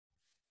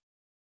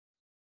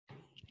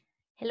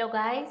Hello,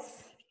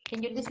 guys.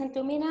 Can you listen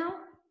to me now?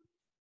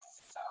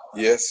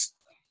 Yes.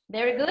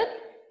 Very good.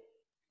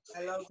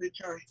 Hello,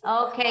 teacher.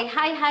 Okay.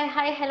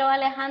 Hi. Hello,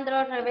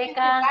 Alejandro,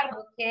 Rebecca.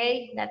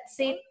 Okay, that's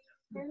it.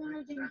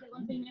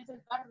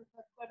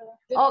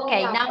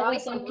 Okay, now we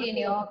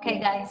continue. Okay,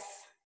 guys.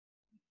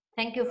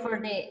 Thank you for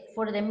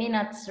the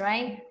minutes,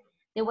 right?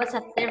 There's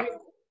a terrible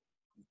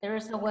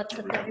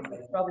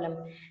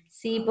problem.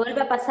 Si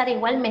vuelve a pasar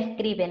igual me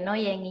escriben, ¿no?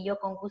 Y yo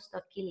con gusto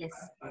aquí les.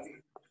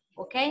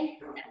 Okay,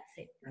 that's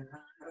it.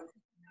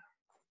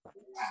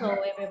 So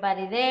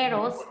everybody there,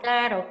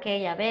 Oscar,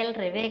 okay, Abel,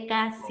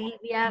 Rebecca,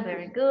 Silvia,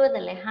 very good,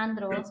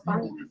 Alejandro,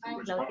 Oscar,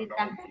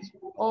 Claudita,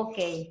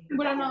 okay.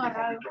 Bueno,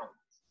 agarrado.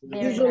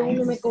 Very Yo solo uno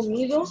me he nice.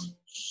 comido.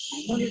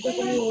 ¿Dónde está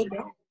comido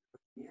ya?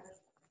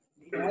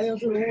 Yo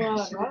solo uno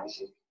agarrado.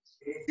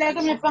 Ya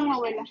que me pan,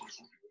 abuela.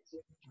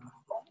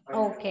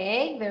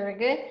 Okay, very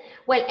good.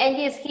 Well,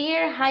 Angie is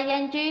here. Hi,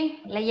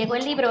 Angie. ¿Le llegó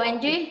el libro,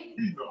 Angie?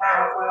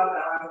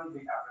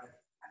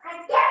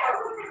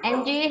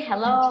 Angie,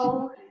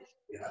 hello.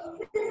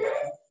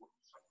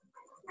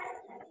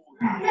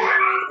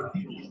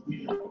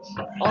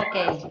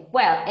 Okay,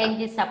 well,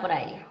 Angie está por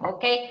ahí.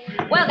 Okay,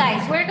 well,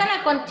 guys, we're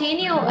gonna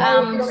continue.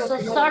 So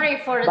sorry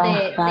for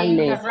the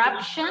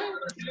interruption.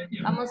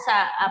 Vamos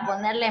a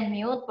ponerle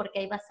mute porque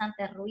hay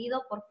bastante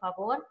ruido, por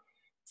favor.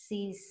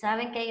 Si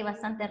saben que hay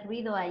bastante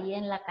ruido ahí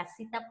en la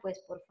casita,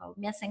 pues por favor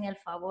me hacen el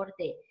favor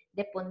de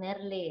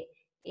ponerle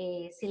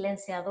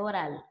silenciador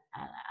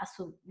a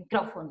su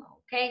micrófono,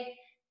 okay?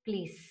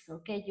 Please,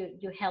 okay,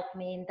 you help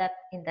me in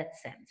that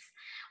sense.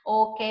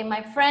 Okay,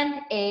 my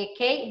friend,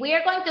 okay, we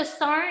are going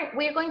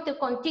to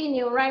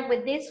continue, right,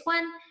 with this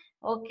one,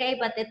 okay,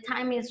 but the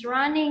time is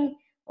running,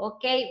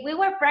 okay. We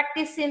were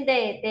practicing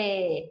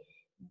the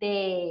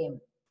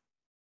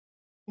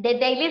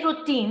daily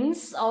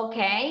routines,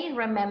 okay,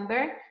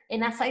 remember,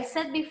 and as I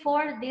said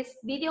before, this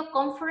video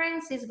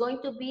conference is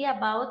going to be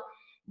about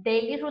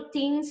daily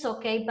routines,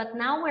 okay, but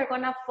now we're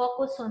gonna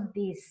focus on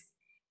this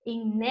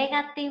in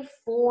negative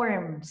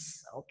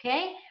forms,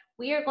 okay?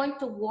 We are going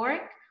to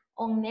work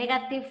on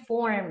negative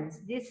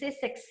forms. This is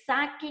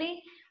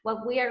exactly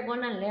what we are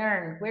gonna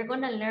learn. We're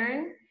gonna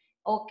learn,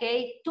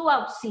 okay, two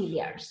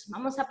auxiliaries.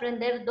 Vamos a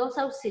aprender dos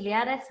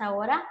auxiliares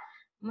ahora.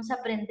 Vamos a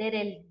aprender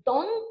el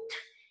don't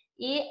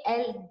y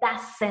el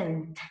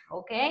doesn't,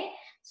 okay?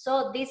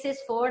 So this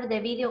is for the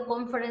video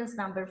conference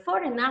number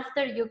 4, and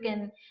after you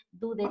can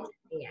do the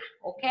tarea,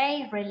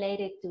 okay,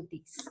 related to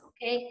this,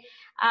 okay?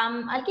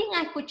 ¿Alguien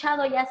ha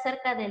escuchado ya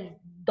acerca del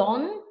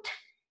don't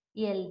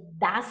y el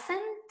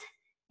doesn't?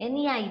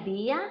 Any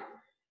idea?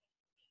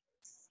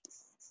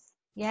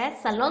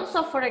 Yes,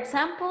 Alonso, for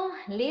example,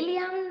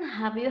 Lillian,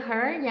 have you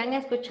heard? ¿Ya han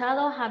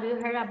escuchado? Have you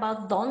heard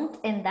about don't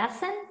and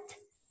doesn't?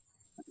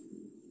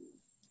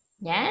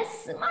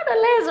 Yes, more or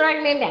less,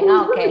 right, Lilian?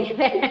 Okay,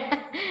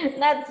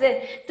 that's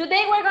it.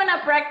 Today we're gonna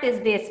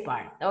practice this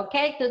part,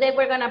 okay? Today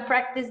we're gonna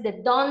practice the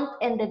don't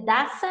and the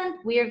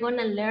doesn't. We are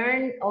gonna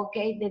learn,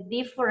 okay, the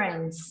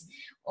difference,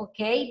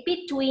 okay,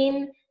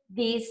 between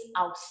these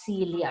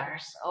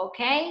auxiliaries,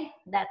 okay?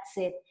 That's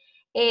it.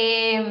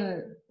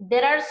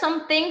 There are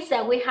some things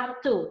that we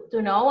have to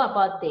know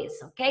about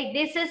this, okay?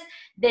 This is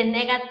the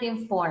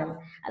negative form.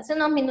 Hace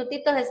unos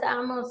minutitos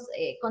estábamos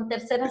con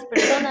terceras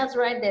personas,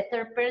 right? The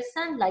third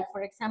person, like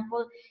for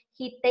example,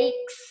 he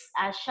takes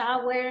a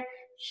shower,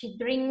 she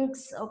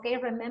drinks, okay?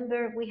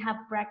 Remember, we have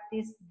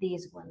practiced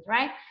these ones,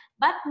 right?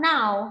 But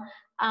now,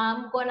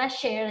 I'm gonna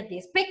share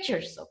these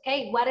pictures,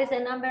 okay? What is the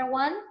number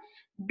one?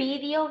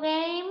 Video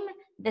game.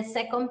 The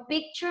second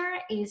picture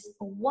is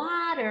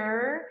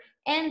water.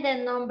 And the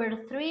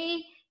number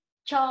 3,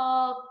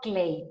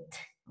 chocolate,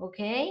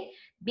 okay?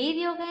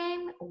 Video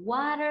game,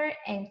 water,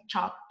 and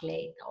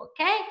chocolate,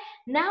 okay?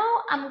 Now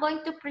I'm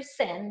going to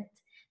present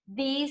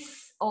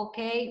these,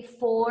 okay,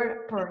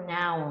 4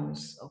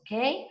 pronouns,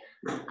 okay?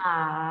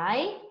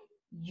 I,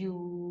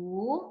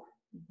 you,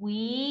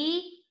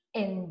 we,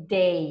 and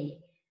they.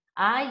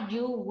 I,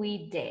 you,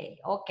 we, they.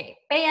 Okay,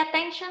 pay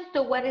attention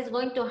to what is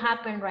going to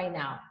happen right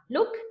now.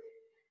 Look,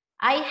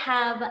 I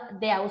have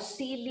the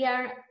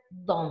auxiliary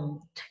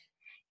don't.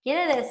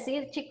 Quiere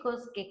decir,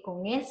 chicos, que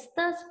con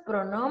estos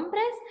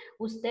pronombres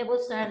usted va a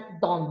usar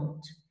don't.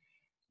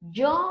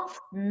 Yo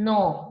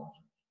no,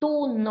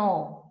 tú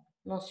no,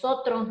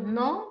 nosotros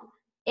no,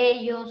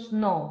 ellos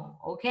no,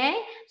 okay?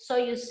 So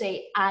you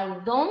say I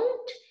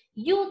don't,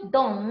 you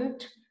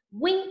don't,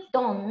 we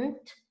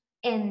don't,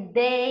 and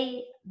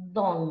they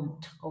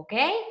don't,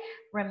 okay?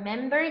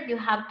 Remember, you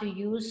have to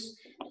use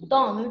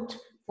don't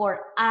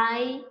for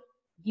I,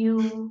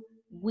 you,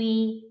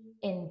 we,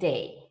 and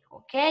they.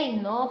 Okay,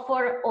 no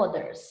for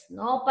others,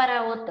 no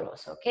para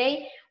otros,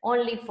 okay?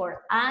 Only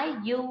for I,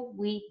 you,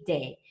 we,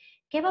 they.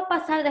 ¿Qué va a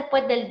pasar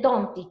después del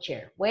don't,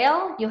 teacher?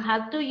 Well, you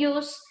have to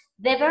use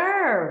the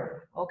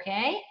verb,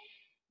 okay?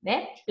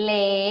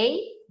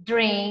 Play,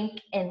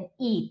 drink, and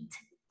eat.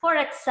 For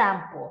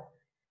example,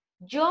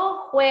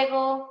 yo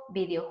juego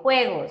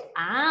videojuegos.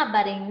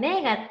 But in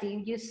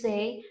negative, you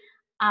say,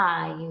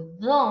 I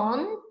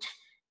don't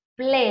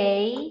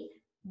play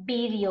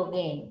video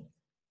games.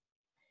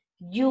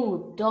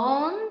 You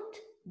don't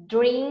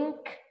drink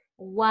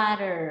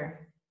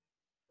water.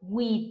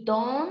 We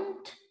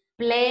don't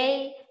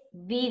play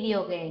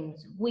video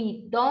games.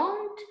 We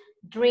don't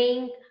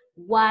drink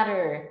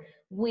water.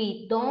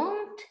 We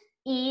don't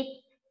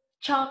eat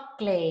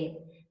chocolate.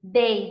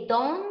 They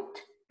don't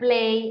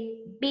play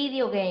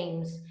video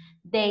games.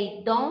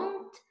 They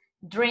don't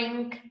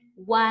drink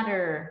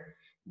water.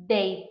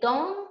 They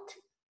don't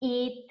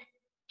eat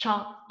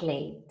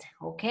chocolate.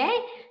 Okay?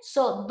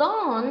 So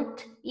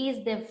don't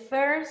is the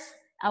first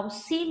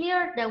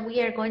auxiliary that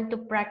we are going to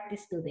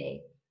practice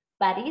today,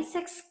 but it's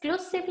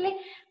exclusively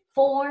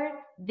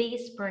for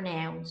these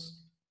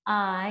pronouns.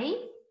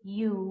 I,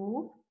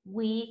 you,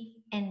 we,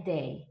 and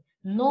they.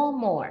 No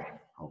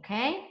more,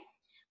 okay?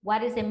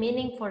 What is the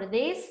meaning for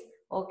this?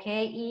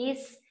 Okay,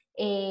 is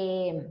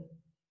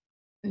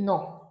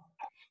no.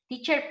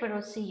 Teacher,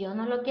 pero si yo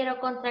no lo quiero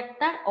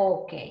contractar,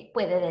 ok,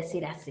 puede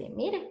decir así,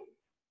 mire.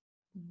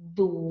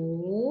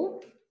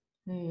 Do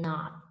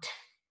not,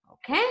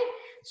 okay?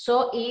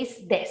 So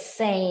it's the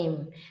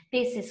same.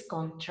 This is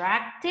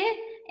contracted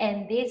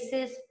and this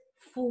is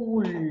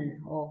full,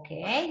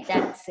 okay?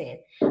 That's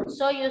it.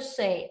 So you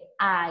say,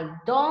 I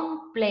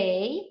don't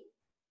play,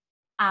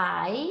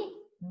 I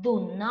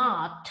do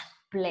not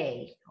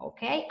play,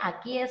 okay?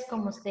 Aquí es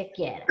como usted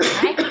quiera,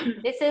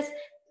 right? This is,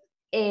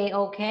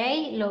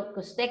 okay, lo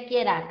que usted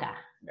quiera acá,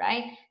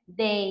 right?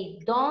 They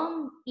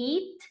don't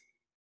eat,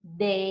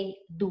 they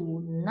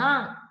do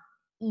not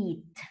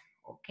eat,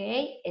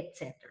 okay,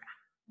 etc.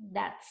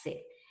 That's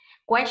it.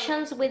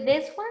 Questions with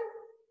this one?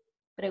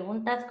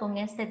 Preguntas con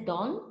este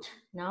don't?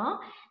 No?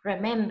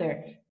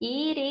 Remember,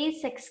 it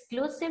is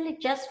exclusively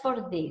just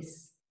for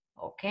this,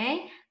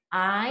 okay?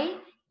 I,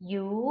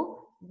 you,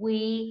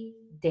 we,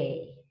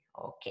 they,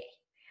 okay.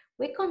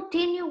 We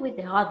continue with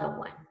the other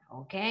one,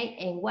 okay?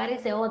 And what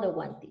is the other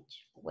one,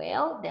 teacher?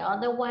 Well, the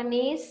other one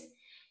is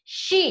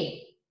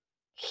she,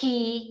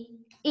 he,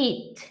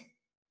 it.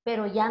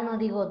 Pero ya no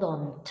digo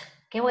don't.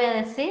 ¿Qué voy a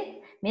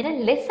decir?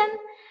 Miren, listen.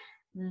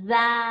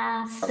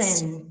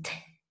 Doesn't.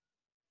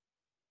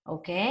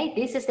 Okay,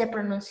 this is the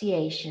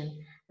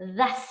pronunciation.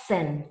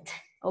 Doesn't.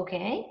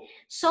 Okay,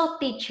 so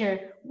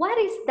teacher, what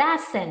is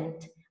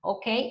doesn't?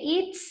 Okay,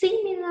 it's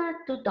similar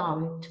to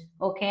don't.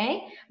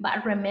 Okay,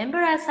 but remember,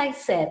 as I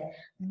said,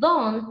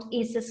 don't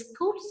is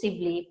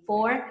exclusively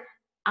for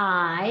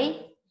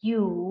I,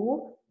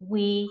 you,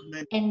 we,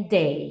 and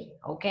they.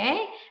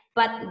 Okay,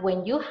 but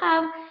when you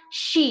have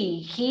she,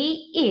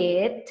 he,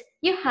 it,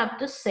 you have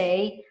to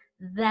say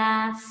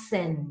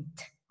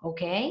doesn't.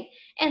 Okay,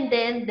 and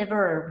then the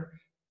verb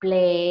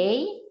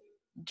play,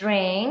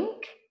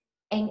 drink,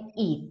 and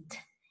eat.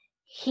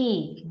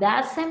 He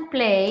doesn't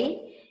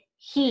play,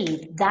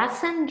 he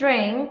doesn't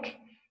drink,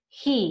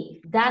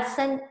 he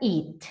doesn't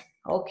eat.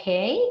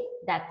 Okay,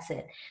 that's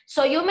it.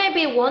 So you may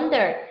be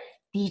wonder,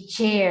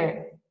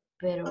 teacher,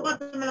 pero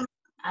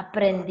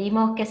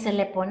aprendimos que se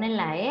le pone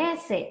la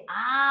S.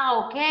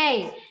 Ah,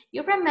 okay.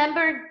 You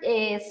remember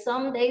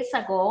some days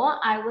ago,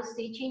 I was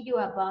teaching you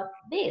about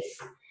this.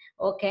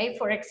 Okay,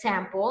 for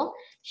example,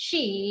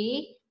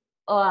 she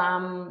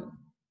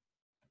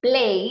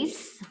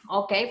plays,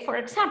 okay, for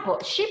example,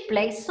 she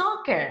plays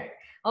soccer.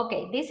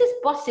 Okay, this is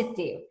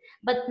positive.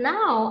 But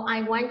now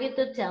I want you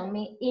to tell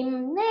me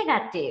in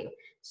negative.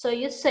 So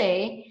you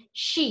say,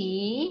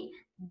 she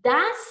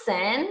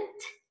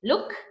doesn't,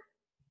 look,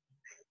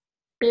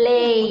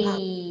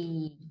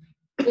 play,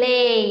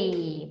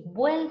 play.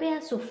 Vuelve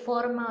a su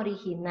forma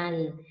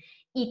original.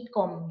 It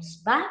comes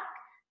back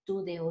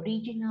to the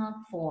original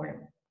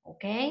form,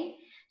 okay?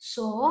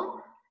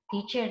 So,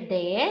 teacher,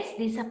 the S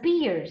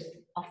disappears,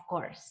 of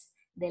course.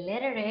 The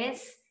letter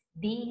S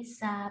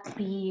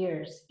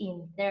disappears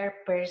in third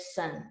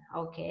person,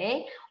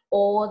 okay?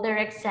 Other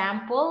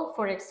example,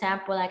 for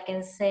example, I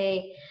can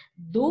say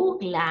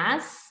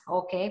Douglas,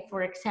 okay?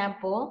 For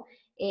example,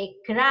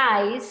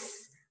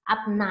 cries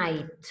at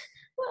night.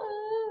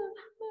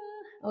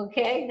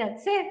 Okay,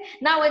 that's it.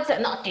 Now it's,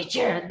 no,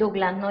 teacher,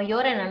 Douglas, no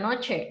llora en la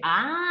noche.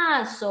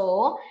 Ah,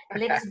 so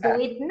let's do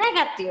it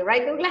negative,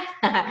 right, Douglas?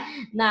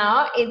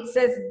 Now it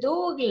says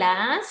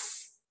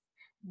Douglas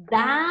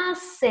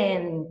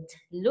doesn't,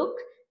 look,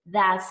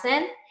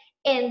 doesn't,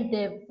 and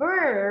the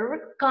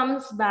verb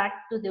comes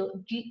back to the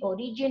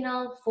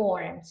original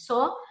form.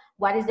 So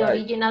what is the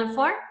original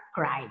form?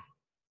 Cry.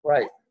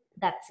 Right.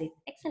 That's it.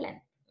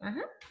 Excellent.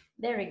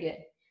 Very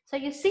good. So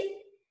you see,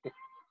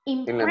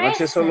 in la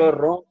noche solo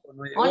ronco,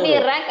 no lloro. Only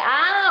rank.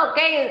 Ah,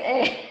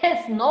 okay.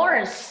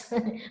 Snores.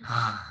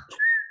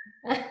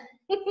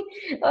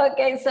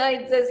 Okay, so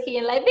it says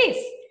here like this.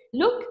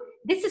 Look,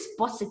 this is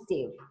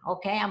positive.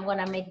 Okay, I'm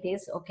gonna make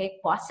this, okay,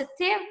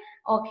 positive.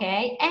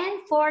 Okay,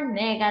 and for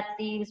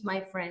negatives,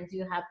 my friends,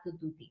 you have to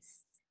do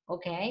this.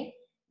 Okay,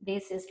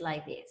 this is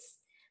like this.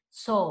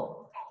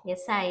 So,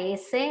 esa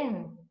S,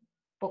 en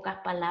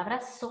pocas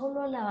palabras,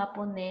 solo la va a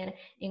poner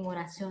en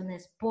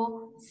oraciones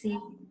positivas.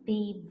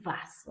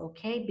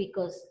 Okay,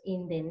 because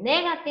in the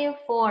negative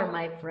form,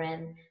 my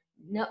friend,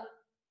 no,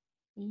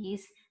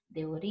 is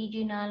the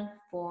original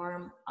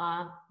form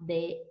of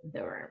the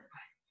verb.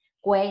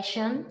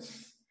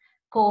 questions,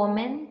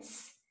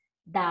 comments,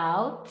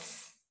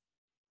 doubts,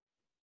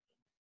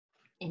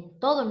 en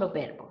todos los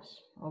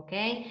verbos, ¿ok?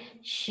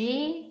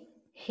 She,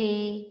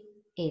 he,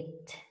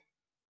 it.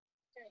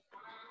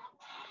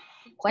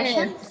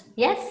 Questions?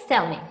 Yes,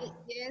 tell me.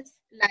 Yes,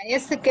 la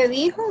S que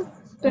dijo,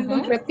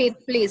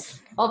 repeat,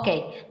 please.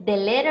 Okay, the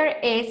letter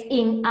S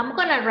in, I'm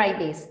gonna write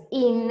this,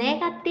 in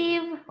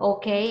negative,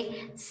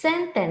 okay,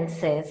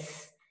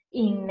 sentences,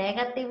 in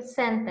negative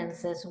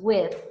sentences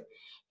with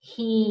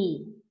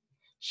he,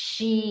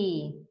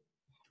 she,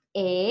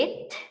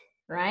 it,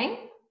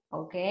 right?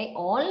 Okay,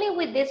 only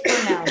with this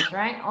pronouns,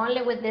 right?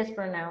 Only with this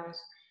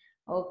pronouns,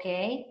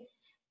 okay?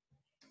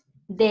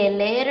 The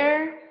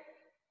letter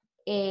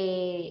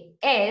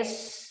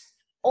S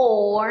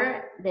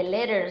or the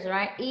letters,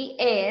 right?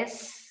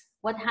 ES,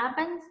 what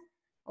happens?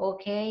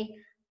 Okay,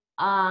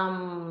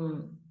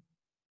 the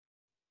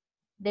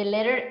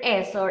letter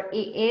S or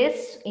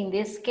ES in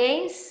this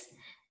case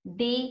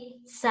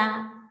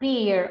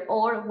disappear,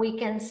 or we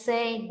can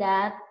say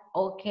that,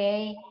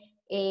 okay,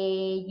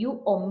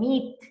 you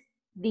omit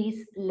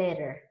this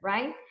letter,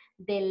 right?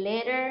 The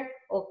letter,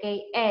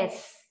 okay,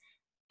 S,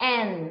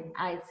 and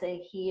I say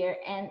here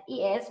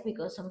NES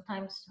because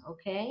sometimes,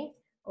 okay,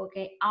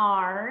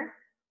 are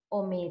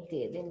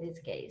omitted in this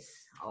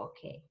case,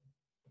 okay.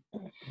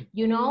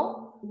 You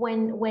know,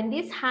 when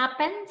this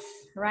happens,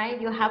 right,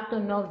 you have to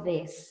know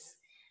this,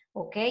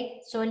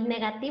 okay? So el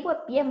negativo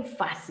es bien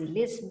fácil,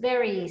 it's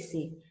very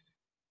easy,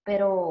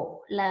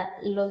 pero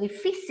lo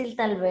difícil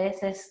tal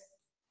vez es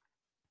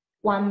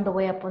cuando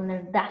voy a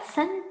poner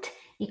doesn't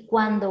y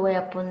cuando voy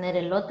a poner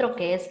el otro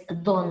que es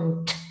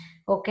don't,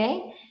 ¿ok?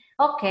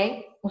 Ok,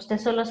 usted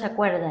solo se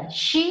acuerda,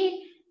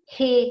 she,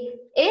 he,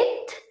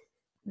 it,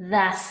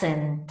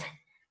 doesn't.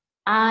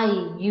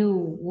 I,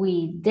 you,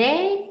 we,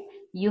 they,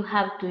 you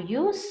have to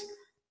use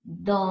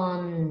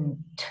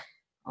don't.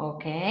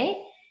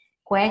 Okay.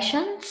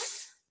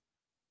 Questions?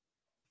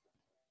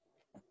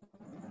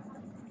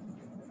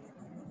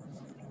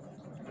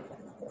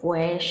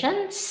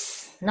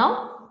 Questions?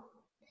 No?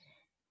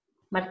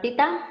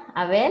 Martita,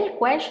 Abel,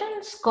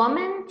 questions,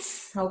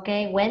 comments?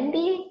 Okay,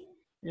 Wendy,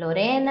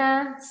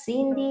 Lorena,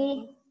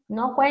 Cindy,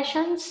 no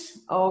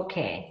questions?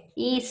 Okay,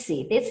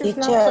 easy. This is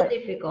not so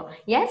difficult.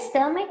 Yes,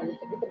 tell me.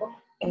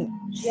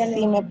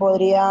 Si me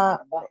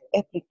podría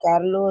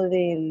explicar lo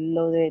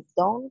de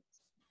don't.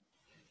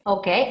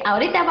 Ok,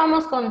 ahorita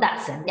vamos con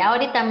doesn't. Ya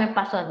ahorita me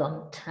paso a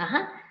don't.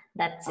 Ajá,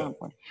 that's it.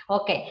 Bueno.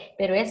 Ok,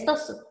 pero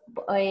estos,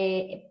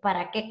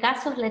 ¿para qué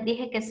casos les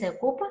dije que se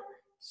ocupa?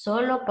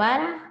 Solo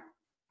para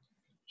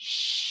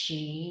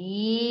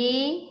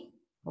she,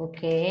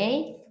 ok,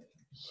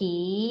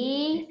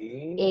 he,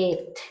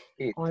 it.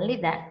 Only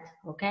that,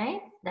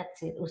 okay?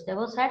 That's it. Usted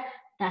va a usar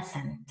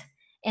doesn't.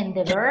 And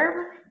the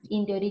verb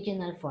in the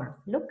original form.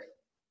 Look.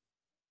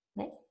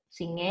 ¿Ve?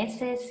 Sin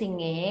S, sin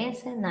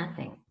ES,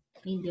 nothing.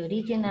 In the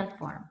original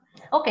form.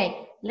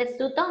 Okay, let's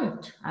do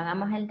don't.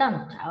 Hagamos el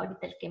don't.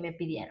 Ahorita el que me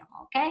pidieron,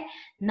 okay?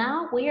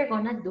 Now we are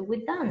gonna do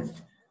with don't.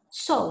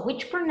 So,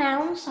 which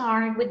pronouns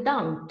are with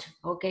don't?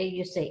 Okay,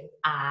 you say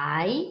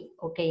I,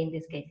 okay, in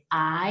this case,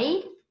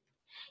 I,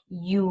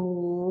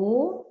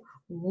 you,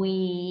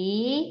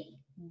 we,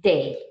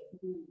 they.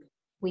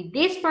 With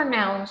these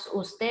pronouns,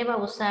 usted va a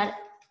usar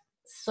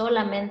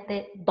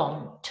solamente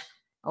don't,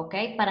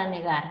 ¿ok? Para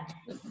negar.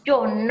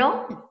 Yo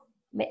no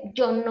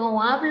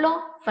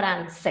hablo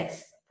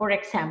francés. For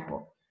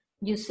example,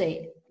 you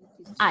say,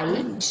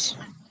 I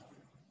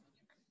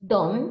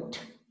don't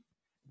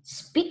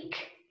speak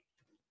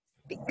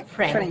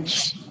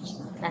French.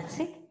 That's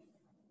it.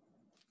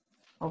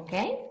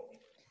 Okay.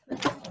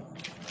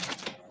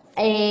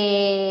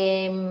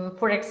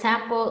 For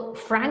example,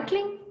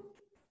 Franklin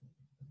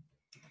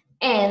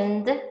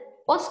and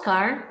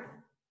Oscar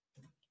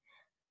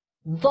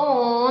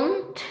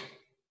don't.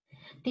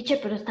 Teacher,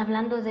 pero está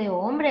hablando de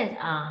hombres.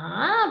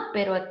 Ajá,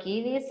 pero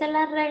aquí dice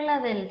la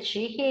regla del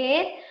she,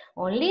 he, it.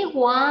 Only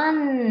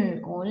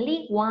one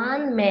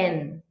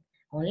man.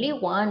 Only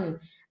one.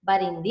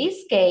 But in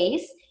this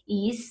case,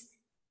 is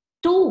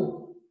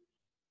two.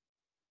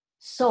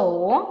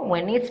 So,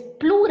 when it's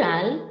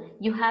plural,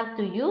 you have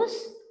to use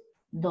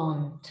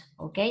don't,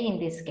 okay, in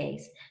this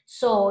case.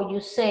 So, you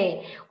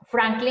say,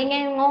 Franklin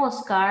and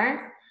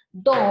Oscar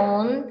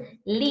don't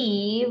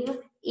live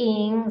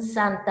in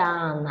Santa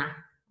Ana.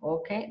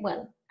 Okay,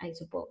 well, I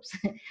suppose.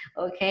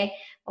 Okay,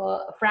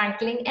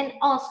 Franklin and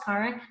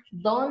Oscar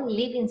don't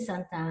live in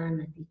Santa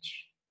Ana, teacher.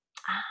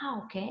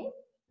 Ah, okay,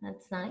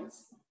 that's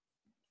nice.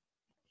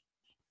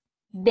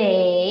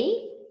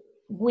 They,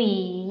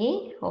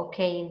 we,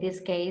 okay, in this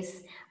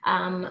case,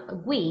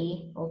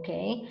 we,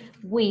 okay,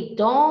 we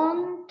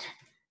don't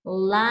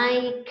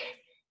like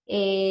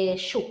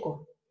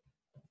Shuko.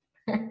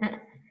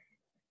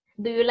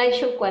 Do you like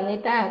Shuko,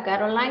 Anita?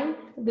 Caroline,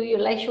 do you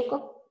like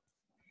Shuko?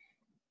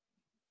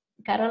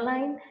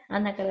 Caroline?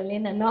 Ana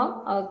Carolina,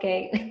 no?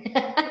 Okay.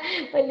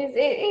 Well,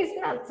 it's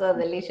not so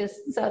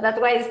delicious. So that's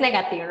why it's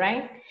negative,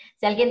 right?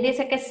 Si alguien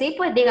dice que sí,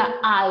 pues diga,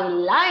 I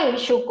like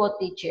Shuko,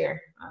 teacher.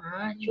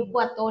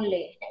 Chuco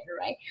atole,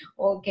 right?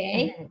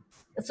 Okay.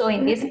 So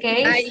in this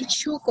case, Ay,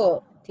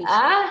 chuco.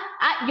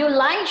 you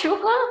like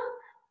chuco?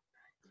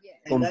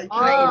 I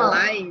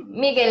like.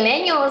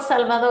 Migueleño,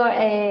 Salvador,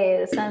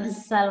 San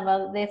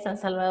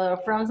Salvador,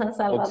 from San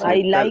Salvador.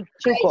 I like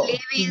Chuco. I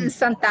live in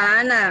Santa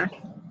Ana.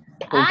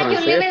 You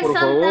live in por Santa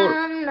favor.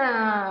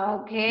 Ana.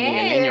 Okay.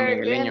 Migueleño, very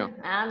migueleño.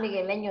 good.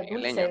 Migueleño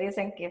dulce, Migueleño.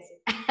 dicen que es.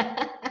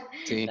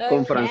 Sí.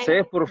 Con Okay.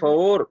 francés, por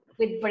favor.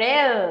 With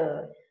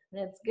bread.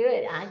 That's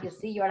good. You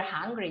see, you're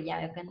hungry. Ya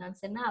veo que no han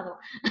cenado.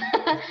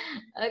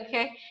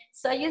 Okay.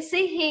 So you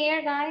see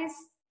here, guys,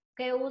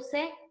 que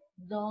use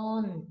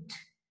don't.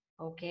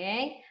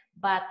 Okay.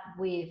 But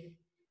with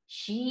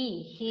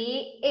she,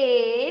 he,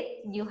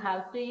 it, you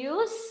have to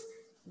use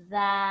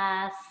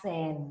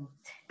doesn't.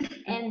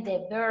 And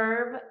the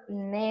verb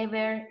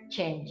never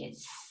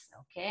changes.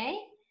 Okay.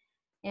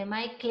 Am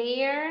I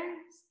clear?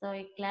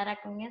 ¿Estoy clara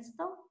con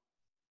esto?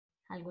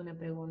 ¿Alguna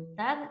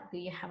pregunta? Do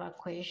you have a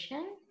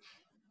question?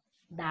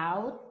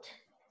 Doubt?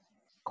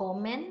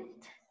 Comment?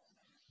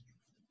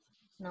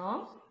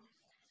 No?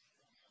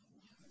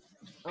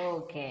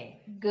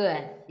 Okay,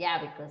 good. Yeah,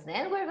 because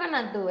then we're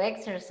gonna do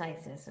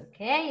exercises,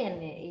 okay?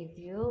 And if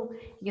you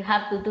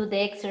have to do the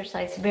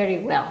exercise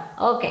very well.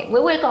 Okay, we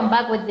will come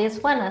back with this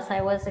one as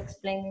I was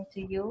explaining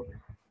to you.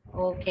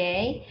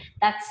 Okay,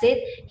 that's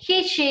it.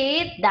 He, she,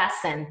 it,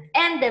 doesn't.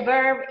 And the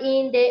verb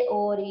in the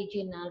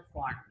original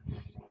form.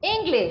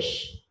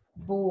 English,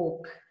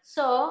 book.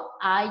 So,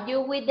 are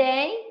you with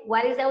they?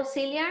 What is the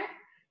auxiliary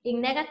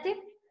in negative?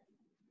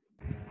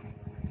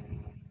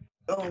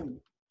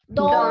 Don't.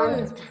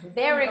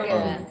 Very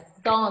good.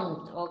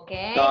 Don't,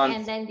 okay? Don't.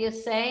 And then you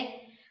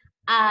say,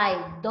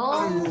 I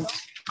don't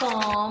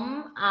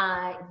come,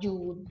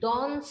 you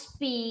don't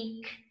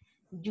speak,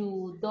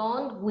 you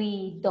don't,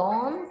 we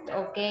don't,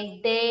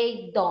 okay?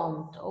 They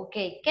don't,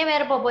 okay? ¿Qué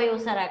verbo voy a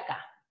usar acá?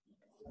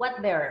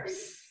 What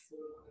verbs?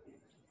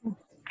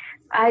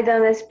 I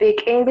don't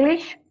speak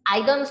English.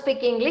 I don't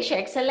speak English,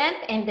 excellent.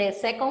 And the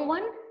second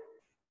one?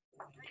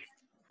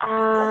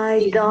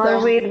 I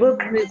don't read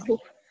books.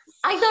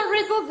 I don't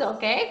read books,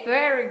 okay,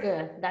 very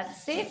good.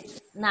 That's it.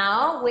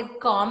 Now with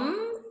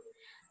come,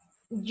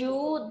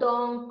 you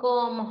don't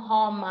come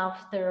home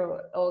after,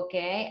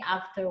 okay,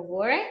 after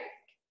work.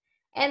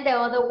 And the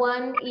other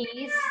one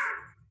is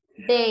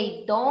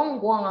they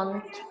don't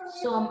want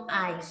some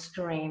ice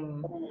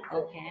cream,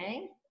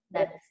 okay?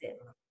 That's it.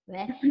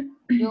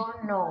 Yo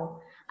no.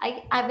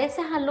 A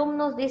veces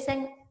alumnos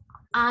dicen,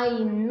 I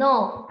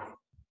know,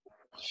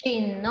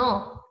 she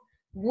know,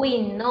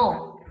 we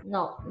know.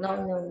 No.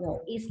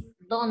 It's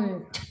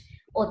don't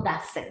or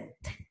doesn't,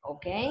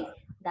 okay?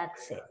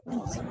 That's it.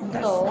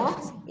 So,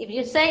 if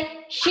you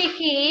say she,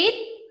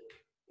 he,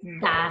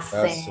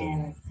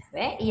 doesn't.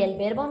 ¿Ve? Y el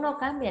verbo no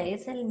cambia,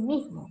 es el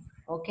mismo,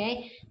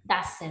 okay?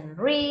 Doesn't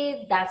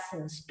read,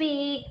 doesn't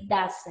speak,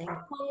 doesn't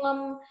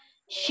come.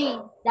 She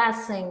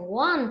doesn't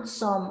want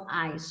some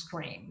ice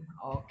cream,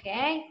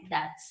 okay?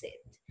 That's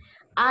it.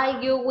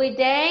 Are you with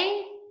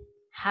they?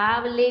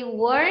 Hardly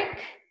work?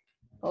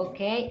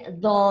 Okay,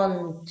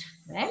 don't,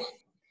 right?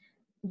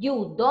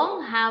 You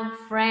don't have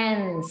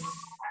friends,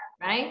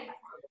 right?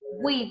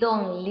 We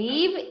don't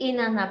live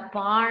in an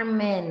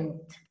apartment.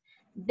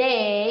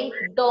 They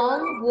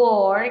don't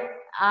work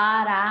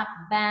at a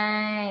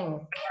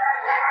bank.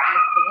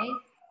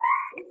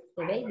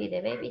 Okay, the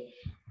baby,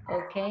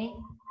 okay.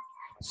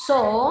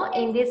 So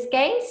in this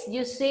case,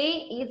 you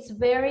see, it's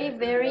very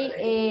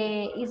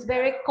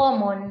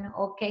common,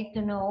 okay,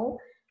 to know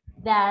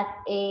that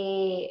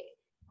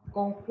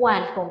 ¿con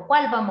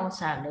cuál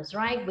vamos a hablar,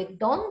 right? With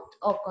don't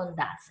o con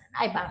doesn't.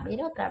 Ahí va,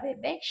 mira otra vez,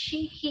 ¿ve?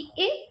 She, he,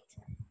 it,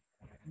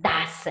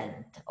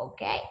 doesn't,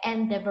 okay?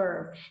 And the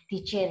verb,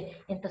 teacher,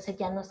 entonces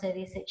ya no se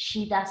dice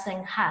she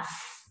doesn't has,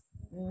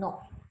 no.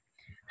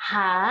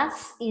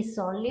 Has is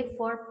only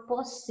for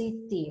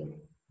positive.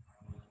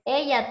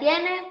 Ella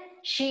tiene,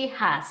 she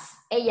has.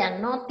 Ella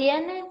no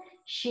tiene,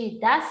 she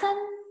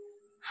doesn't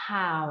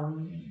have,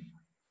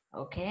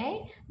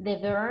 okay? The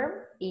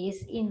verb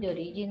is in the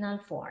original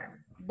form.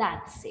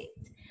 That's it.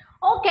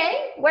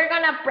 Okay, we're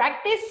gonna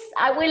practice.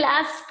 I will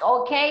ask,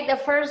 okay, the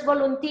first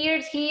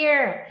volunteers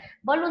here.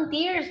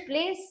 Volunteers,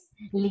 please.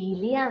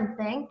 Lillian,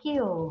 thank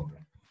you.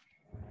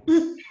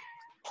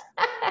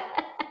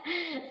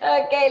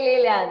 Okay,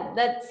 Lillian,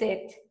 that's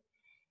it.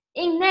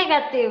 In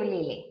negative,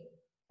 Lily,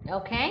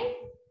 okay?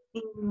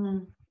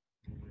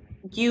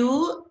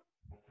 You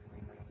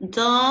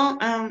don't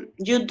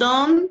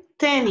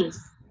tennis.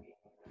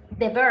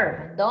 The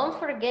verb, don't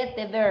forget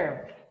the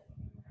verb.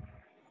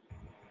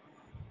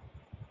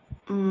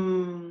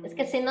 Es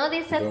que si no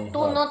dice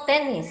tú no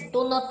tenis,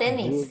 tú no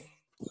tenis.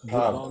 You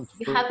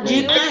have to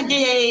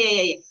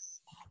use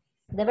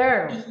the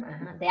verb,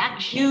 the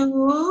action.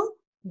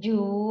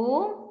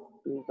 You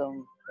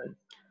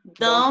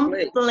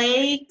Don't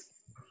play.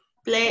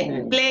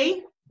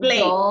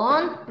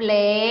 Don't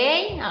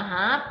play,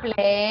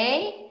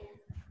 play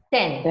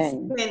tennis.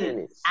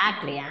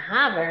 Exactly,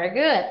 very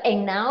good.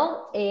 And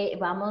now,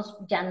 vamos,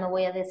 ya no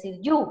voy a decir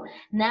you.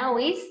 Now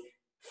is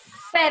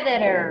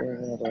Feather.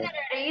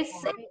 Feather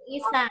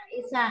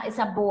is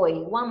a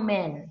boy, one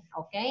man,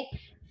 okay?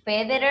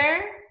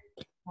 Feather.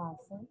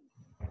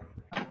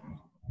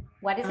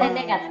 What is the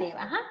negative?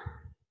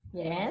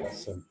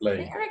 Yes.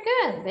 Play. Very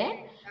good.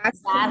 Eh?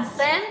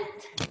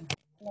 Doesn't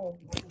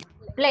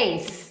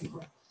place.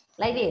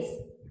 Like this.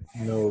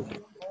 No.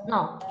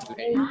 No.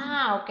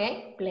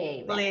 Okay.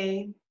 Play.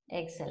 Play.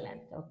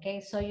 Excellent.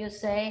 Okay, so you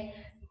say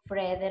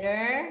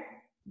Federer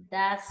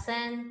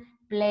doesn't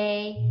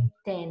play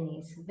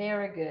tennis.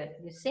 Very good.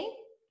 You see?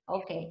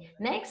 Okay.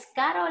 Next,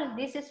 Carol,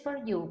 this is for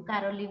you,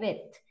 Carol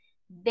Yvette.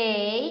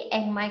 They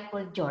and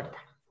Michael Jordan.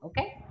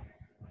 Okay?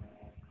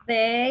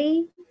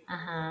 They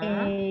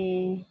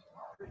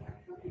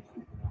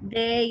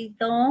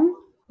don't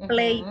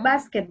play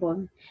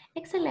basketball.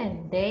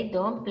 Excellent. They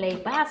don't play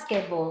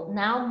basketball.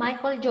 Now,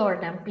 Michael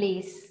Jordan,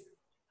 please.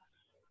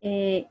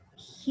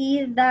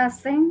 He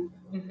doesn't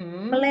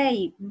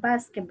play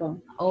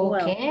basketball.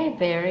 Okay, well.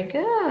 Very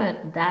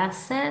good.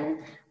 Doesn't,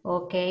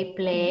 okay,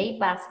 play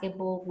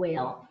basketball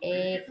well.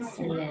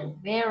 Excellent.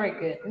 Very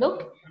good.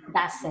 Look,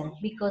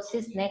 doesn't, because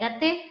it's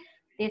negative.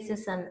 This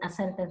is a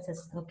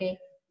sentence, okay?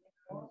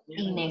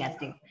 In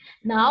negative.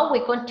 Now we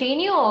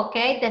continue,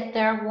 okay? The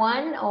third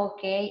one,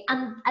 okay?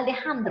 And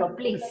Alejandro,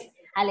 please.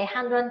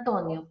 Alejandro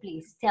Antonio,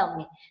 please tell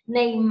me.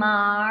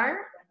 Neymar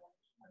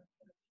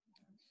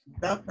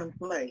Doesn't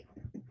play.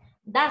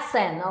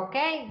 doesn't,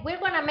 okay? We're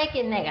gonna make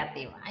it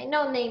negative. I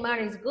know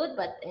Neymar is good,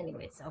 but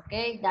anyways,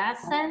 okay?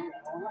 Doesn't,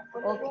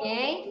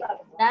 okay?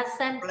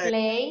 Doesn't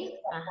play,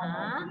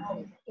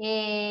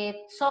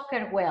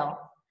 soccer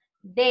well.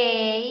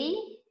 They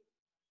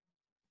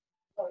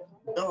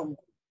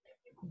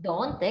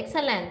don't,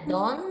 excellent.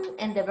 Don't,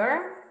 and the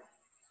verb?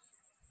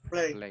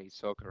 Play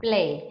soccer.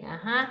 Play,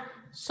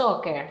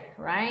 soccer,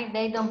 right?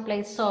 They don't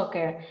play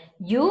soccer.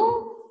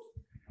 You?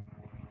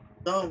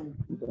 Don't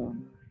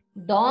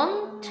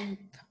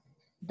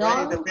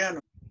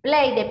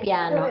play the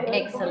piano.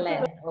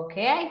 Excellent.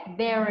 Okay,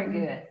 very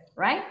good,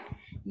 right?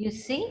 You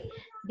see,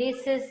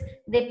 this is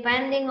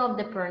depending of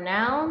the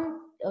pronoun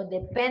or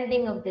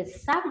depending of the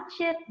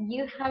subject,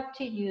 you have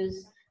to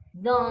use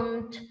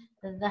don't,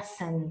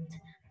 doesn't,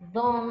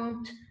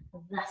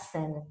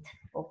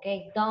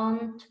 okay?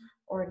 Don't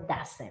or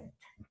doesn't,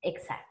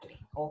 exactly,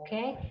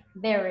 okay?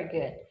 Very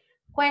good.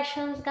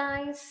 Questions,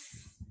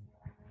 guys?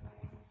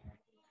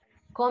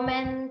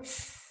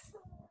 Comments?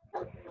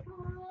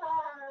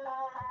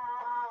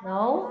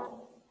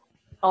 No?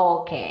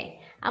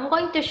 Okay. I'm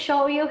going to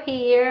show you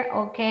here,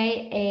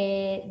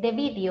 okay, the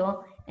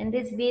video. And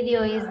this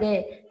video is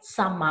the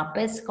sum up.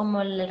 Es como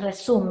el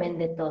resumen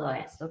de todo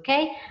esto,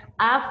 okay?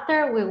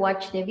 After we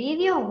watch the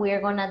video, we're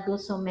going to do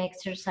some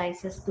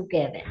exercises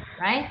together,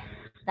 right?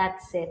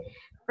 That's it.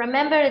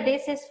 Remember,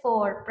 this is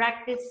for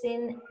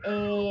practicing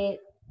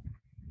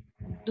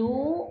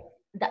don't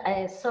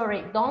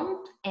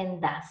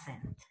and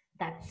doesn't.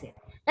 That's it.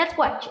 Let's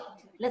watch it.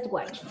 Let's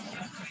watch it.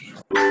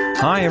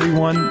 Hi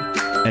everyone,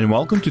 and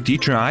welcome to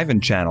Teacher Ivan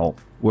channel,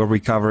 where we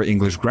cover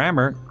English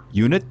grammar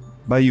unit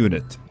by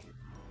unit.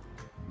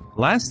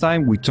 Last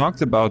time we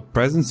talked about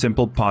present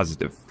simple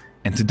positive,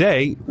 and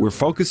today we're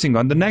focusing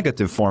on the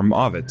negative form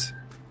of it.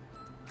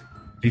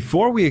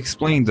 Before we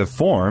explain the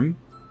form,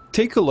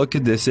 take a look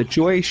at this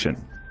situation.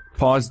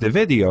 Pause the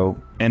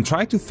video and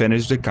try to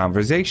finish the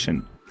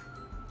conversation.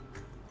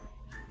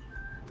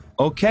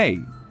 Okay,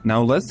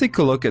 now let's take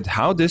a look at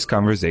how this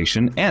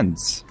conversation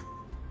ends.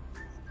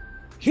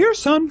 Here,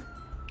 son,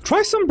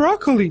 try some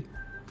broccoli.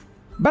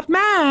 But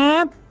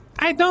Mom,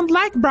 I don't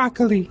like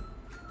broccoli.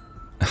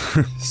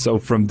 So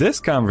from this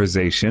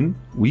conversation,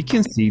 we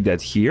can see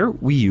that here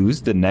we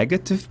use the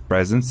negative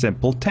present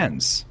simple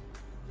tense.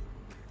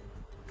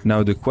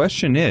 Now the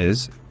question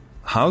is,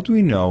 how do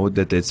we know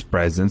that it's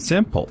present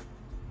simple?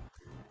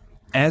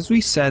 As we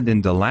said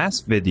in the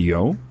last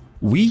video,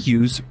 we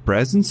use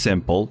present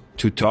simple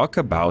to talk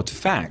about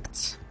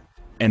facts.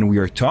 And we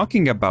are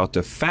talking about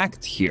a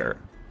fact here.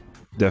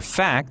 The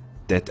fact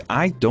that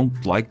I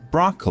don't like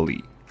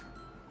broccoli.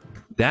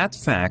 That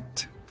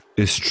fact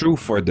is true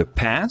for the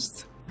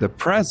past, the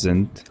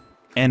present,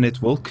 and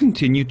it will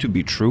continue to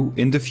be true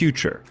in the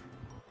future.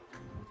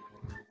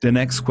 The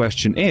next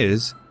question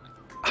is,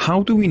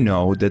 how do we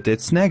know that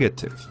it's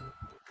negative?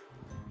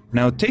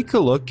 Now take a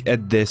look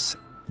at this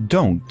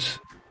don't.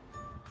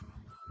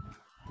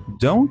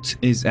 Don't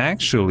is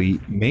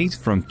actually made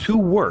from two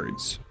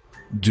words,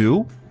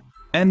 do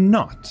and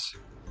not.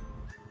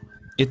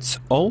 It's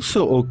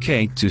also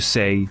okay to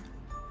say,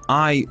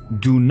 I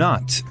do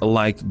not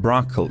like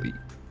broccoli.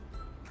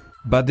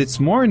 But it's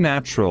more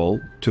natural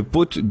to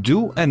put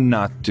do and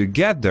not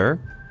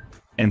together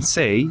and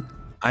say,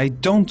 I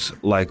don't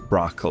like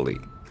broccoli.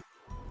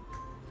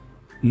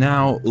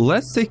 Now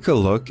let's take a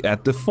look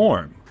at the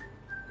form.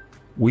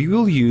 We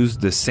will use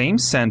the same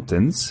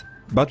sentence,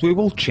 but we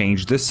will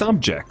change the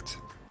subject.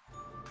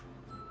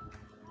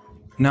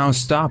 Now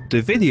stop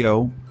the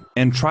video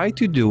and try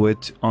to do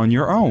it on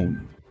your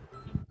own.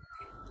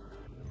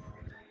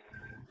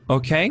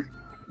 Okay,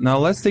 now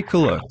let's take a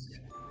look.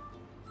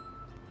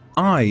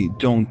 I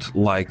don't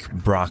like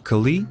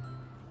broccoli.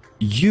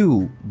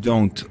 You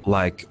don't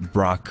like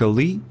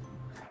broccoli.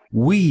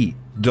 We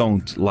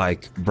don't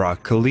like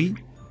broccoli.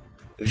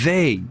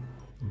 They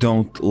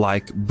don't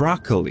like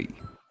broccoli.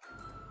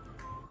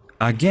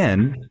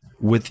 Again,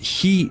 with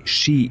he,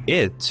 she,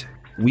 it,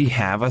 we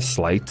have a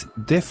slight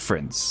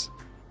difference.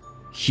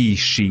 He,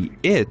 she,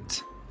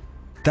 it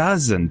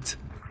doesn't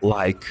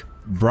like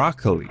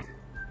broccoli.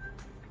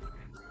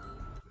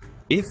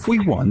 If we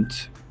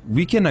want,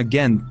 we can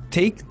again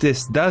take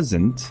this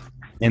doesn't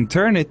and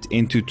turn it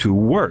into two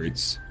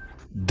words.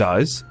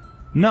 Does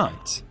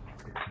not.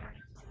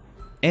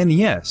 And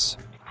yes,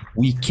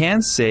 we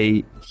can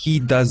say he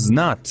does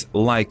not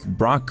like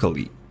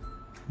broccoli.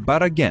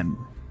 But again,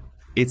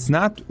 it's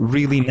not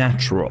really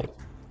natural.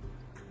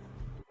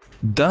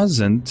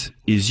 Doesn't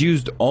is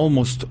used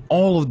almost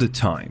all of the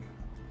time.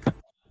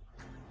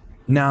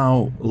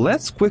 Now,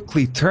 let's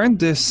quickly turn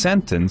this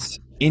sentence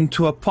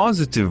into a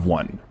positive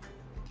one.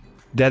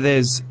 That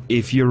is,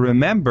 if you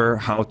remember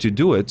how to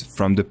do it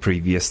from the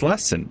previous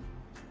lesson.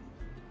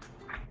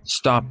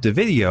 Stop the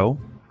video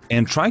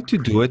and try to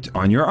do it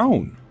on your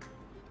own.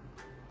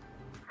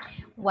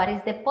 What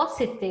is the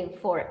positive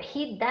for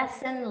he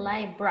doesn't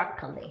like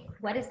broccoli?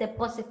 What is the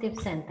positive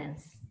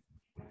sentence?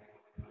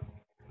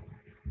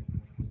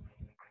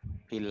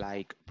 He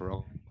like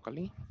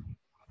broccoli.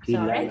 He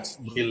Sorry? likes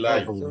He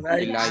likes.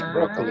 broccoli. He like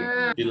broccoli.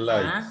 He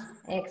likes.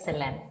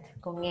 Excellent.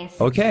 Con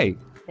ese. Okay,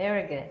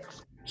 Very good.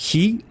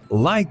 he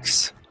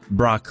likes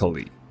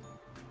broccoli.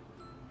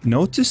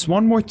 Notice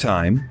one more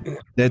time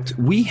that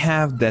we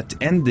have that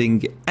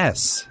ending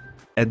S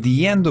at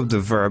the end of the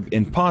verb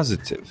in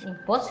positive, In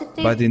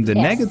positive, but in the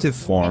yes. negative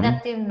form,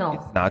 Negative, no.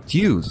 it's not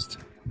used.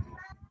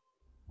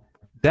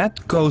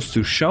 That goes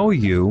to show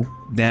you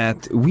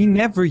that we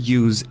never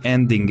use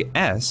ending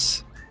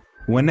S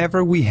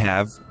whenever we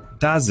have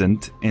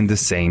doesn't in the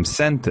same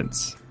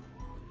sentence.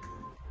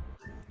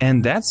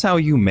 And that's how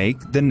you make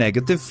the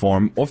negative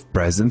form of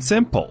present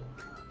simple.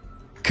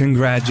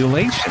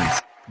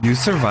 Congratulations! You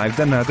survived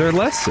another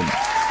lesson.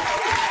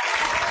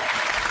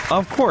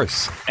 Of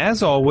course,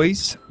 as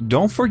always,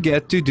 don't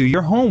forget to do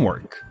your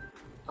homework.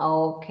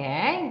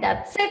 Okay,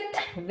 that's it.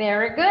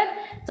 Very good.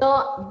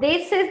 So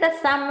this is the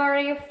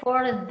summary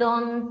for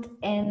don't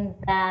and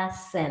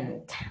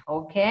doesn't.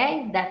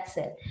 Okay, that's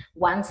it.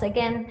 Once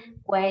again,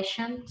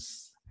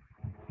 questions,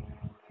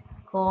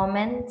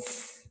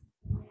 comments.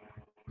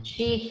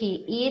 She,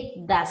 he,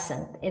 it,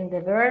 doesn't. And the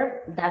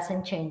verb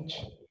doesn't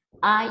change.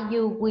 I,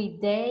 you, we,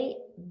 they,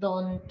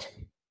 don't.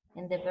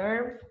 And the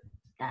verb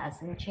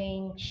doesn't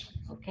change.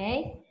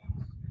 Okay?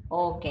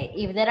 Okay,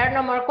 if there are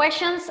no more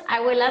questions, I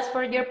will ask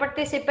for your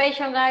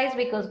participation, guys,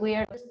 because we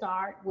are going to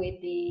start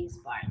with this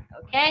part,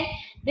 okay?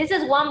 This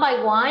is one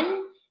by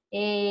one.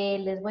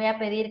 Les voy a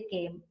pedir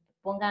que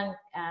pongan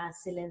a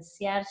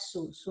silenciar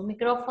su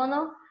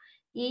micrófono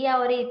y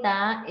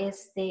ahorita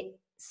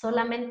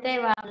solamente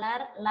va a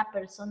hablar la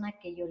persona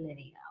que yo le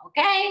diga,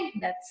 okay?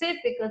 That's it,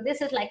 because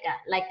this is like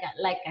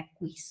a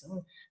quiz,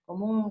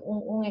 como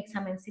un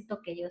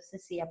examencito que yo sé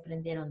si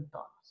aprendieron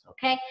todos,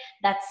 okay?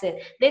 That's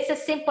it. This is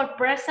simple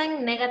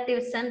present,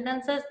 negative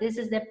sentences. This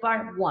is the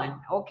part one,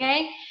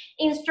 okay?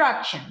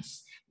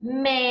 Instructions.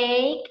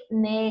 Make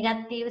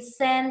negative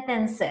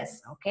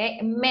sentences, okay?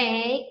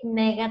 Make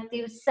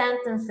negative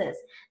sentences.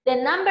 The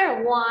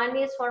number one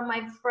is for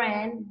my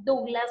friend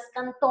Douglas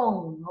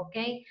Canton,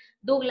 okay?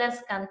 Douglas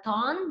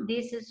Canton,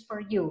 this is for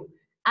you.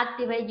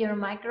 Activate your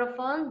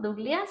microphone,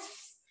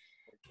 Douglas.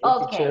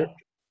 Okay,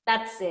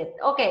 that's it.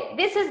 Okay,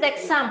 this is the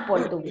example,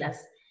 Douglas.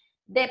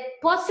 The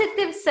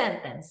positive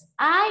sentence,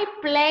 I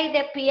play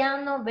the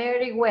piano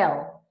very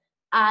well.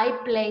 I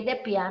play the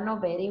piano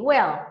very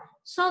well.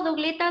 So,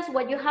 Douglitas,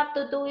 what you have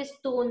to do is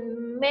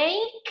to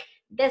make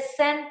the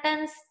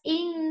sentence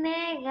in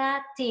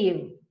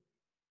negative.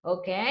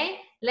 Okay,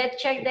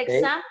 let's check the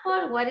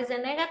example. What is the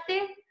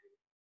negative?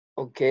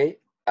 Okay,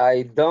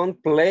 I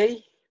don't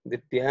play the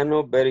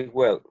piano very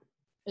well.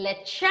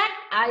 Let's check.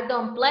 I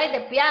don't play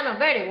the piano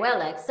very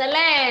well.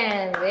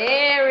 Excellent.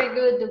 Very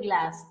good,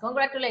 Douglas.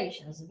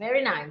 Congratulations.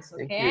 Very nice.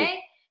 Okay.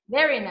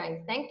 Very nice.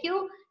 Thank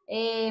you.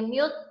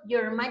 Mute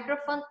your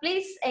microphone,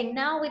 please. And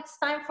now it's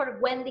time for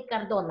Wendy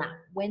Cardona.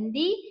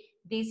 Wendy,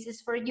 this is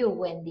for you,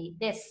 Wendy.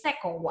 The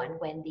second one,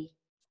 Wendy.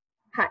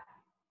 Hi.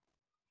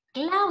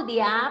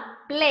 Claudia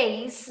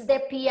plays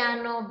the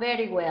piano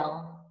very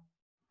well.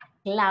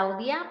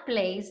 Claudia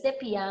plays the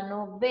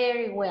piano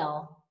very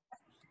well.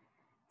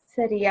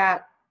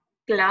 Sería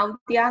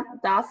Claudia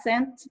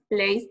doesn't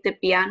play the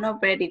piano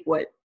very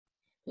well.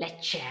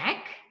 Let's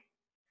check.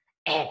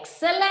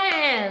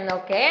 Excellent.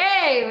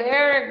 Okay,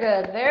 very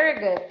good, very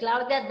good.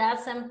 Claudia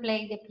doesn't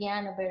play the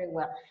piano very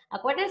well.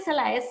 Acuérdense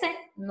la S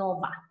no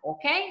va,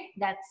 okay?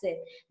 That's it.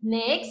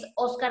 Next,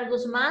 Oscar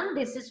Guzman.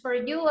 This is for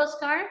you,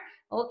 Oscar.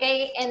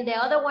 Okay, and the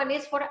other one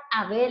is for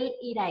Abel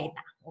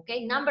Iraeta.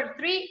 Okay, number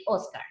 3,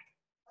 Oscar.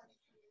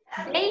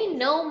 They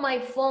know my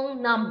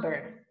phone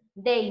number.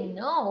 They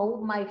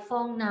know my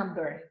phone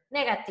number.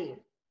 Negative.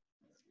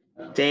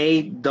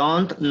 They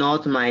don't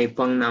know my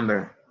phone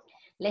number.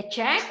 Let's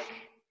check.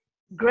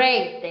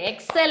 Great,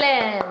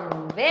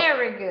 excellent,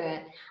 very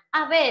good.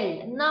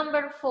 Abel,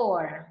 number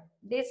 4.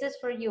 This is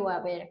for you,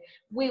 Abel.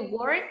 We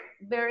work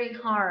very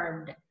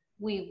hard.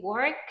 We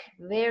work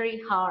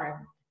very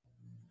hard.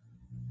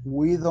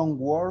 We don't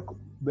work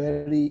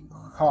very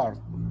hard.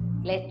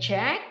 Let's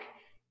check.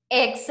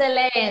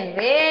 Excellent,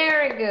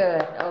 very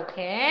good.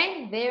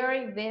 Okay,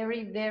 very,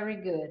 very, very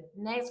good.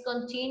 Next,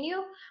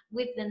 continue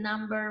with the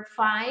number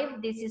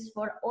 5. This is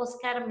for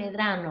Oscar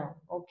Medrano,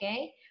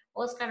 okay?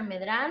 Oscar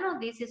Medrano,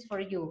 this is for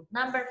you.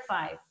 Number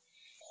 5.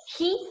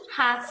 He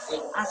has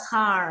a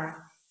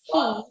car.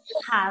 He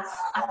has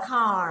a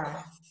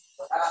car.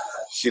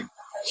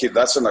 He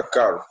doesn't a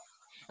car.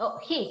 Oh,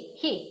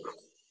 he.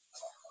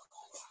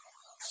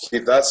 He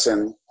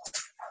doesn't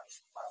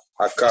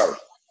a car.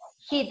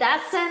 He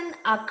doesn't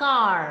a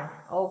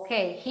car.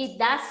 Okay, he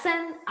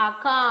doesn't a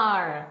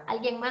car.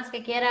 ¿Alguien más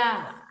que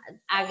quiera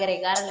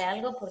agregarle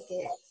algo?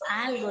 Porque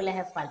algo le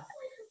hace falta.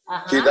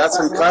 Ajá. He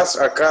doesn't has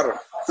a car.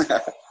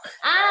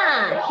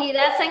 He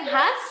doesn't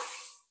has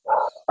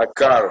a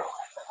car.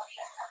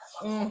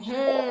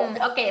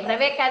 Ok,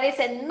 Rebecca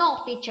dice,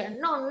 no, teacher,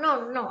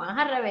 no.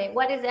 Ajá, Rebecca,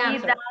 what is the answer?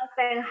 He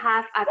doesn't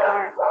have a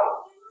car.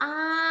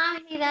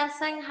 He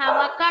doesn't have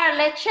a car.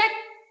 Let's check.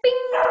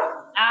 Ping.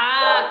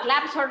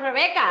 Claps for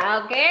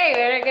Rebecca. Okay,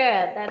 very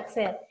good. That's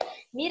it.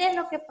 Miren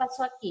lo que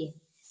pasó aquí.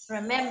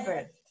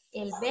 Remember,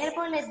 el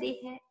verbo les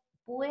dije,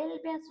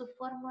 vuelve a su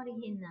forma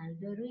original.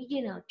 The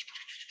original.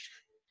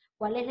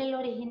 ¿Cuál es el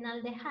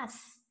original de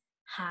has?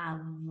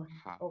 Have.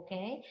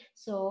 Okay,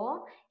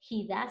 so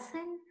he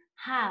doesn't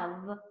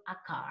have a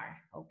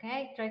car.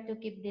 Okay, try to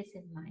keep this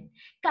in mind.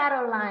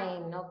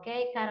 Caroline,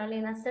 okay,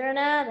 Carolina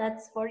Serna,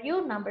 that's for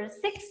you. Number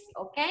 6,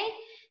 okay.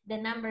 The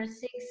number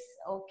 6,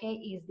 okay,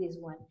 is this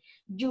one.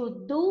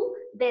 You do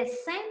the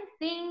same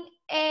thing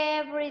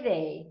every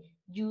day.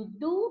 You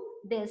do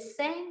the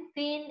same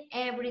thing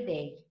every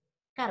day.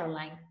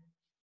 Caroline.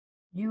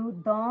 You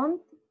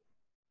don't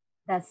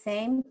the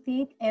same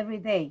thing every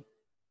day.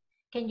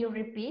 Can you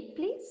repeat,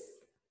 please?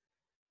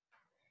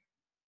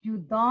 You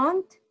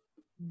don't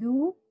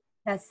do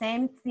the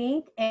same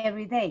thing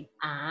every day.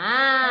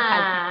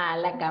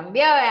 La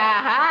cambió.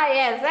 Ajá,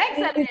 yes,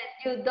 excellent.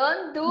 You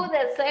don't do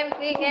the same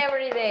thing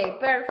every day.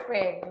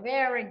 Perfect,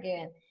 very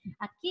good.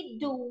 Aquí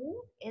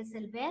do es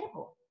el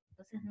verbo.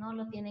 Entonces no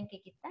lo tienen que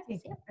quitar.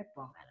 Siempre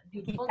póngalo.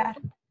 You don't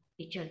do.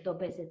 Teacher, 2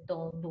 veces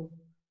don't do.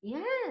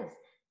 Yes.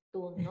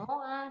 Tú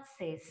no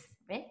haces.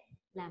 ¿Ves?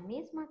 La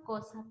misma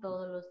cosa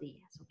todos los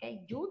días,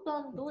 okay? You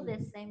don't do the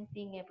same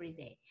thing every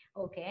day,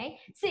 okay?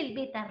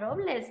 Silvita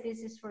Robles, this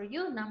is for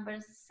you, number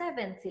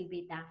 7,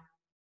 Silvita.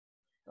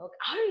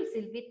 Okay.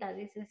 Silvita,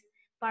 this is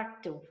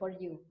part 2 for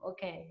you,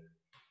 okay?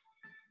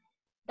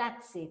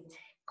 That's it.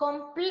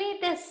 Complete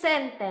the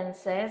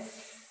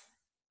sentences.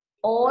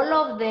 All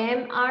of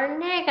them are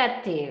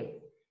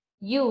negative.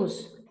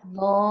 Use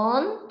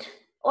don't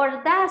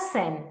or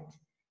doesn't.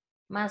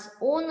 Más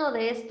uno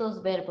de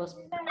estos verbos.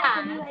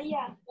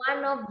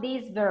 One of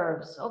these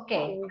verbs.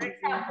 Okay. For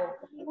example,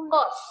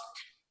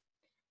 cost.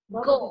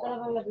 Go.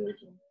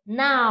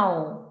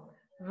 Now.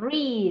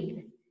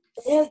 Read.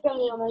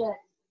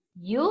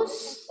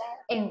 Use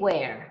and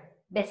wear.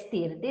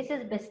 Vestir. This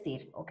is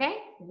vestir. Okay.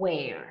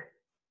 Wear.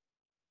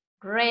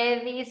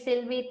 Ready,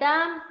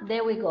 Silvita?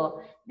 There we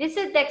go. This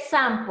is the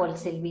example,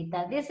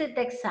 Silvita. This is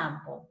the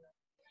example.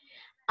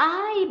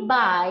 I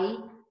buy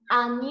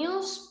a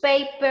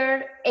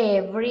newspaper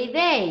every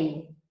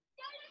day,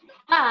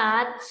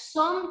 but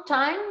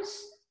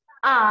sometimes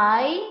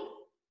van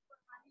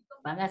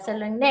a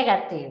hacerlo en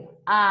negative.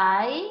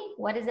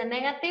 What is the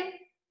negative?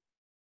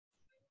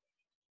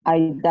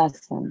 I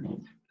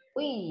doesn't.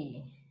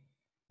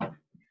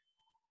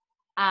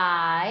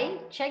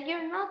 Check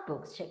your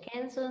notebooks,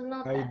 chequen sus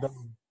notas.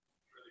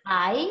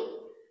 I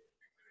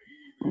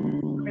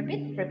don't.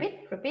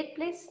 Repeat,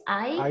 please.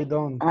 I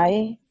don't.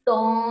 I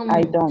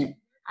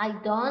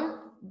don't.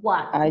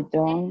 What? I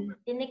don't.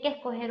 Tiene que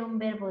escoger un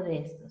verbo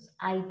de estos.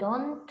 I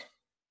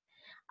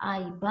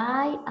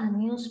buy a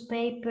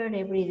newspaper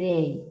every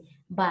day,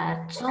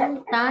 but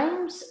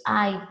sometimes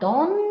I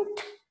don't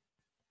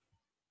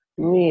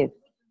read.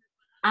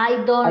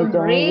 I don't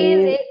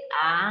read it.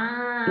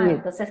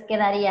 Entonces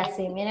quedaría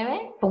así,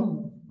 mire,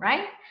 boom,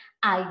 right?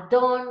 I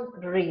don't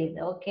read,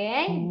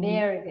 okay?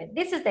 Very good.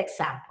 This is the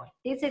example.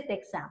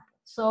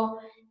 So,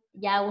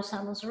 ya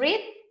usamos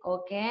read.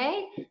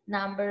 Okay,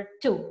 number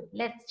 2.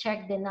 Let's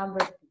check the number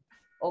 2.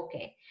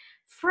 Okay.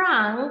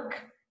 Frank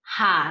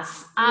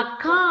has a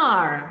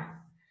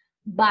car,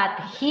 but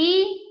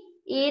he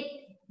eats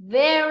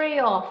very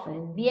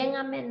often, bien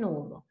a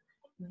menudo,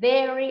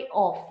 very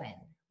often.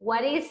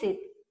 What is it?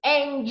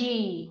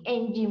 Angie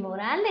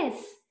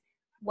Morales.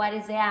 What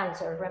is the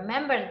answer?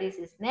 Remember, this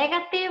is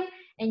negative,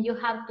 and you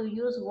have to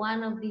use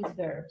one of these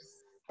verbs.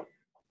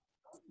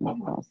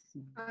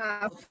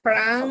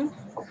 Frank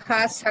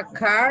has a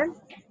car,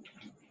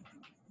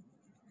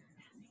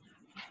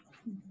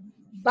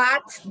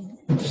 but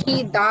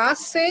he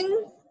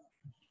doesn't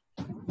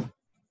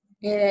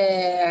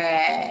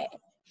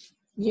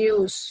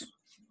use.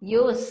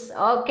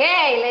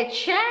 Okay, let's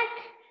check.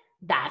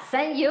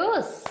 Doesn't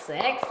use.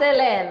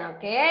 Excellent.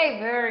 Okay,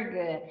 very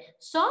good.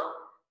 So,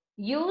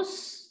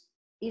 use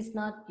is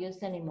not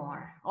used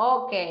anymore.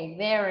 Okay,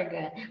 very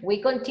good.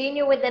 We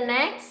continue with the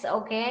next.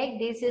 Okay,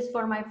 this is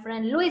for my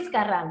friend Luis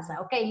Carranza.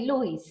 Okay,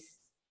 Luis.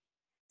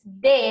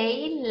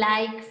 They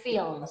like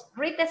films.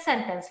 Read the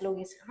sentence,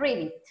 Luis. Read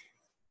it.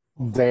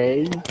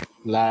 They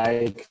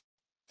like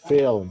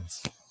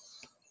films,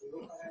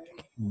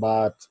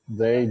 but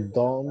they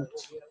don't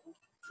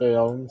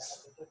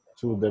films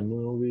to the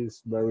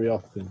movies very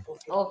often.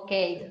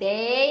 Okay,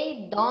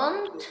 they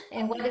don't,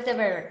 and what is the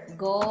verb?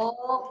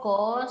 Go,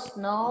 goes,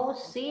 no,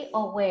 see,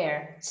 or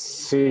where?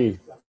 See,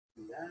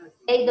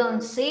 They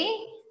don't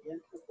see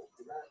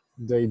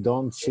they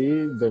don't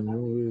see the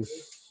movies.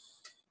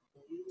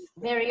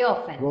 very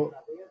often. Go,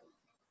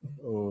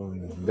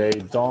 they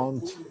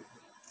don't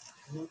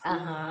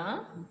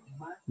Uh-huh.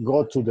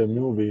 go to the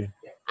movie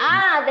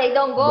Ah, they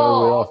don't very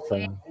go.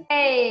 often.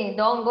 Okay,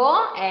 don't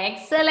go.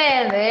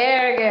 Excellent.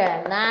 Very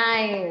good.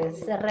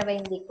 Nice. Se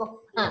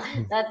reivindicó.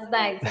 That's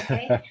nice,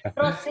 okay?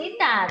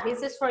 Rosita,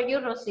 this is for you,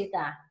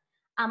 Rosita.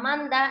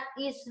 Amanda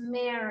is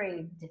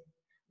married,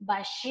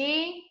 but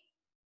she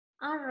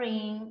a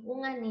ring,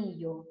 un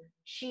anillo.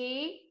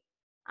 She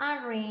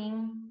a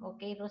ring.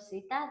 Okay,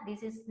 Rosita,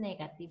 this is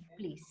negative,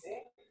 please.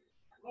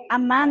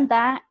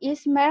 Amanda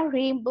is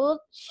married, but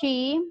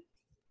she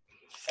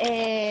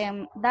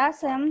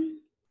doesn't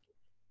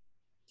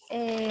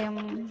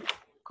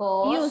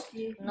Cost,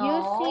 use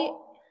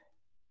no.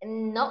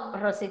 No,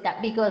 Rosita,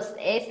 because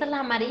estas las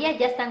amarillas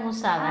ya están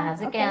usadas,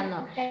 así que ya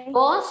no. Okay.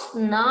 Cost,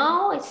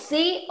 no,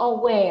 see or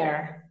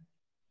where.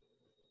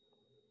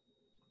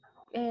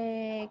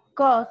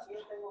 Cost.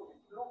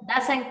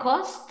 Doesn't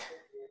cost.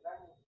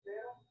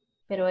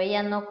 Pero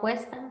ella no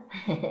cuesta.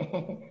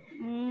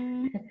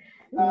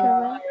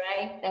 All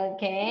right,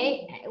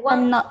 okay.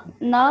 No,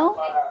 no.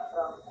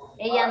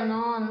 Ella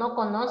no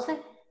conoce.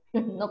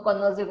 No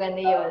conoce un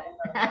anillo.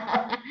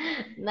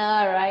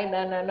 No, right,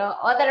 no.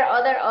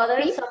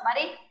 Other, ¿Sí?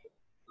 somebody.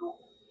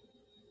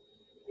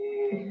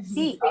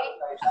 Sí.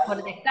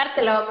 Por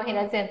descarte lo vamos a ir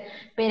haciendo.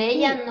 Pero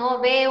ella no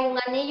ve un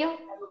anillo.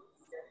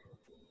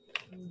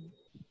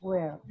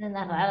 Where? Es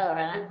raro,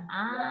 ¿verdad?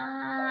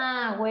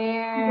 Ah,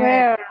 where.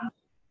 Where?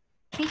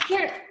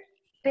 Teacher,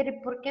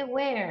 pero ¿por qué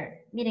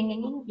where? Miren,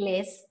 en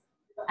inglés,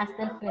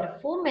 hasta el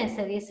perfume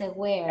se dice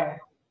where.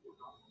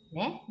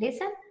 ¿Eh?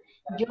 ¿Dicen?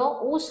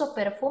 Yo uso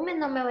perfume,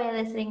 no me voy a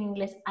decir en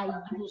inglés I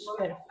use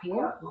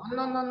perfume.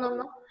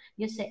 No.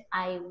 Yo sé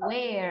I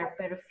wear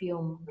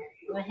perfume.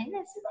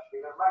 Imagínense.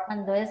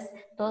 Cuando es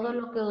todo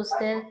lo que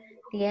usted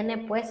tiene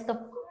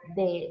puesto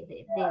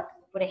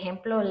por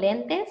ejemplo,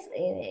 lentes,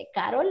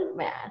 Carol,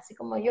 así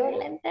como yo,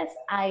 lentes,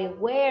 I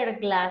wear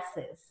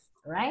glasses,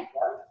 right?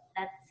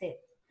 That's it.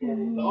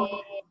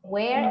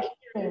 Wear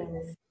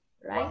earrings,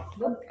 right?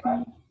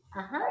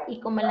 Ajá, y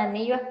como el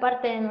anillo es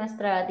parte de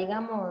nuestra,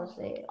 digamos,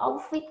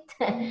 outfit,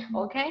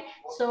 ok,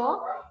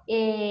 so,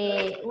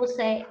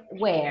 use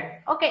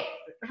wear. Ok,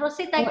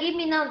 Rosita, give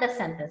me now the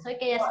sentence. Ok,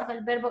 ya sabe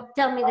el verbo.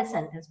 Tell me the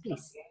sentence,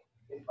 please.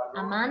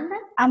 Amanda?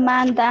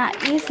 Amanda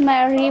is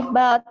married,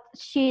 but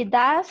she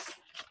does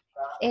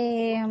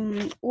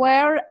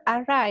wear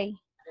a ring.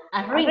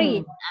 A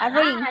ring.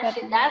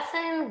 She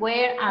doesn't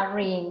wear a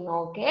ring.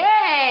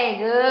 Okay,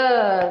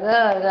 good.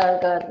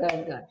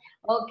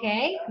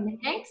 Okay,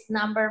 next,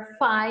 number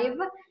 5.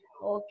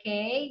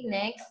 Okay,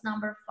 next,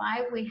 number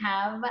 5, we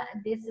have,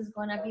 this is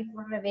gonna be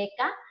for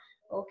Rebecca.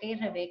 Okay,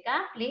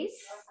 Rebecca, please.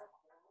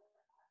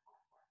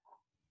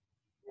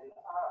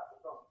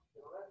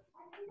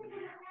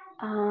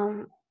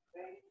 I'm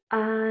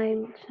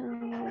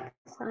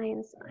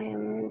science. I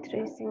am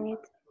interested in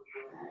it.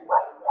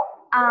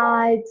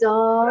 I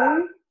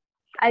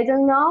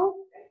don't know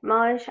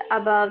much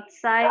about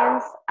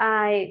science.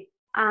 I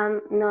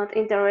am not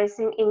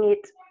interested in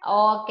it.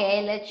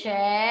 Okay, let's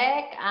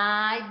check.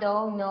 I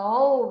don't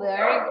know.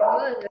 Very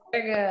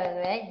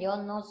good. Yo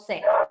no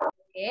sé.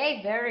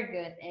 Okay, very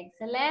good.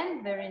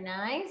 Excellent. Very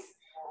nice.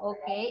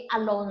 Okay,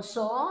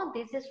 Alonso,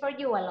 this is for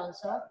you,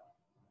 Alonso.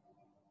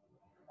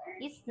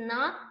 It's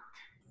not.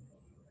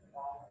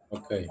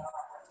 Okay.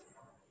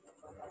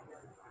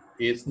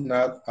 It's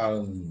not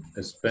an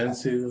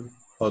expensive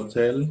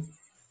hotel.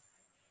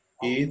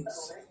 It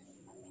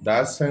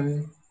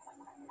doesn't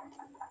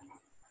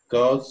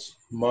cost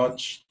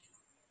much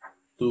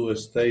to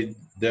stay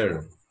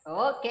there.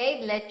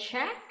 Okay, let's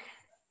check.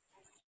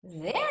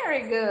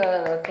 Very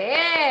good.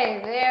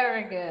 Okay,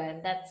 very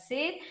good. That's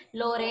it.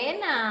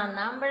 Lorena,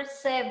 number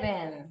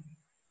 7.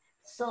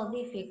 So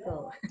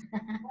difficult.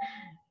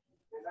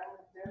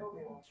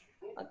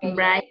 Okay.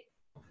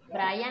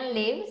 Brian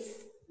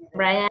lives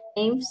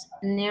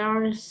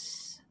near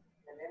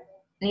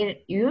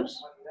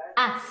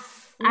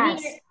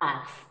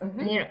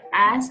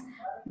us,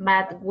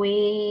 but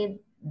we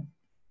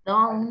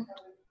don't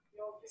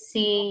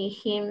see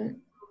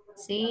him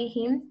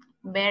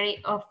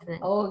very often.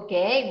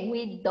 Okay,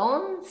 we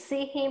don't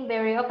see him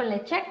very often.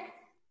 Let's check.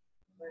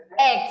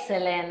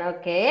 Excellent.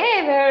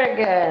 Okay, very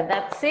good.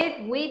 That's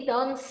it. We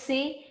don't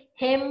see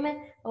him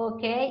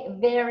Okay,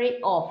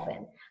 very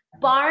often.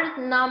 Part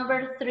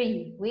number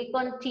 3, we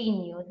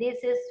continue.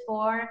 This is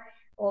for,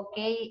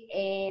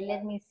 okay,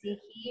 let me see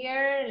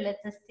here.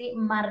 Let's see,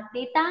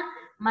 Martita,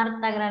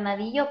 Marta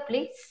Granadillo,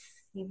 please,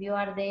 if you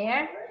are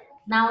there.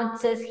 Now it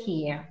says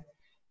here,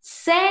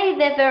 say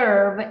the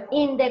verb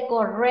in the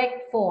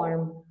correct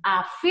form,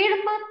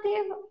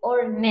 affirmative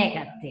or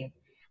negative.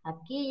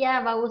 Aquí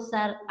ya va a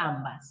usar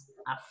ambas,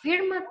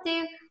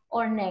 affirmative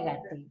or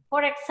negative.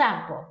 For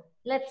example,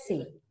 let's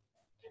see.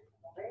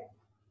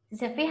 Si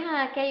se fijan,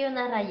 aquí hay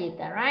una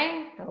rayita,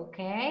 right? Ok.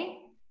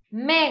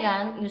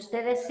 Megan, y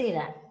usted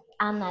decida,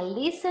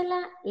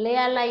 analícela,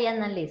 léala y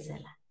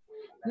analícela.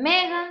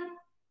 Megan,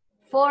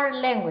 4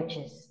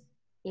 languages.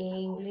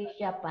 English,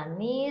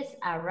 Japanese,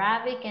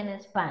 Arabic,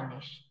 and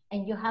Spanish.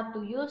 And you have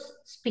to use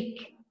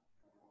speak.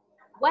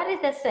 What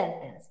is the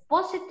sentence?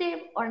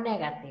 Positive or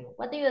negative?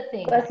 What do you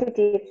think?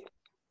 Positive.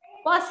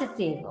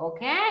 Positive,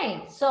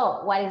 okay.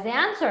 So, what is the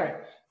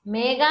answer?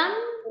 Megan?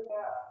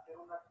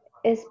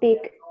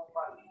 Speak.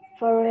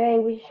 For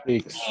language.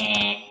 Speaks.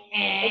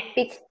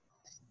 Speak.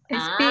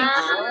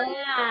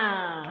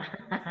 Ah.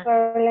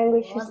 For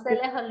language. No se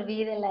les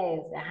olvide la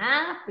S.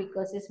 Ajá,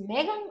 because it's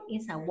Megan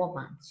is a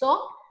woman.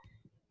 So,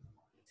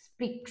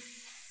 speaks.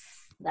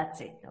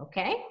 That's it,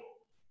 okay?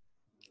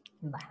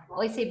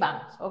 Hoy sí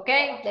vamos,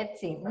 okay? Let's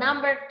see.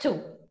 Number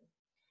 2.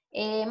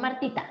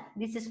 Martita.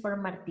 This is for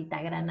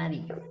Martita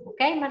Granadillo.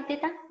 Okay,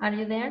 Martita, are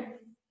you there?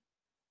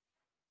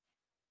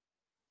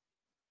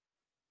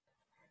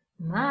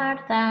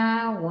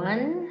 Marta,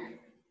 1.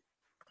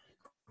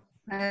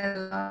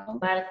 Hello.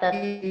 Marta,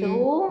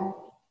 2.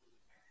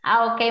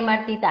 Ah, okay,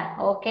 Martita.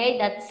 Okay,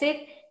 that's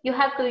it. You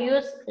have to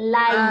use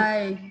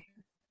like.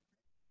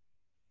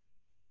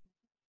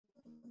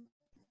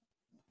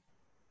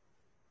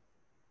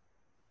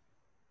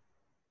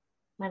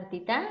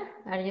 Martita,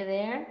 are you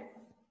there?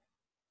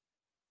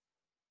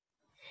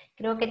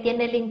 Creo que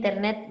tiene el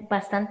internet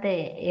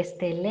bastante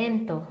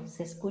lento.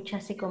 Se escucha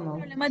así como...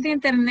 Problemas de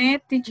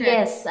internet, teacher.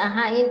 Yes,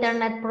 ajá,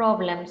 internet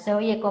problem. Se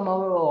oye como...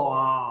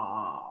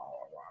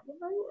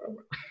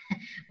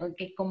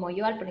 Ok, como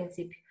yo al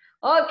principio.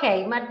 Ok,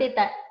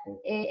 Martita,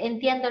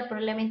 entiendo el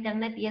problema de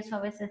internet y eso a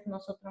veces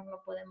nosotros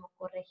no podemos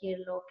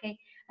corregirlo, ok.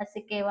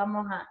 Así que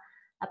vamos a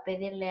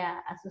pedirle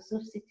a su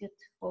substitute,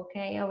 ok.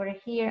 Over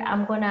here,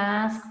 I'm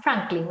gonna ask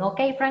Franklin,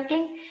 ok,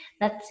 Franklin?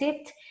 That's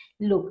it.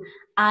 Look,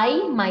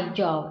 my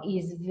job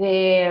is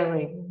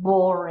very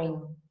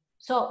boring.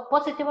 So,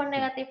 positive or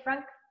negative,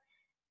 Frank?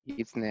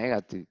 It's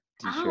negative,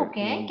 Ah, teacher.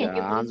 okay. And Can the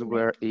you please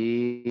answer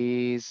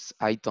is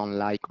I don't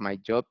like my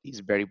job. It's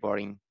very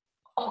boring.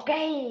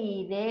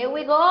 Okay, there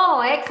we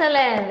go.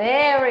 Excellent.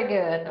 Very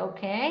good.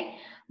 Okay.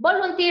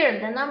 Volunteer,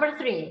 the number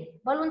 3.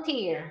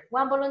 Volunteer.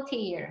 One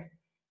volunteer.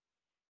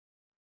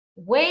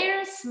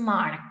 Where's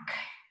Mark?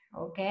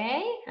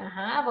 Okay.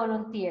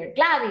 Volunteer.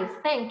 Gladys.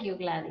 Thank you,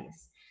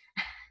 Gladys.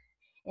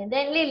 And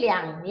then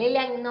Lilian.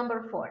 Lilian,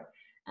 number 4.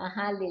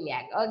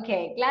 Lilian.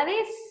 Okay.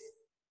 Gladys?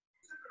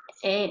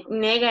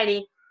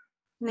 Negative.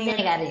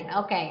 Negative.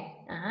 Okay.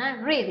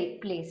 Read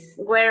it, please.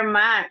 Where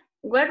Mark?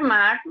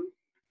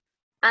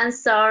 I'm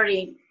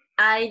sorry.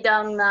 I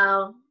don't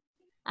know.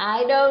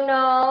 I don't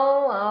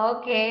know.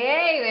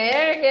 Okay,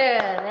 very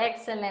good.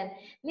 Excellent.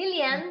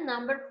 Lilian,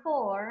 number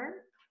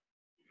 4.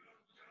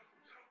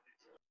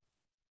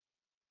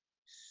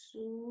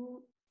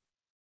 Sue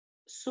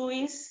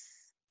is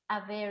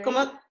a very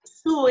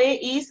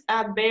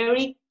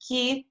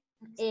quiet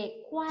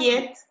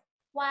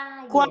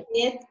person.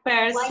 Quiet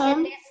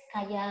es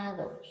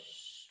callado.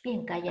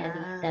 Bien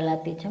calladita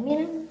la teacher.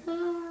 Miren.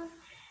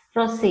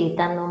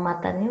 Rosita no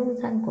mata ni un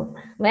zancudo.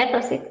 ¿Ves,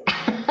 Rosita?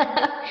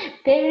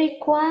 Very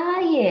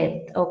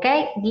quiet.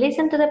 Okay,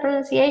 listen to the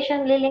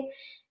pronunciation, Lily.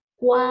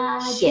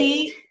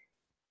 Quiet.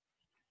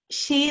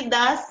 She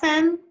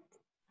doesn't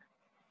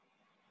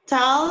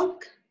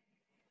talk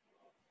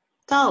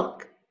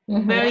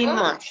very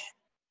much.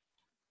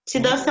 She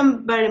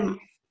doesn't very much.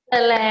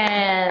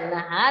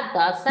 Excellent.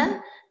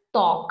 Doesn't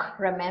talk.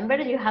 Remember,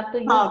 you have to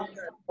use Talk.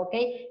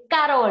 Okay.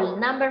 Carol,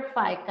 number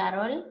 5.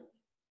 Carol.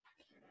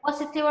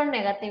 Positive or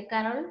negative,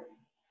 Carol?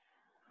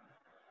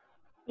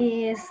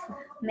 Is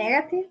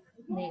negative.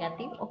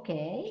 Negative,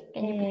 okay.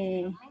 Can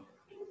you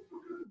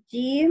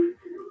Jim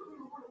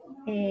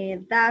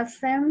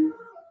doesn't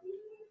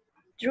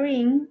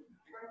drink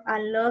a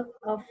lot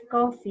of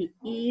coffee.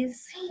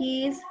 Is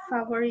his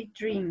favorite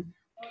drink.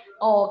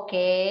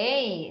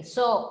 Okay,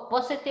 so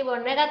positive or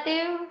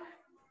negative?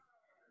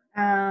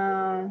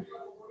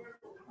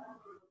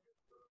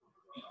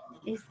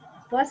 It's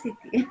positive.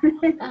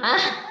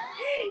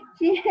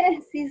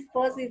 Yes, it's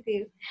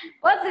positive.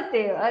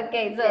 Positive,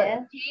 okay, so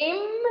yeah.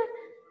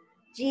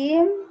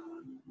 Jim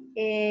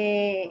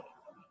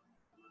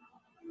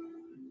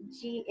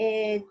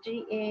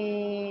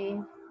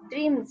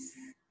dreams.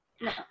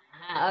 No.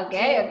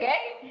 Okay.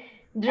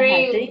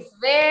 Dreams,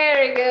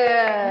 very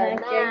good.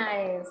 Okay.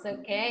 Nice,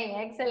 okay,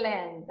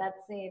 excellent.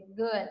 That's it,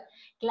 good.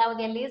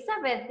 Claudia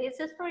Elizabeth, this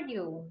is for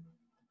you.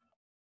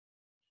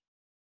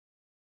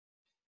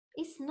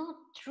 It's not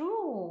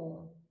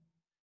true.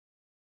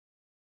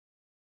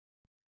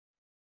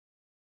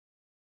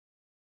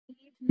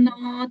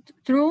 Not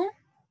true.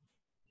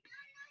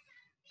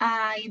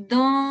 I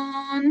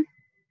don't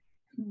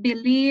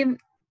believe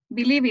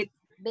it.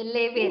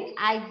 Believe it.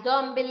 I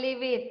don't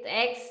believe it.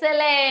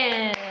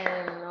 Excellent.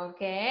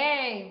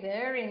 Okay,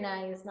 very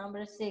nice.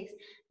 Number 6.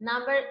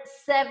 Number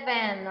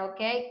 7.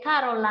 Okay,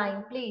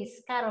 Caroline,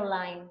 please.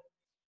 Caroline.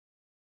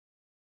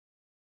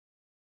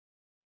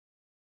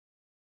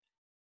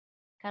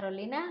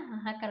 Carolina.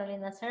 Ajá,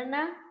 Carolina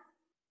Serna.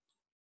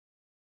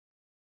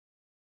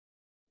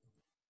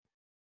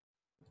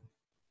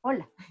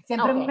 Hola,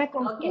 siempre Okay, me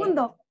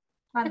confundo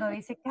cuando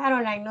dice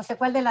Caroline, no sé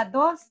cuál de las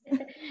dos.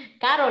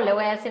 Caro, le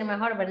voy a decir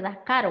mejor,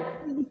 ¿verdad? Caro.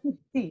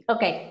 Sí.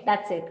 Okay,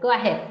 that's it. Go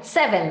ahead.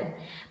 7.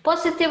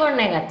 Positive or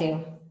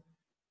negative?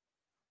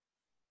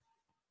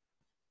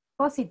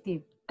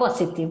 Positive.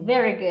 Positive.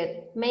 Very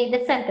good. Make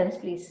the sentence,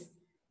 please.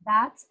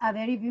 That's a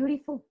very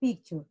beautiful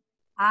picture.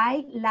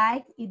 I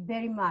like it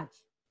very much.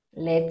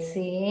 Let's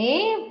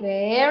see.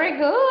 Very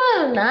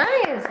good.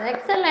 Nice.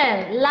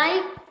 Excellent.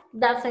 Like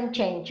doesn't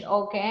change.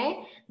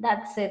 Okay.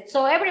 That's it.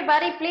 So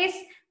everybody, please,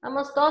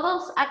 vamos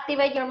todos,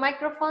 activate your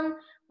microphone.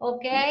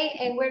 Okay.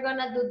 And we're going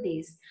to do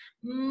this.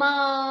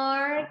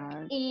 Mark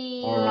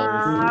is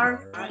a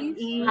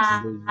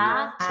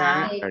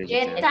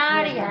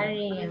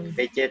vegetarian.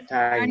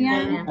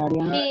 Vegetarian.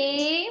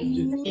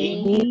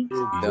 He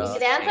Does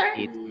the answer?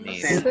 eat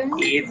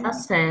meat.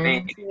 Doesn't.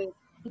 Very good.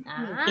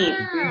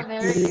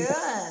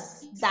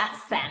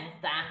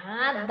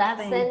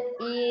 Doesn't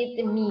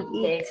eat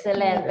meat.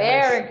 Excellent.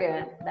 Very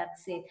good.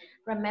 That's it.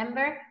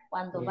 Remember,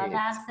 cuando va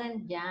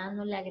doesn't, ya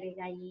no le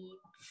agrega eat.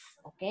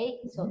 Okay?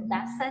 So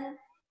doesn't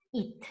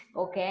eat.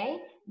 Okay?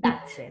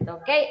 That's it.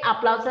 Okay?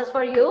 Applauses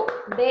for you.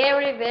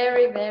 Very,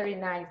 very, very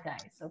nice,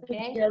 guys.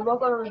 Okay?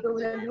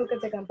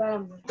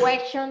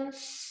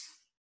 Questions?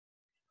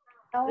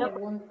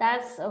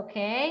 Preguntas, ok.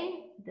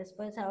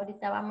 Después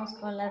ahorita vamos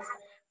con las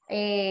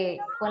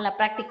con la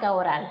práctica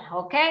oral,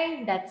 ok.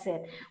 That's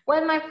it.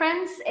 Well, my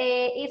friends,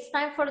 it's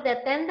time for the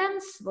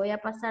attendance. Voy a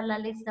pasar la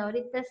lista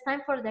ahorita. It's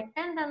time for the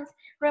attendance.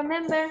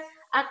 Remember,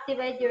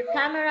 activate your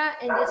camera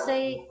and you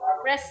say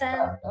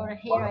present or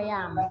here I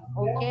am,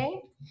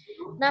 ok.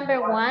 Number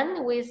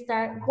 1, we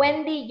start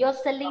Wendy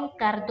Jocelyn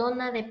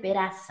Cardona de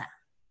Peraza.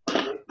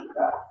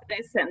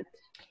 Present.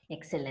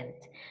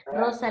 Excelente.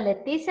 Rosa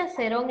Leticia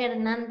Cerón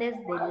Hernández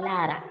de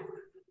Lara.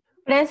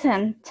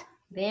 Present.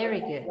 Very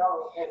good.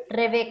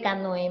 Rebeca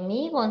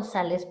Noemí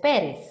González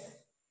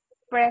Pérez.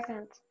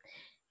 Present.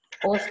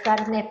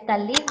 Oscar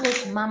Neftalí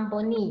Guzmán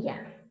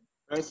Bonilla.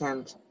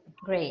 Present.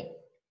 Great.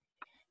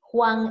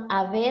 Juan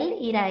Abel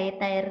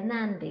Iraeta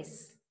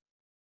Hernández.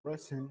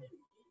 Present.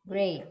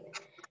 Great.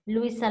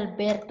 Luis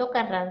Alberto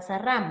Carranza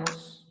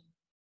Ramos.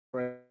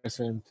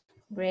 Present.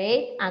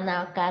 Great.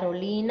 Ana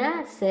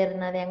Carolina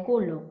Serna de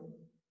Angulo.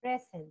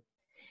 Present.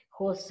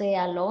 José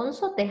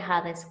Alonso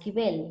Tejada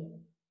Esquivel.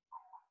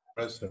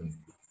 Present.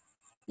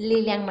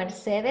 Lilian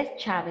Mercedes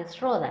Chávez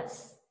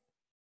Rodas.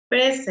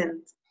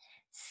 Present.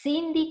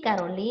 Cindy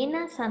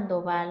Carolina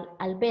Sandoval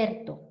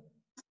Alberto.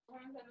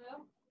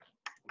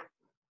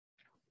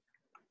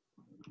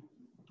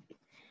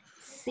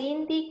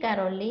 Cindy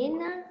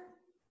Carolina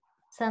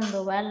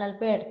Sandoval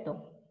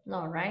Alberto.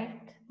 No,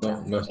 right?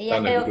 No está Ella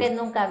en el creo que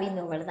grupo. nunca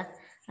vino, ¿verdad?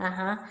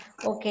 Ajá,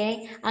 ok.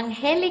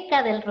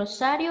 Angélica del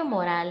Rosario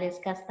Morales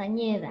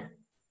Castañeda.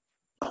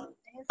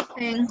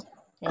 Present.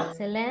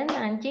 Excelente,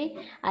 Angie.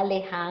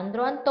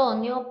 Alejandro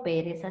Antonio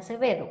Pérez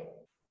Acevedo.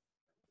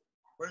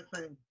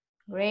 Present.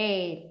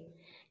 Great.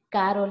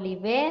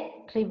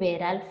 Carolivet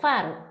Rivera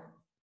Alfaro.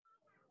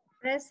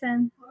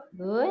 Present.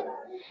 Good.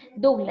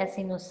 Douglas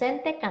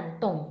Inocente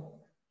Cantón.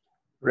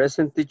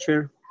 Present,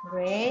 teacher.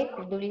 Great.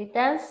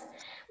 Douglas.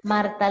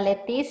 Marta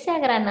Leticia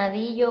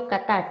Granadillo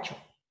Catacho.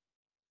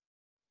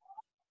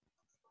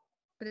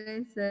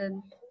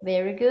 Present.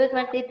 Very good,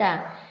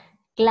 Martita.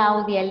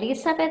 Claudia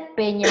Elizabeth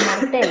Peña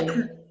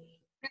Martel.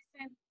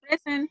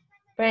 Present.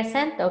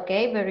 Present,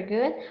 okay, very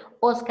good.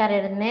 Oscar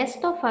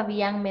Ernesto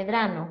Fabián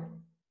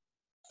Medrano.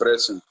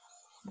 Present.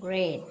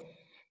 Great.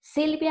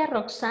 Silvia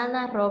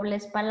Roxana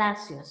Robles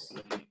Palacios.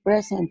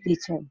 Present,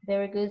 teacher.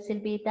 Very good,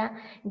 Silvita.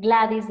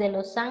 Gladys de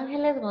Los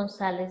Ángeles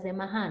González de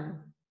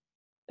Majano.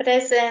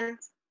 Present.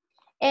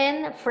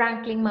 And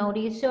Franklin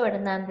Mauricio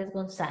Hernández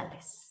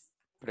González.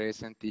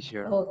 Present,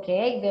 teacher.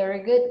 Okay,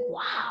 very good.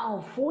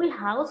 Wow, full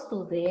house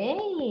today.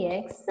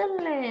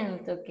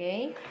 Excellent.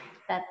 Okay,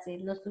 that's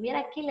it. Los tuviera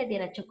aquí, le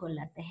diera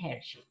chocolate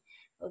Hershey.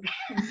 Okay.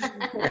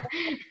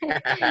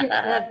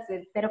 That's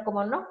it. Pero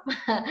como no,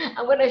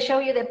 I'm going to show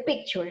you the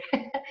picture.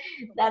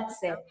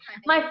 That's it.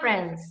 My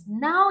friends,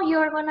 now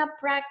you're going to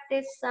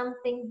practice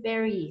something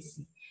very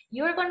easy.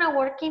 You're going to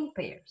work in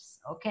pairs,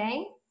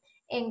 okay?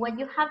 And what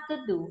you have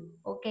to do,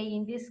 okay,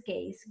 in this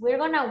case, we're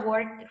going to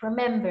work,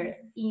 remember,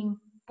 in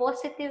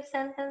positive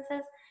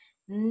sentences,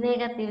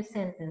 negative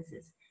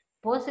sentences.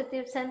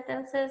 Positive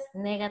sentences,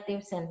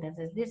 negative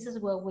sentences. This is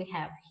what we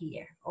have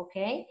here,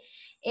 okay?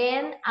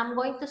 And I'm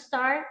going to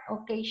start,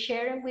 okay,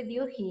 sharing with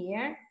you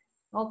here,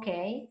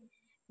 okay?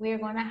 We're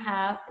gonna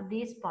have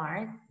this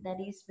part that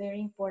is very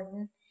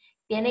important.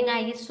 ¿Tienen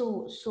ahí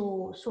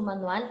su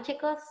manual,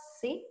 chicos?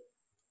 ¿Sí?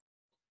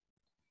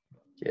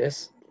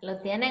 Yes.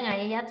 ¿Lo tienen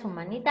ahí ya su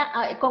manita?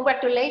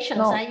 Congratulations,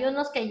 No. hay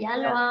unos que ya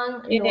lo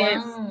han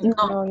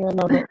No, yo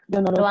no lo lo han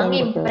tengo todavía.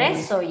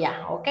 impreso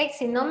ya, ¿ok?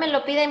 Si no me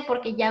lo piden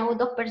porque ya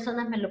 2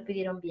 personas me lo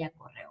pidieron vía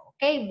correo,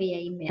 ¿ok? Vía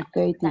email.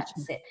 Okay, That's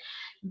teacher. it.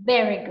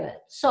 Very good.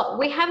 So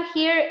we have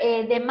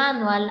here the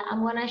manual.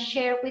 I'm going to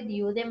share with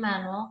you the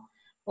manual,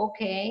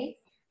 okay?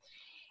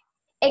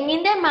 And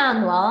in the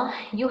manual,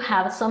 you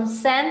have some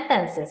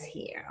sentences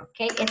here,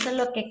 okay? Eso es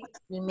lo que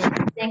me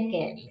dicen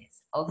que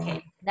es.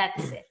 Okay,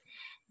 that's it.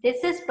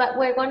 This is, but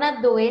we're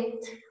gonna do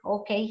it,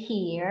 okay,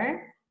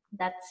 here.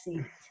 That's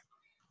it.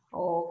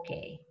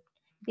 Okay.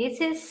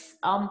 This is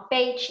on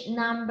page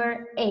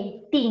number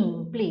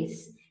 18,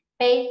 please.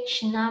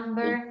 Page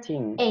number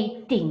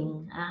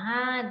 18.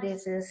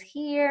 This is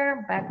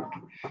here, back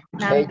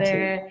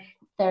number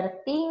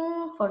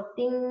 13,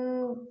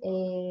 14,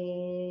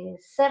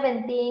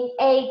 17,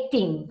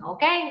 18,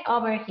 okay,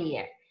 over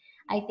here.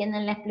 Ahí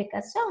tienen la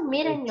explicación.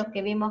 Miren lo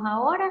que vimos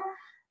ahora.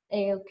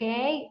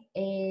 Okay,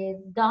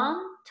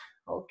 don't,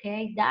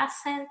 okay,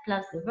 doesn't,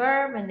 plus the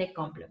verb and the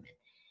complement.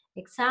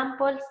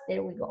 Examples,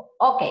 there we go.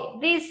 Okay,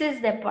 this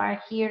is the part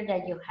here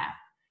that you have.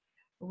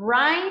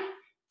 Write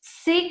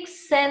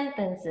 6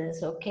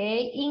 sentences,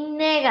 okay, in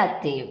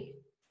negative,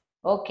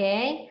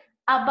 okay,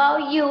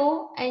 about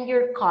you and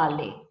your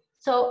colleague.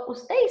 So,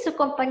 usted y su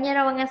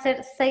compañero van a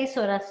hacer 6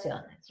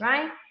 oraciones,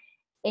 right?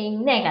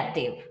 In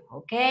negative,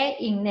 okay,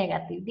 in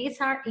negative. These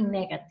are in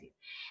negative.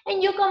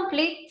 And you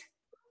complete.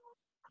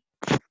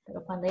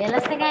 Pero cuando ya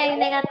las tengan en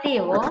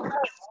negativo,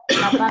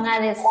 las van a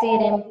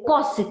decir en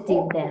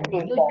positive then.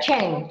 You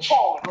change,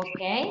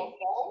 okay?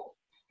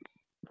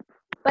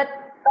 But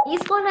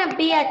it's gonna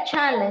be a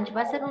challenge,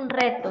 va a ser un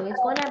reto. It's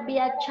gonna be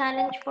a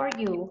challenge for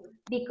you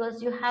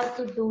because you have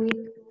to do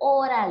it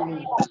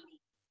orally.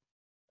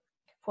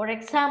 For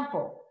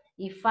example,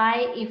 if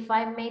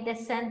I made the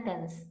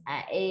sentence,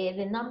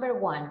 the number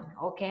 1,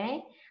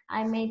 okay?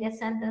 I made the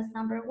sentence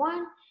number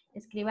 1.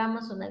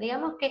 Escribamos una.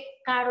 Digamos que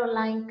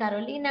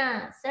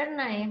Carolina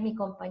Serna es mi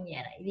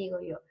compañera. Y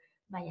digo yo,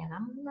 vaya,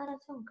 hagamos una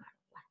oración, Caro.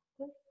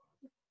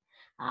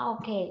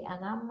 Ok,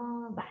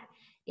 hagamos, va.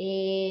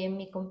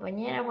 Mi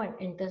compañera, bueno,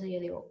 entonces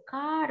yo digo,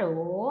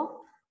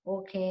 Caro,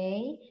 ok,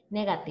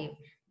 negative,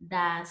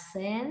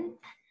 doesn't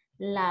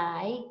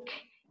like,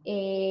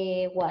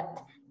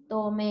 what?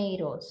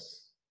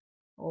 Tomatoes.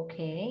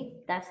 Okay,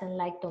 doesn't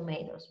like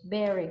tomatoes.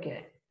 Very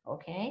good.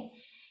 Okay.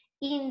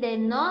 In the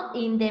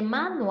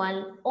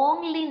manual,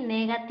 only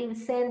negative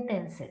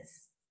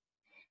sentences.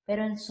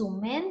 Pero en su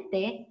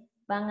mente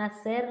van a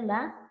ser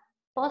la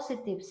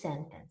positive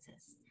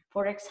sentences.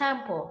 For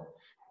example,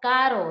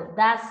 Caro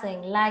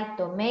doesn't like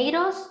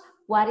tomatoes.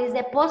 What is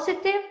the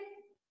positive?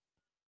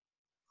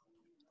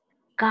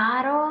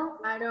 Caro.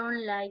 I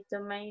don't like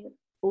tomatoes.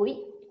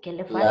 Uy, ¿qué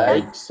le falta?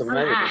 Likes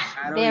tomatoes.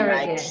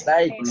 Very good.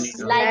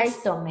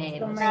 Likes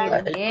tomatoes.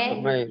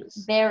 Okay.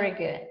 Very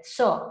good.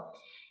 So,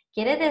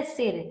 quiere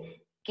decir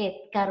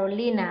que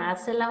Carolina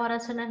hace las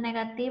oraciones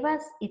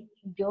negativas y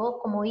yo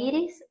como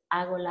Iris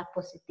hago las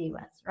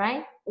positivas,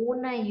 right?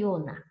 Una y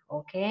una,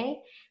 ¿ok?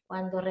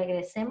 Cuando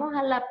regresemos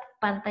a la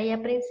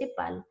pantalla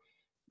principal,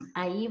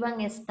 ahí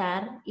van a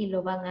estar y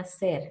lo van a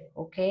hacer,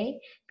 ¿ok?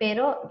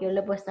 Pero yo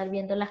les voy a estar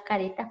viendo las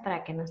caritas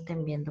para que no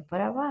estén viendo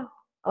para abajo,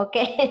 ¿ok?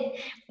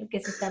 Porque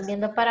si están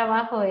viendo para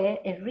abajo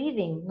es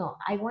reading. No,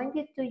 I want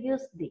you to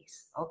use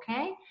this,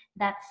 ¿ok?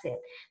 That's it.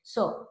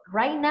 So,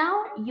 right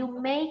now, you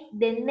make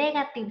the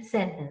negative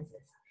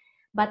sentences.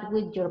 But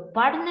with your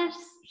partners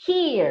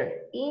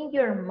here in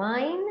your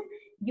mind,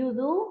 you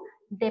do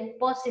the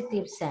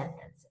positive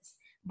sentences.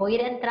 Voy a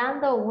ir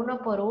entrando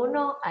uno por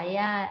uno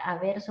allá a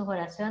ver sus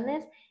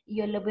oraciones y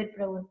yo les voy a ir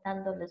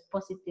preguntando los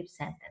positive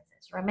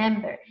sentences.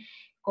 Remember,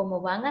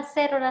 como van a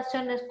hacer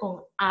oraciones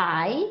con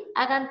I,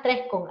 hagan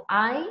 3 con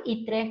I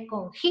y 3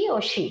 con he o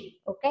she,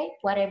 ¿ok?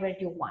 Whatever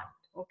you want,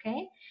 ¿ok?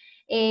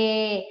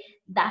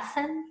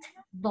 Doesn't,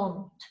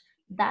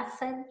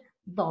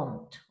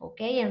 don't,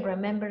 okay? And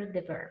remember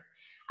the verb.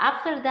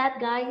 After that,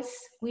 guys,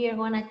 we are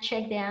going to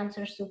check the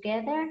answers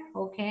together,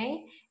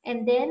 okay?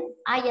 And then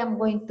I am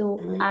going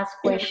to ask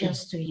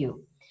questions to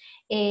you.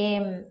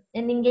 En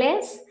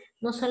inglés,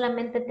 no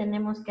solamente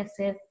tenemos que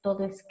hacer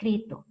todo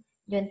escrito.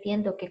 Yo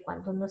entiendo que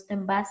cuando uno está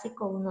en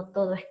básico, uno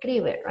todo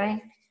escribe,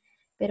 right?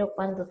 Pero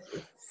cuando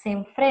se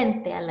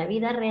enfrente a la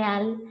vida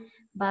real,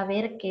 va a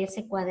ver que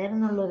ese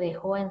cuaderno lo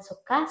dejó en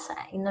su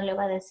casa y no le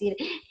va a decir,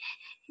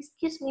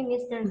 excuse me,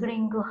 Mr.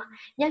 Gringo,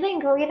 ya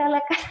vengo a ir a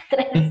la casa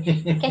 3,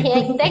 que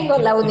ya tengo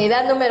la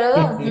unidad número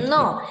 2.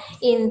 No,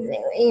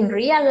 in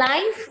real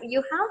life,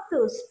 you have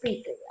to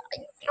speak.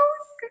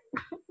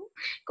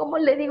 ¿Cómo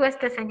le digo a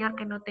este señor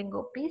que no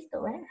tengo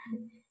pisto?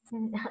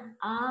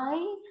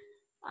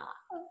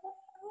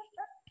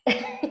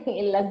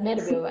 El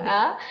nervio,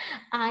 ¿verdad?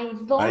 I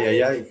don't.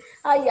 Bye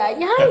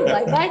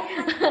bye.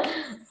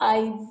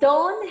 I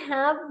don't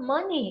have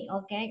money,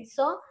 okay?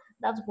 So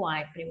that's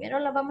why. Primero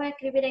la vamos a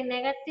escribir en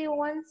negative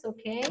ones,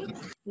 okay?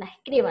 La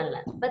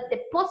escríbanla. But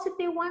the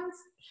positive ones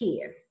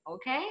here,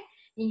 okay?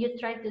 and you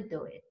try to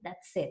do it.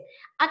 That's it.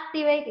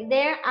 Activate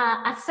there,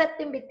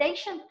 accept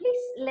invitation,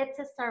 please. Let's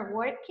start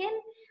working.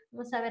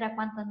 Vamos a ver a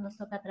cuántos nos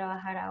toca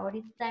trabajar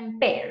ahorita en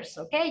pairs,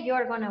 okay?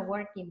 You're gonna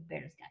work in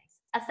pairs,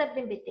 guys. Accept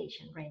the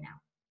invitation right now.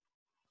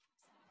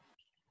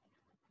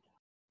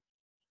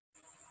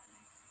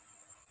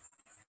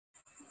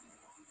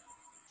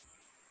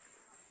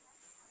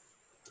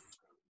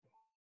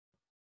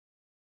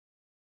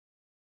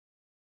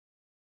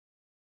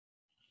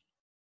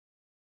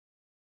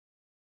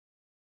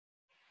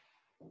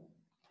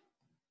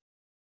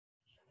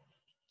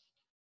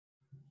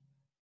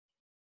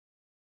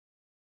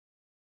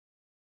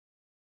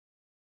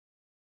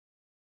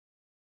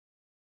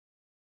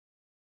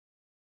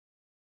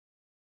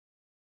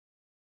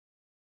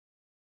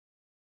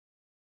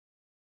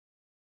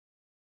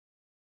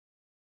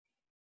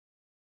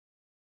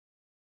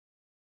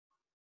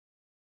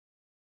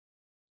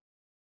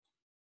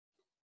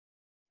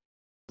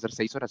 Hacer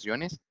 6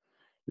 oraciones,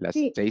 las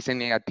Sí. 6 en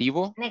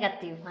negativo.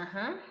 Negativo,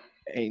 ajá.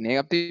 En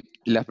negativo,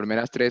 las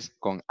primeras 3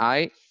 con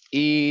I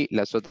y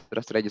las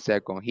otras 3 ya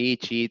sea con he,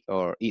 she,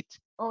 or it.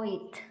 Or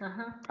it,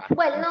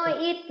 Well, no,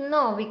 it,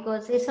 no,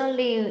 because it's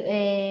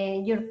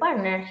only your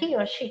partner, he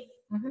or she.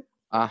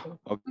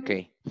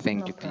 Okay.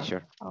 Thank you,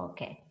 teacher.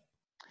 Okay.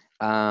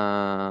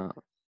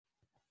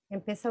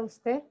 ¿Empieza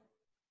usted?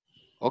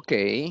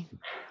 Okay.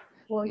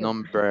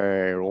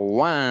 Number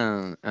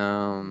 1.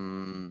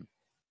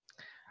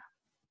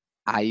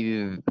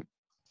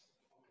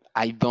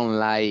 I don't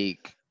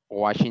like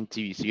watching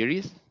TV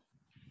series,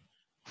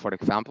 for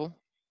example.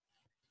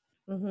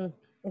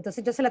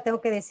 Entonces yo se la tengo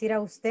que decir a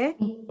usted.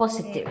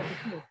 Positive.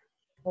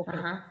 Okay.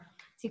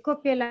 Sí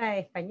copié la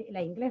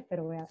inglés,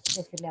 pero voy a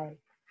decirle ahora.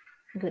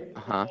 Good.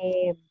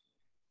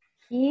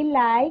 He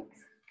likes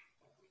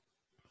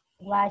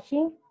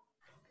watching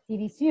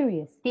TV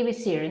series. TV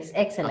series,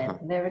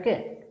 excellent, very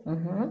good.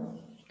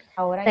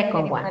 Ahora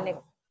Second yo one.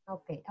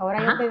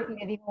 Ahora yo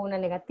le digo una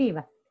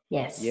negativa.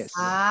 Yes.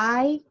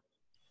 I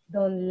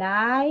don't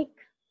like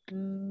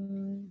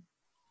read.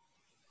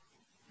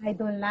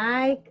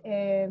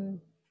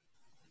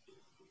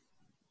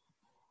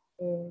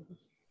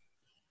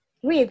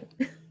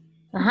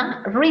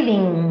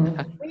 Reading.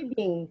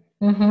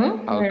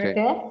 Very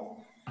good.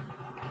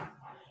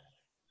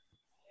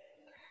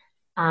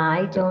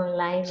 I don't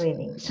like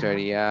reading.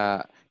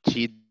 Sería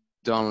she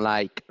don't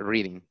like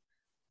reading.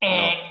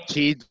 No,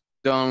 she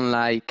don't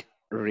like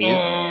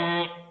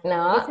reading.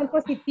 No. Es en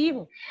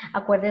positivo.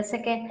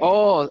 Acuérdense que...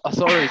 Oh,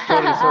 sorry.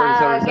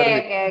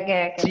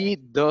 Okay. She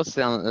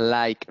doesn't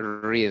like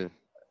read.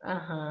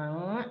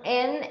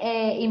 And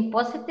in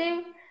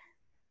positive,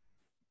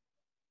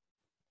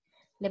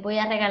 les voy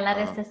a regalar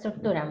esta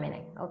estructura,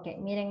 miren. Ok,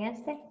 miren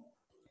este.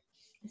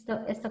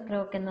 Esto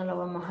creo que no lo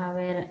vamos a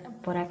ver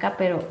por acá,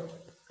 pero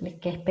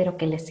que espero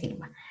que les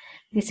sirva.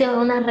 Dice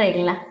una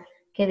regla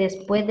que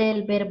después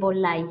del verbo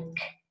like,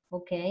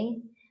 ok,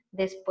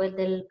 después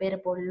del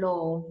verbo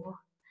love,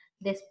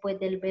 después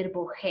del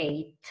verbo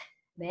hate,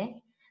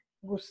 ¿ve?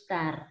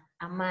 Gustar,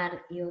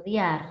 amar y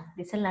odiar.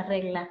 Dice la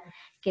regla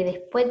que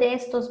después de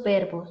estos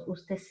verbos,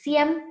 usted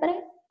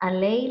siempre a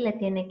ley le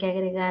tiene que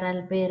agregar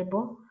al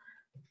verbo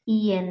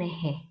ing,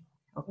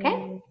 ¿ok?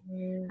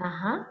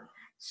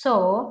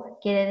 So,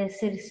 quiere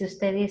decir, si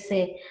usted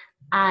dice,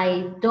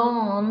 I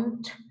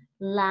don't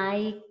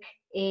like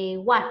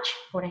watch,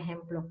 por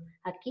ejemplo,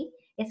 aquí,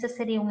 ese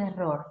sería un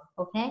error,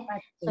 ¿ok?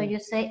 So, you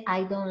say,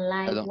 I don't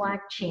like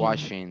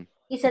watching.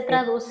 Y se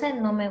traduce,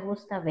 no me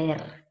gusta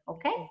ver,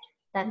 ¿ok?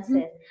 That's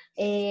it.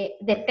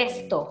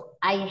 Detesto,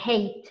 I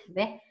hate,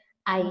 ¿ve?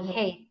 I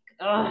hate,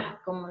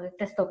 como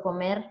detesto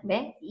comer,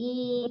 ¿ve?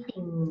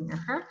 Eating,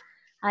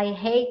 I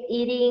hate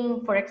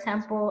eating, for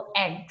example,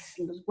 eggs,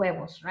 los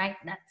huevos, right?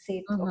 That's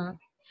it. Okay.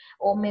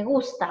 O me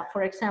gusta,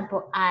 for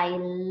example, I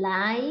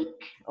like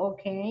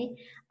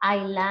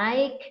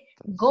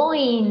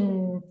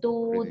going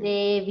to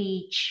the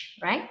beach,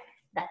 right?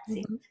 That's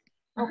it.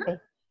 Okay.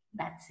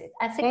 That's it.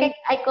 Así que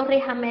ahí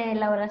corríjame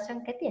la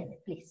oración que tiene,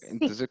 please.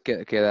 Entonces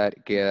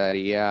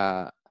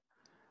quedaría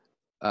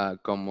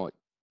como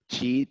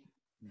she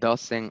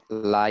doesn't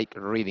like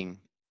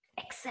reading.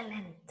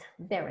 Excellent.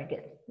 Very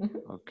good.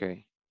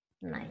 Okay.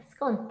 Nice.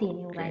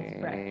 Continue, guys,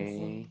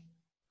 practicing.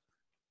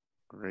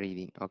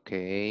 Reading.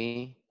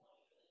 Okay.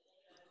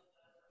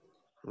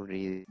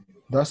 Read.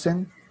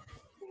 Doesn't.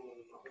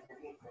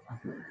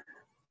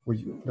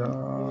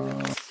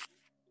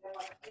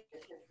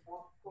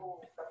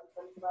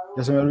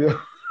 Ya se me olvidó.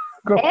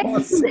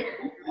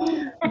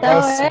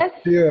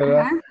 Sí,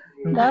 ¿verdad?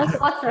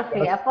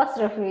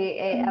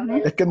 Apóstrofe. A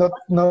ver. Es que no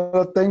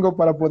lo tengo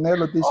para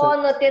ponerlo, dice. Oh,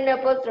 no tiene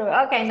apóstrofe.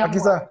 Ok, no. Aquí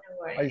está.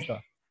 Ahí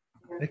está.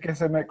 Es que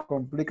se me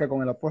complica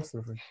con el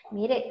apóstrofe.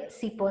 Mire,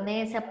 si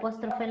pone ese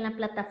apóstrofe en la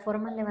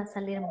plataforma le va a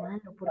salir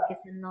malo porque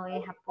ese no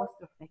es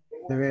apóstrofe.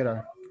 De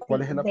veras.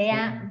 ¿Cuál es el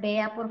apóstrofe?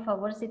 Vea por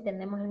favor si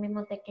tenemos el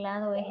mismo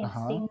teclado, es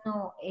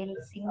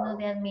el signo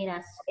de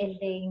admiración, el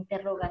de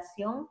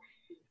interrogación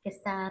que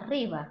está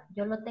arriba.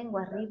 Yo lo tengo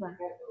arriba.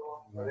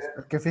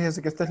 Es que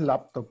fíjese que este es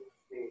laptop.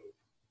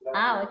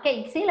 Ok.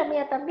 Sí, la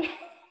mía también.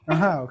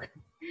 Ok.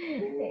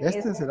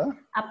 ¿Este será?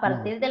 A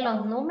partir de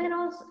los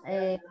números,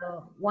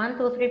 1,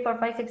 2, 3, 4,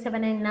 5, 6, 7,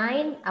 8,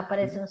 9,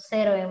 aparece un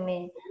 0 en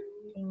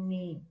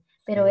mi...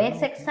 Pero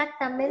es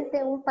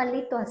exactamente un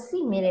palito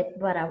así, mire,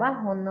 para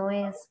abajo, no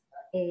es...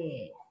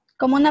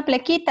 Como una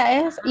plequita,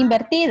 es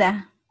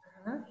invertida.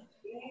 Ajá.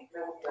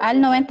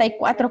 Al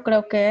 94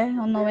 creo que es,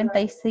 o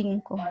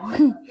 95.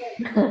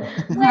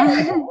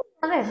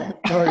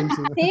 Ay,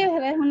 sí. Sí,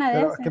 es una de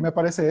Pero esas. que me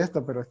parece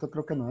esto, pero esto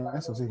creo que no es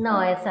eso, sí.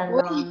 No, esa no.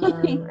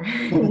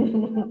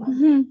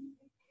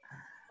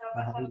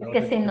 Ajá, y la Es otra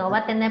que si no que- va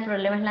a tener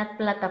problemas la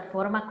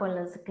plataforma con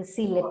los que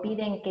si le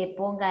piden que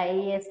ponga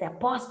ahí este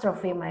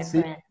apóstrofe, my Sí,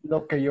 friend.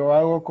 lo que yo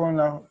hago con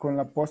la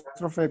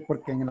apóstrofe,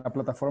 porque en la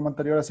plataforma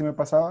anterior así me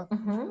pasaba,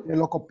 yo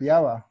lo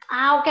copiaba.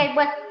 Ah, ok,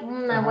 bueno,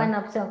 una Ajá. buena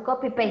opción,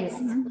 copy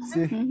paste.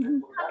 Sí.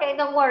 Ok,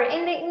 don't worry.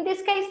 In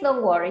this case,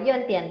 don't worry. Yo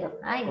entiendo.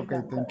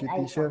 Okay, thank you,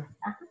 Ahí teacher.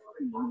 Ajá.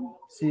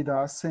 She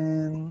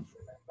doesn't.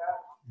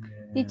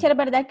 Teacher,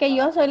 ¿verdad que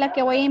yo soy la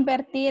que voy a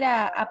invertir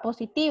a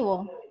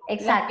positivo? La que él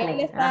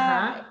Exactly.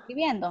 está Ajá.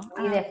 escribiendo.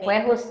 Y Ah,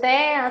 después ok.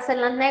 usted hace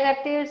las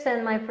negatives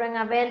and my friend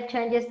Abel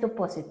changes to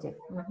positive.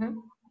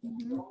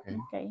 Okay.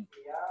 Okay.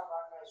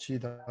 She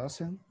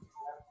doesn't.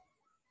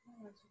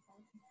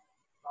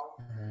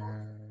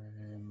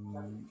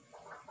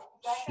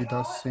 She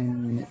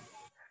doesn't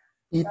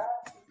eat.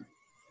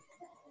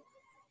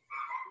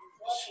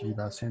 She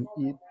doesn't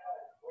eat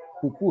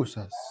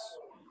pupusas.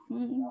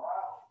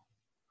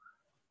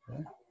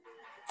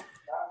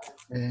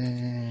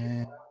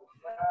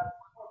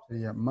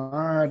 Sería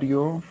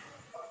Mario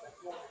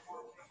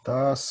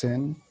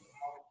doesn't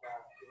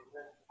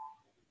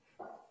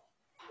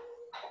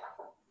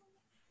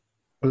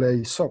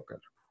play soccer.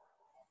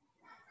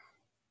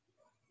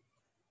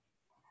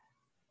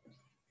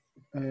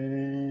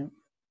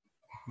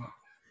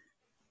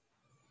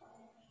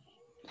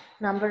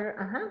 Number,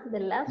 the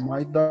last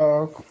My one.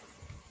 dog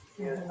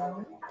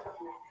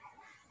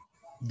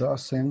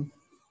doesn't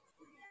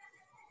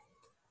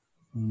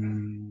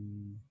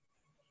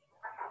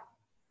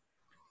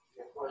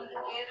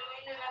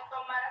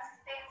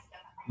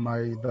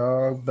my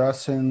dog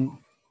doesn't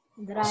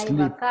Drive sleep.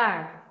 a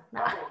car.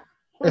 No.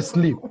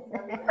 Sleep.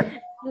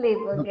 Sleep,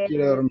 No okay.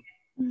 quiere dormir.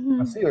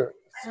 Así,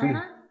 sleep.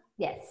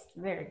 Yes,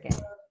 very good.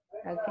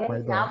 Okay, My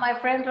now dog. my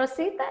friend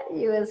Rosita,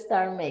 you will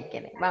start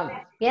making it. Vamos,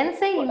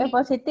 piense y ¿Es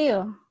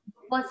positivo?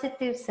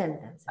 positive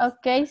sentences.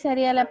 Ok,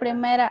 sería la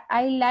primera.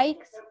 I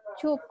like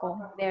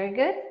Chuco. Very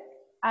good.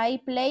 I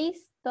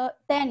plays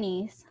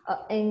tennis.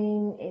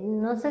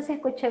 No sé si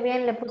escuché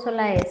bien, le puso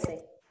la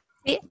S.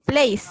 Sí,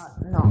 plays.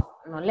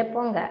 No le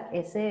ponga.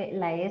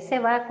 La S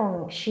va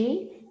con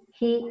she,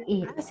 he,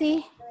 it. Ah,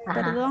 sí,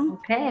 perdón.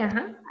 Ok,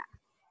 ajá.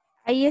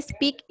 I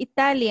speak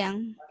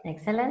Italian.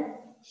 Excellent.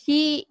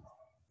 He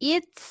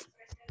eats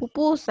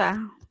pupusa.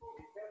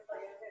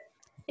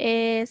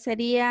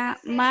 Sería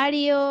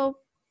Mario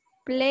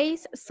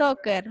plays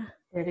soccer.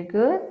 Very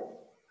good.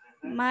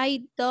 My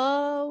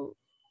dog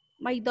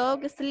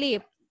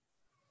sleeps.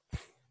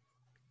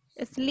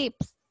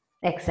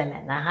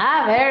 Excellent.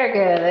 Aha, very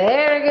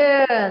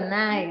good.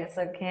 Nice,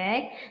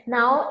 okay.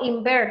 Now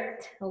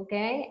invert,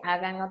 okay.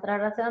 Hagan otras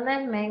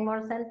oraciones, make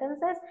more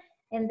sentences,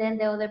 and then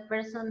the other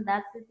person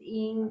does it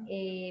in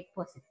a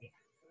positive.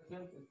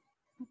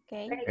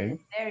 Okay.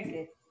 Very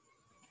good.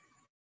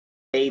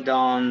 They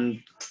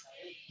don't.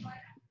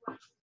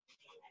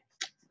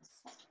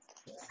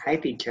 Hi,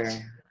 teacher.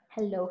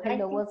 Hello,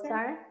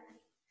 Oscar.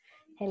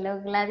 Hello,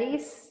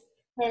 Gladys.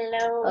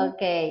 Hello.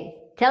 Okay.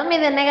 Tell me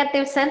the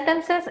negative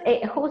sentences.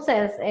 Who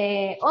says?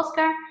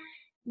 Oscar,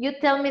 you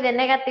tell me the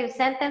negative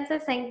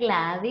sentences, and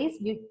Gladys,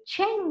 you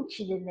change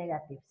the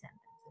negative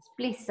sentences.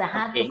 Please,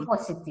 Okay. to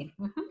positive.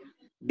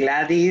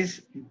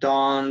 Gladys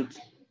don't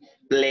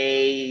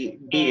play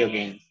video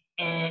games.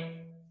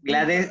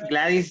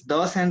 Gladys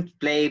doesn't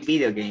play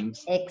video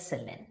games.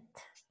 Excellent.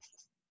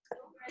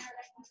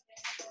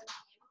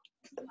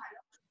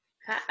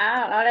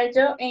 Ahora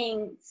yo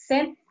en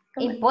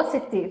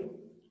positive.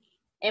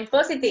 En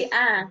positive.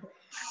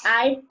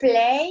 I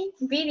play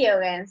video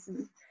games.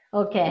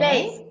 Okay.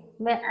 Play.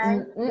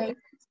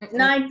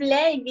 No, I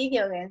play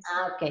video games.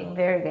 Okay,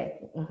 very good.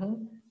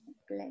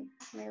 Play.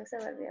 Me gusta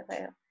ver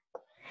videojuegos.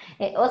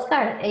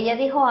 Oscar, ella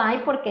dijo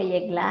ay porque ella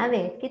es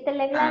Gladys.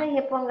 Quítele Gladys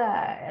y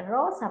ponga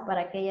Rosa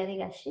para que ella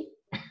diga sí.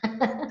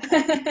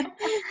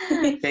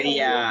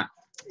 Sería,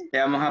 le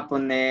vamos a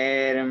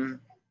poner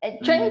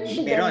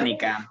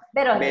Verónica.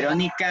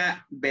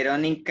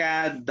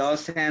 Verónica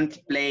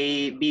doesn't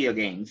play video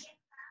games.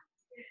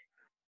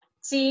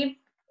 She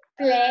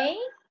play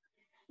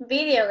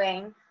video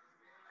game.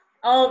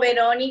 Oh,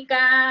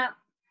 Verónica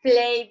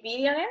play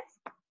video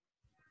games.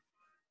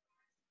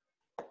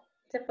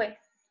 Se fue.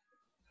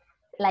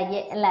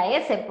 La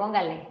S,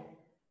 póngale.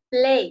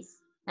 Plays.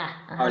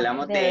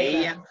 Hablamos de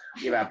ella,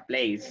 lleva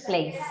plays.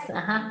 Plays,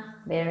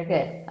 very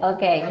good.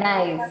 Okay,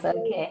 nice,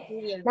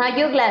 okay. Now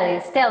you,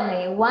 Gladys, tell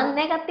me, one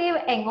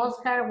negative and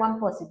Oscar, one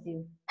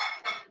positive.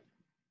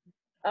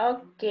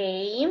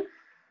 Okay.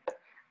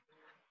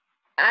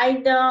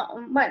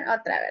 Bueno,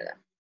 otra, ¿verdad?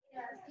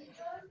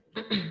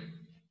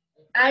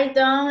 I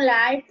don't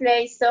like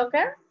play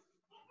soccer.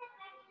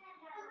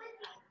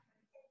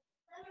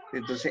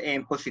 Entonces,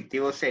 en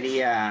positivo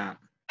sería,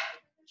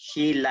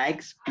 she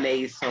likes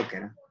play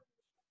soccer.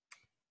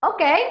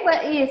 Ok,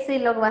 bueno, y si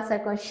lo va a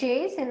hacer con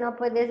she, si no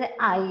puede decir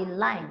I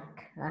like.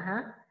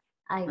 Ajá.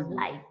 I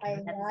like. I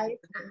like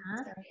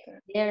Ajá.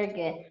 Very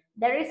good.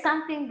 There is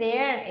something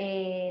there.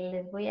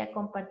 Les voy a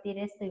compartir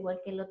esto igual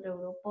que el otro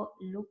grupo.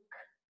 Look.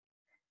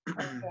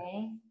 Ok.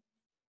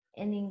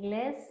 En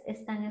inglés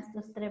están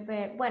estos tres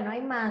verbos. Bueno,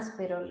 hay más,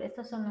 pero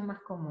estos son los más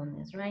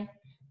comunes, right?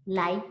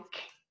 Like,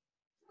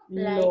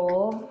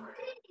 love.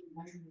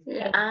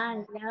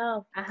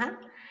 love. Ajá.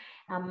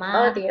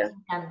 Amar, Odio.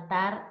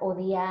 encantar,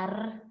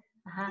 odiar.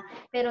 Ajá.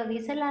 Pero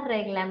dice la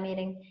regla,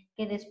 miren,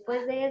 que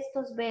después de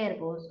estos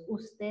verbos,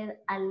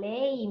 usted a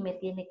ley me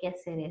tiene que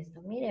hacer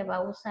esto. Mire, va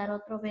a usar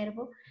otro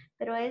verbo,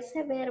 pero a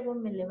ese verbo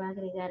me le va a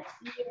agregar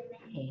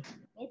ing.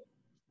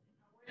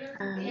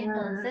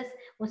 Entonces,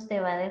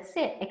 usted va a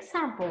decir,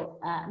 example,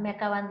 me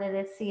acaban de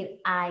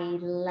decir, I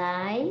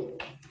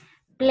like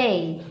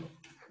play.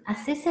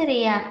 Así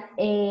sería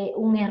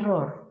un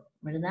error,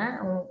 ¿verdad?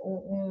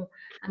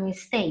 A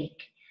mistake.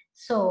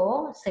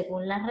 So,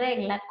 según la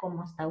regla,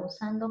 como está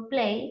usando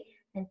play,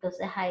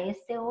 entonces a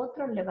este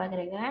otro le va a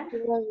agregar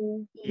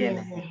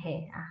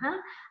ing.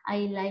 Ajá.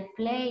 I like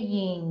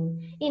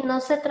playing. Y no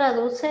se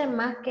traduce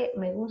más que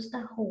me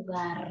gusta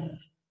jugar.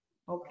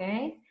 ¿Ok?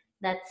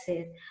 That's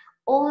it.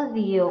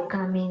 Odio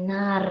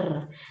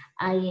caminar.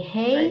 I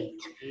hate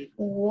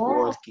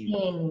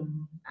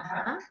walking.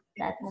 Ajá.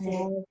 That's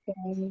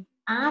it.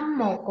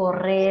 Amo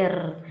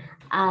correr.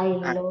 I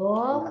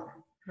love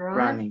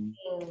running.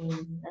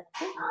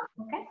 That's it.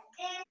 Okay.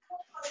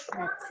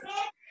 That's it.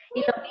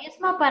 Y lo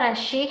mismo para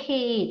she,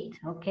 he, it.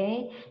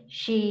 Okay.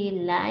 She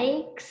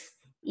likes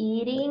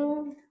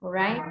eating,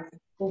 right?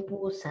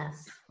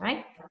 Pupusas,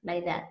 right?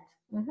 Like that.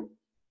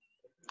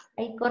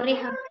 Ahí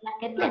corrijan las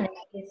que tienen.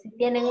 Que si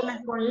tienen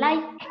una con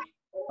like,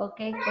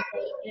 okay, porque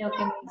ahí creo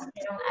que me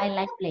dijeron I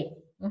like play.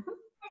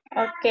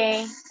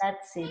 Okay.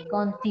 That's it.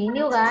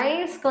 Continue,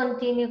 guys.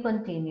 Continue,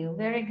 continue.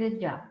 Very good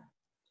job.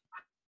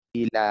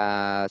 Y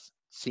las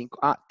 5.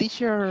 Ah,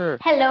 teacher.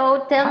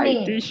 Hello, tell Hi,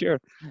 me. teacher.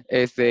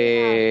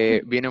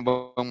 Viene un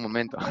buen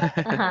momento.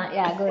 Ajá,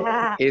 yeah, good.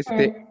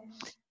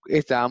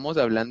 Estábamos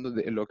hablando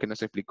de lo que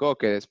nos explicó,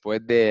 que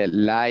después de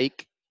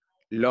like,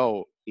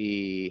 love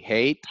y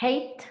hate,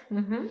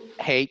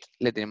 hate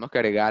le tenemos que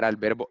agregar al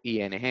verbo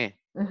ing.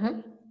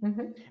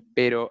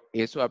 Pero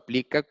eso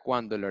aplica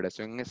cuando la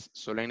oración es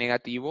solo en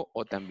negativo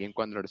o también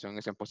cuando la oración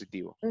es en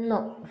positivo.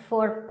 No,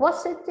 for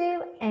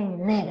positive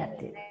and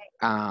negative.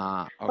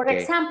 Ah, ok.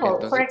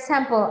 For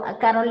example, a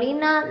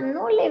Carolina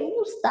no le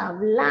gusta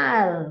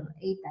hablar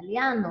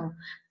italiano.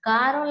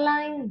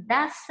 Caroline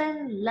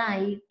doesn't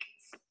like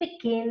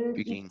speaking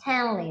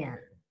Italian.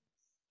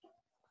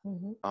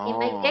 In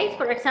my case,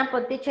 for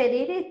example, teacher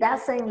Iris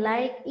doesn't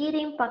like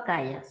eating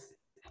pacayas.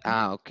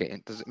 Ah, ok.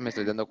 Entonces me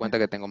estoy dando cuenta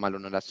que tengo mal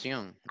una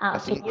oración.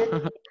 Entonces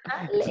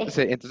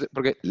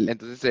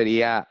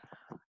sería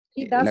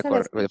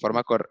de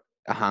forma correcta.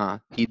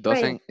 Ajá. He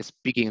doesn't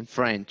speak in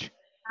French.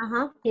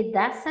 He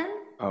doesn't.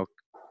 Okay.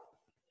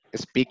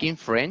 Speaking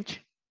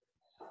French?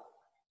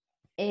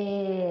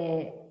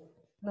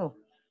 No.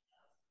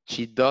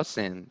 She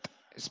doesn't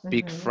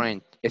speak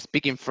French.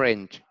 Speaking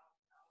French.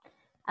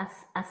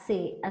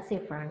 Así,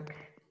 Frank.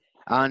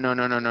 Ah,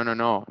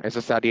 no. Eso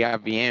estaría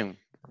bien.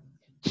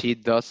 She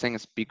doesn't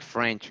speak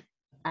French.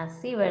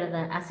 Así,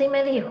 ¿verdad? Así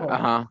me dijo.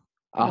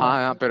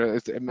 Ajá, pero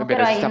eso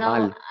ahí está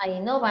mal. Ahí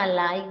no va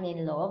like,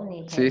 ni love,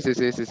 ni hate.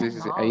 Sí.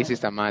 Ahí sí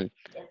está mal.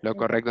 Lo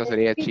correcto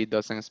sería she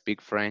doesn't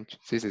speak French.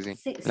 Sí. Si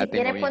le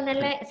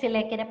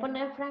quiere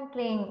poner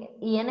Franklin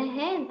ing,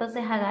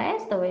 entonces haga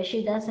esto, ¿ve?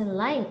 She doesn't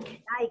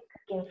like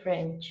in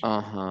French.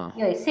 Ajá.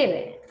 Y hoy sí,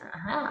 ¿ve?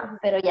 Ajá,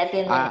 pero ya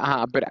tiene...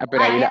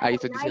 pero ahí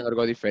estoy diciendo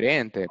algo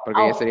diferente,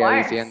 porque ella estaría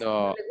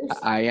diciendo,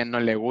 a ella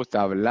no le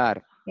gusta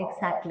hablar.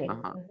 Exactly.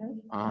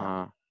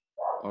 Ajá.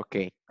 Ok,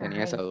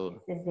 tenía esa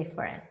duda. It's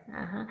different.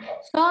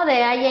 So,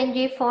 the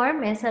ing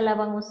form, esa la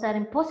van a usar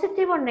en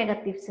positive or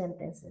negative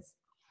sentences.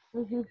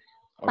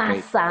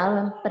 Pasado,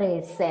 en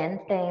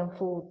presente, en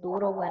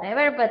futuro,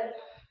 whatever, but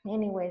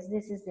anyways,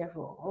 this is the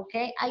rule,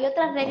 okay? Hay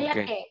otra regla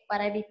que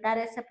para evitar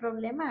ese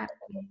problema,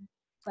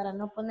 para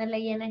no ponerle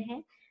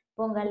ing,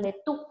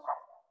 póngale tú.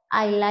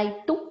 I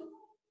like to.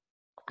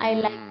 I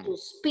like to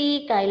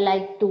speak, I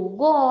like to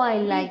go, I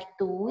like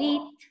to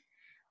eat.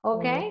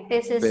 Okay,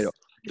 this is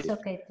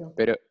okay too.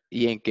 Pero,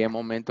 ¿y en qué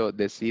momento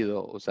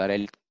decido usar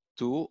el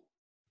tú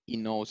y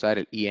no usar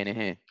el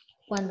ing?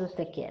 Cuando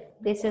usted quiere.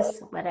 This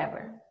is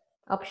whatever.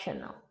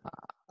 Optional.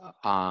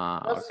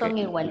 Dos son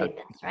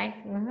igualitas, right?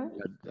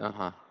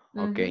 Ajá,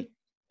 ok.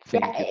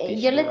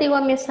 Yo les digo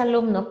a mis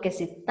alumnos que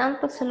si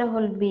tanto se les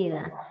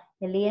olvida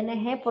el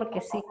ing,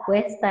 porque sí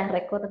cuesta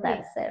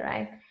recordarse,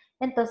 right?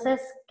 Entonces,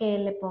 que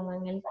le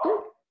pongan el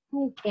tú,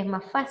 que es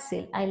más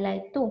fácil. I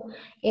like to.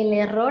 El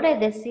error es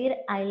decir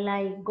I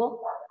like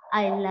go,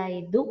 I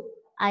like do,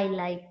 I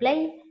like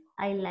play,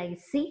 I like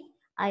see,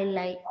 I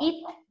like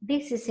eat.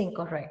 This is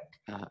incorrect.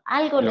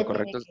 Algo le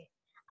tiene que...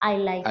 I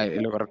like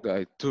Lo correcto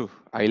es to.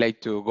 I like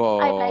to go.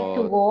 I like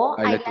to go.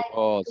 I like to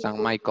go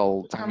San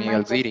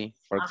Miguel City,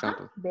 for Uh-huh,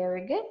 example.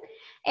 very good.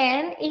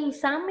 And in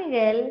San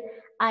Miguel,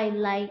 I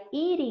like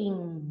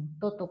eating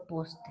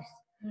totopostes.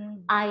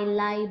 I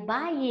like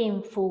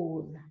buying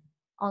food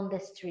on the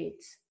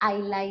streets. I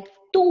like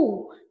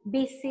to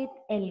visit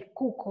El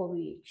Cuco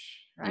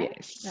Beach, right?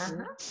 Yes.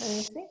 Ajá,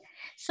 ¿sí?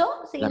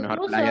 So, si La mejor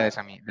incluso... playa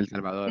de El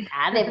Salvador.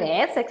 de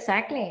vez,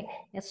 exactly.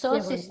 So,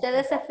 Qué si bonito.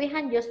 ustedes se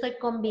fijan, yo estoy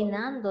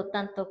combinando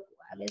tanto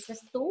a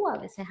veces tú, a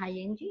veces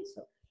ing.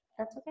 So,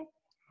 that's okay.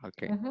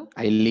 Okay. Mhm.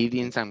 I lived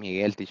in San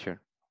Miguel,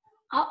 teacher.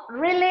 Oh,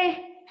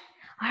 really?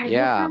 Are you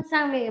from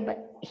San Miguel? But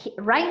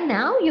right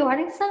now you are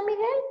in San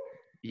Miguel?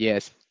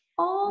 Yes.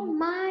 Oh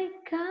my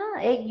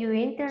God. Your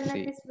internet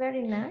Sí. is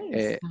very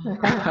nice.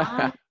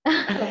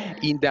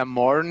 In the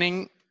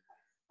morning,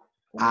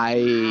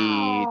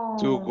 I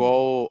to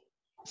go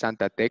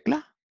Santa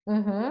Tecla.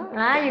 Mm-hmm.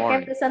 You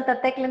came to Santa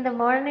Tecla in the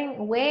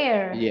morning?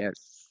 Where?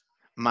 Yes.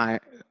 My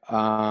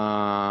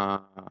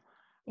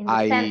in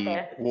the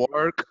center.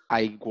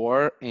 I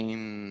work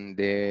in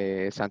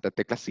the Santa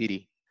Tecla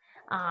city.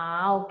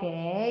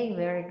 Okay,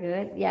 very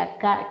good. Yeah,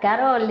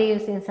 Caro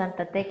lives in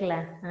Santa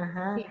Tecla.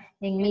 Ajá.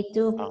 And me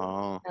too.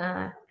 Oh.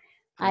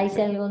 Ahí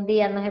si algún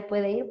día no se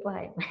puede ir, pues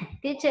ahí.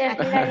 Teacher,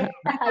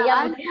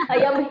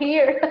 I am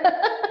here.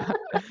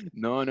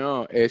 No,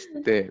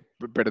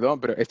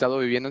 perdón, pero he estado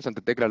viviendo en Santa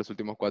Tecla los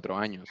últimos 4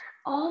 años.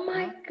 Oh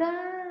my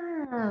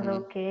God,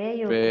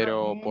 okay.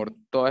 Pero por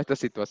toda esta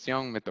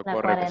situación me tocó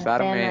La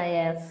regresarme.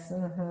 cuarentena, yes.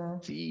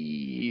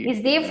 Sí.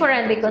 It's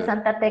different because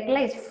Santa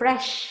Tecla is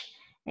fresh.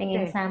 And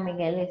in Sí. San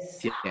Miguel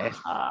is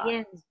hot.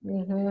 Yes.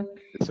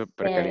 Es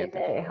súper caliente.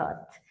 Very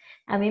hot.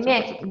 A mí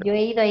yo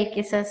he ido ahí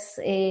quizás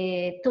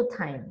 2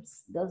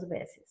 times, 2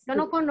 veces. Yo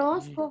no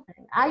conozco.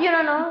 You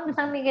don't know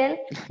San Miguel?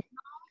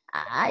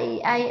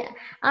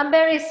 I'm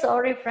very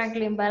sorry,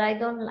 Franklin, but I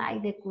don't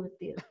like the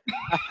culture.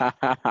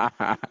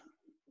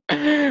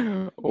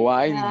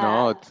 Why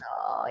not?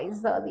 No,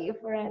 it's so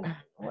different.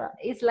 Well,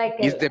 it's like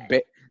It's the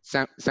best.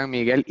 San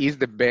Miguel is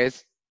the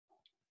best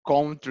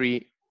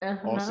country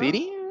or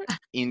city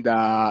in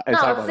the El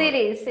Salvador.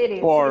 City.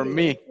 For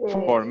me.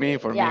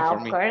 Yeah,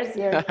 of course,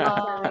 you're from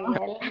San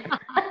Miguel.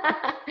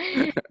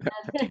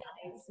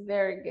 It's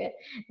very good.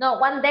 No,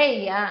 one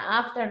day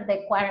after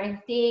the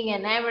quarantine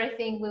and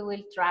everything, we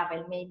will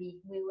travel. Maybe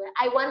we will.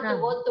 I want to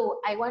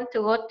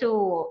go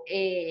to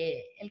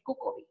El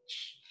Cuco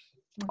Beach.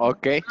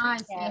 Okay.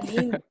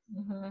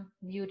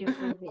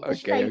 Beautiful beach.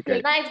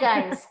 Okay. Nice,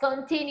 guys.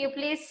 Continue,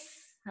 please.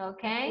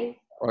 Okay.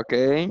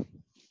 Okay.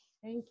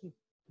 Thank you.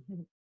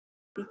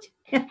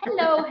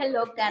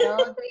 Hello, Carol.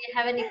 Do you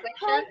have any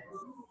questions?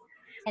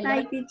 Hello.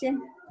 Hi, teacher.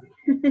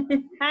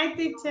 Hi,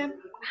 teacher.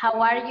 How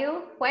are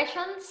you?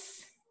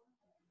 Questions?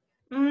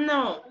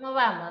 No. ¿Cómo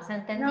vamos?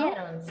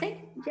 ¿Entendieron? No.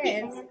 ¿Sí?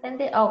 Yes.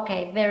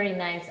 Okay, very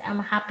nice. I'm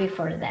happy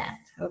for that.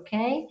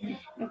 Okay.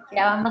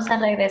 Ya vamos a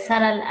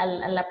regresar a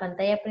la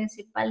pantalla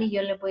principal y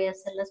yo les voy a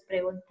hacer las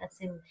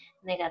preguntas en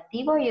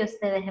negativo y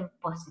ustedes en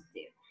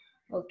positivo.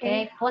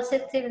 Okay,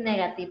 positive,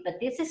 negative, but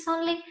this is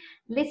only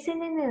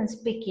listening and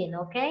speaking,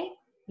 okay?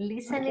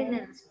 Listening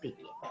and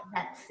speaking,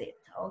 that's it,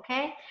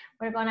 okay?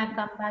 We're gonna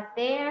come back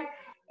there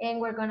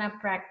and we're gonna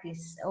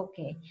practice,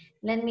 okay?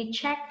 Let me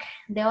check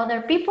the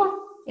other people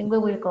and we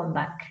will come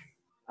back.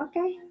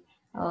 Okay,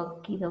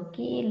 okie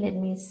dokie, let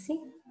me see.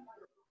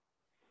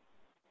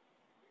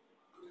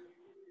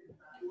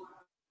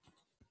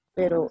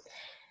 Pero,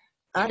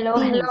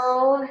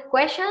 hello,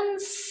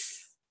 questions?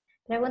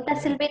 Pregunta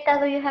Silvita,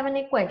 do you have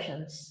any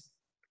questions?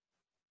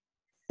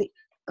 Sí.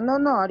 No,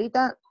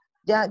 ahorita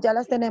ya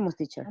las tenemos,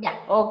 teacher. Yeah,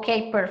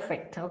 okay,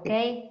 perfect,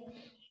 okay.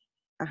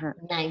 Ajá.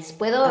 Nice.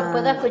 ¿Puedo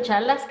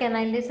escucharlas? Can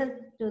I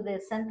listen to the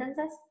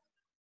sentences?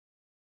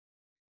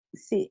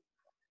 Sí.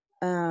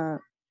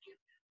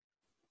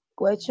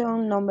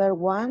 Question number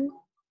 1.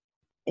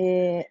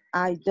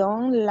 I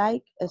don't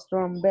like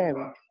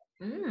strawberry.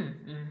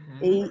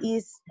 It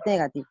is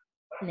negative.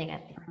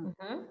 Negative.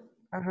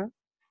 Uh-huh.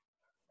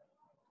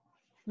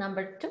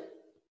 Number 2.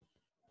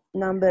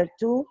 Number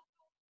 2,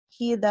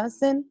 he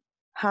doesn't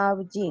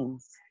have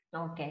jeans.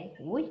 Okay.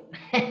 Uy.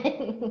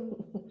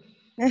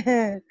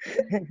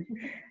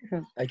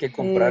 Hay que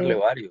comprarle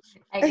varios.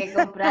 Hay que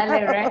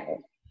comprarle, right?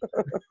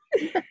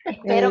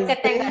 Espero que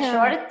tenga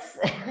shorts.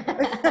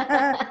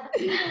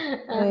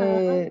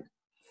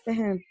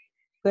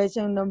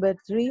 Question number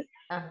 3,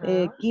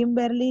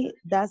 Kimberly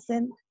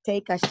doesn't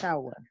take a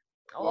shower.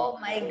 Oh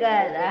my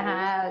God.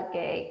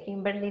 Okay.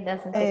 Kimberly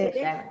doesn't take a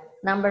shower.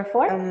 Number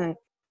 4?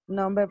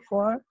 Number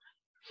 4,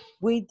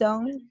 we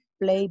don't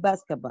play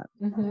basketball.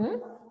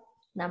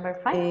 Number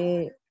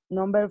 5?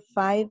 Number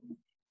 5,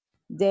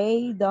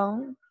 they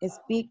don't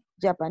speak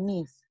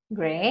Japanese.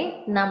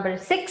 Great. Number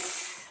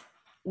 6?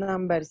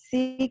 Number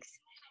 6,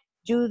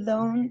 you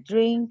don't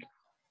drink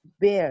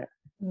beer.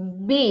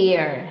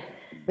 Beer.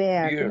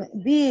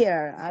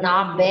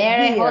 No,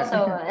 beer.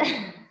 Also.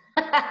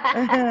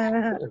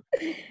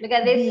 Look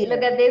at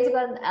this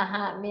one.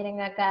 Miren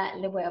acá,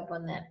 le voy a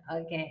poner.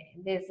 Okay,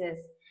 this is.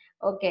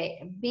 Okay,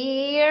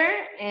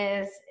 beer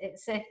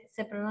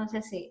se pronuncia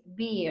así,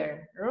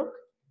 beer, Rook,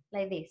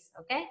 like this,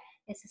 okay?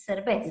 Es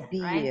cerveza,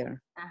 right?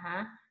 Beer.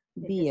 Ajá,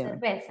 es Beer.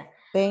 cerveza.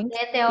 Thanks,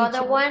 Then the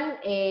other teacher. one,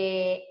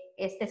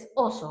 este es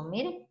oso,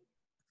 mire.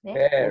 ¿Ve?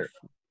 Bear.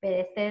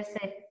 Pero este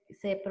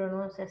se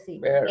pronuncia así,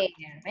 Bear.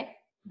 bear, ¿ve?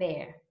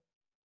 Bear.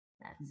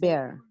 That's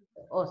Bear.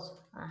 it.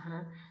 Oso,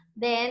 ajá.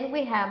 Then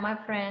we have, my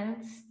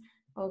friends,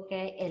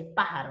 okay, el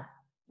pájaro,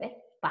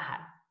 ¿ve?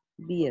 Pájaro.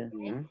 Beer.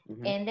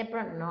 And the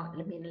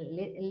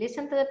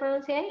listen to the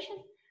pronunciation.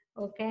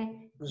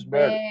 Okay. It's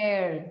bird.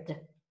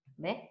 Bird.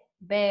 ¿Ve?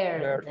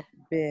 Bird.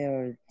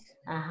 Bird.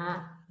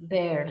 Ajá.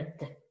 Bird.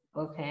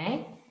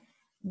 Okay.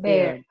 Bird.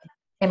 Bird.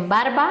 En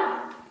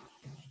barba.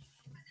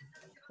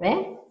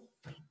 ¿Ve?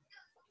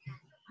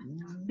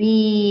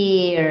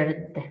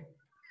 Beard.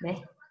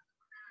 ¿Ve?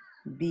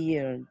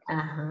 Beard.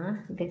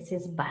 Ajá. This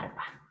is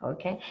barba.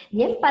 Okay.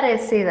 Bien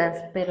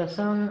parecidas, pero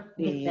son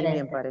Sí, diferentes.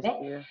 bien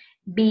parecida.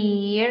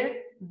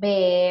 Beer,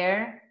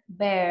 bear,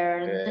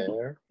 bird,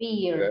 Bear.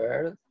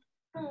 beard.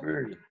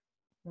 Bird.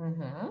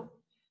 Bird.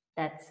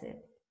 That's it.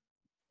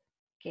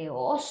 Qué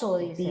oso,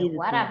 dice. Beard.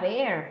 What a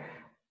bear.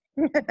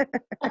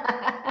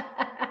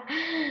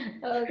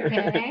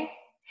 Okay.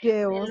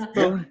 Qué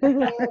oso.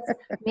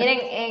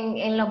 Miren,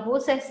 en los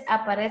buses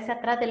aparece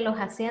atrás de los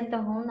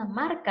asientos una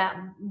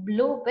marca,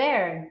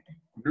 Bluebird.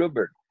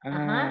 Bluebird.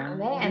 Ajá,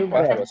 ¿ve? Bluebird.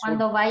 Entonces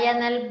cuando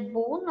vayan al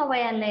bus no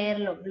vayan a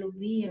leerlo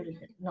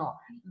Bluebird, no,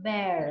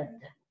 bird,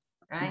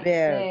 right?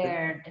 Bird.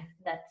 Bird,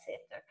 that's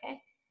it,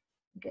 okay?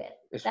 Good.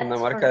 Es That's una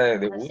for marca the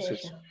de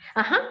pronunciation. buses.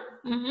 Ajá.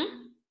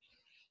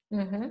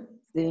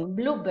 Sí.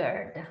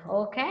 Bluebird,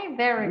 okay,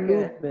 very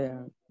good.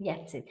 Bluebird.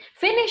 That's it.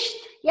 Finished?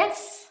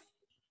 Yes.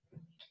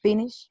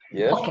 Finish?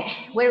 Yes.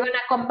 Okay, we're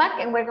gonna come back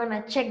and we're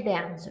gonna check the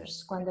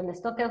answers. Cuando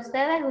les toque a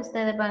ustedes,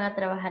 ustedes van a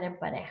trabajar en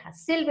pareja.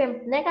 Silvia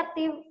in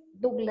negative,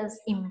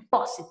 Douglas in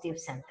positive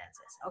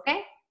sentences,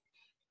 okay?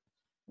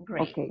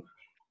 Great. Okay.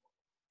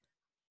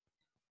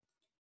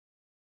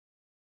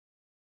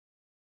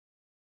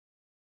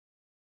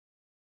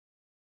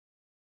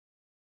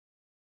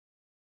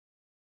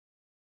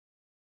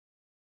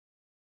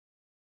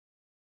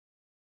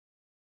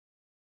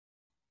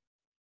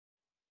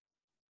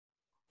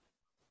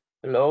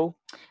 Hello.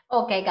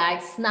 Okay,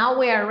 guys, now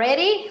we are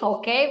ready.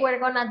 Okay, we're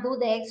gonna do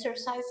the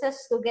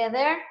exercises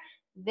together.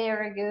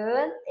 Very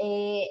good.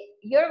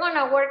 You're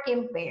gonna work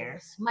in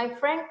pairs. My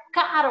friend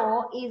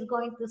Caro is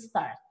going to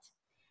start.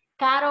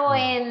 Caro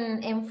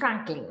and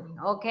Franklin,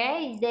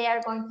 okay? They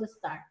are going to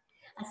start.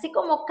 Así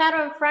como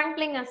Caro and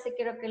Franklin, así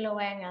quiero que lo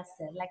vayan a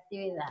hacer, la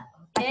actividad,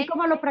 okay? Así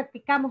como lo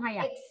practicamos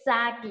allá.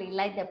 Exactly,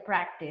 like the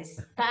practice.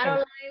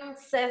 Caroline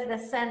says the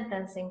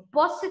sentence in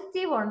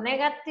positive or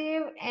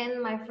negative,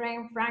 and my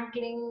friend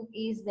Franklin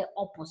is the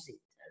opposite,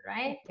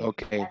 right?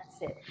 Okay.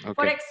 That's it. Okay.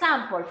 For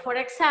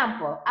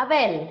example,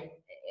 Abel,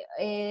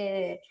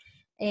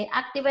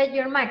 activate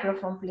your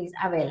microphone, please,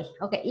 Abel.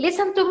 Okay,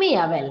 listen to me,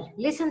 Abel.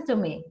 Listen to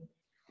me.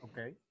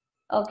 Okay.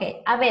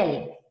 Okay,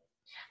 Abel.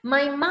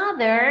 My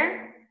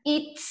mother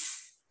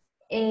eats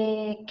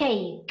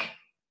cake.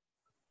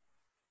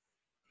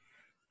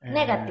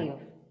 Negative.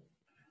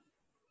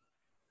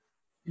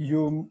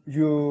 You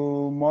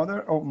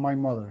mother or my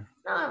mother?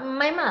 No,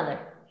 my mother.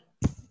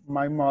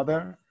 My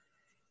mother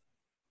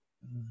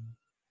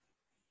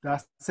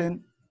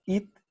doesn't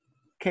eat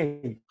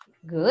cake.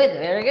 Good,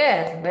 very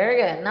good, very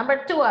good.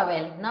 Number two,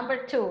 Abel,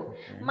 number two.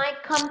 Okay. My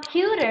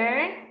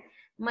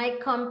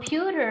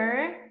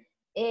computer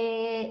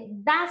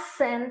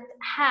doesn't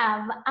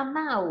have a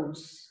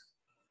mouse.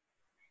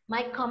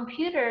 My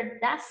computer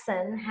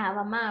doesn't have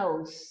a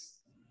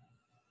mouse.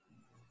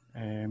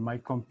 My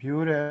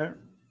computer,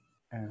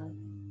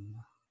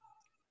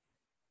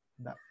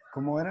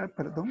 ¿cómo era?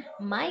 Perdón.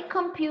 My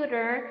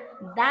computer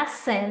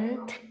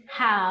doesn't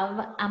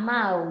have a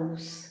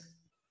mouse.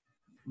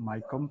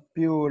 My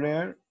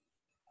computer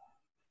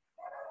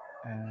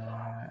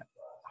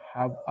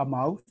have a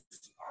mouse.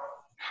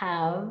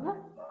 Have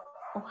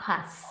or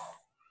has?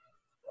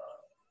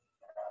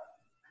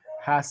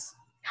 Has.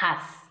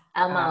 Has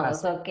a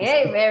mouse.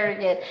 Okay, very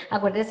good.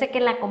 Acuérdense que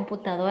la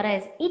computadora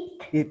es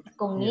it.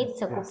 Con it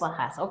se ocupa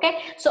has.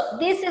 Okay, so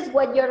this is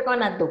what you're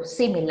gonna do.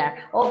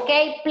 Similar.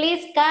 Okay,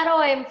 please,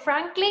 Caro and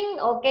Franklin.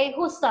 Okay,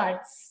 who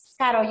starts?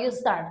 Caro, you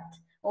start.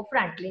 Or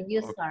Franklin,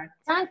 you start.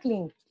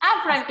 Franklin.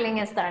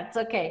 Franklin starts.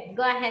 Okay,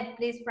 go ahead,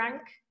 please,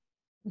 Frank.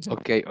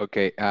 Okay,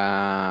 okay.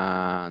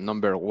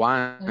 Number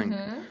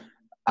one,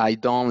 I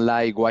don't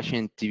like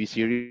watching TV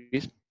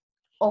series.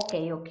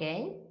 Okay,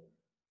 okay.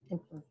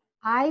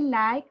 I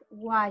like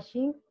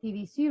watching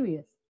TV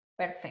series.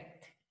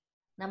 Perfect.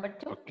 Number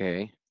two.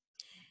 Okay.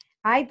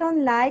 I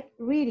don't like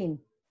reading.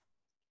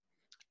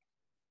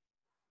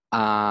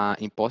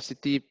 In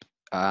positive,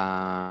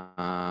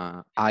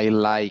 I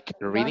like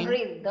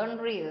reading. Don't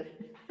read.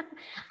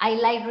 I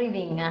like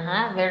reading.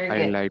 Very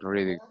good. I like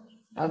reading.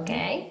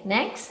 Okay,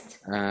 next.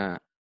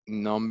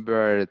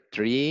 Number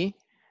three,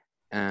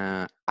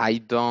 I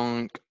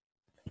don't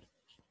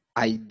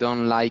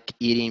like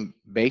eating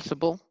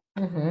vegetable.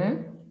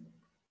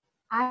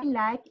 I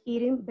like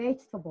eating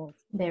vegetables.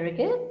 Very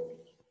good.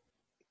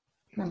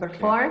 Number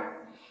 4.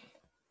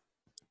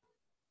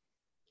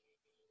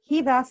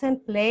 He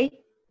doesn't play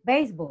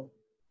baseball.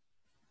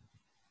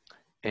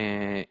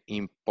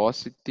 In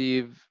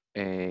positive,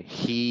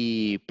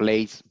 he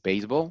plays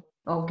baseball.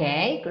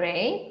 Okay,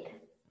 great.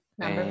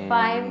 Number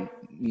 5.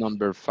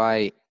 Number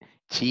 5,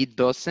 she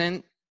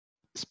doesn't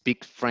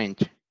speak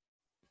French.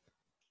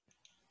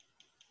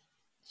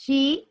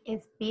 She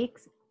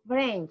speaks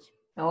French.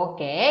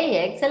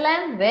 Okay,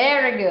 excellent.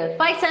 Very good.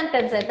 5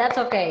 sentences, that's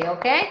okay,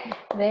 okay?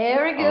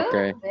 Very good,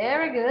 Okay.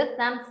 very good.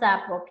 Thumbs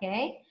up,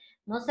 okay?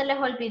 No se les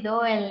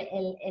olvidó el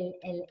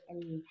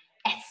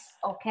S,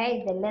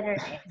 okay? The letter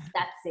S,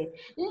 that's it.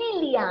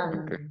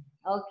 Lillian.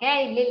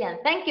 Okay, Lillian.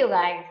 Thank you,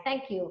 guys.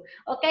 Thank you.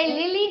 Okay,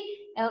 Lily.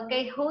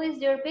 Okay, who is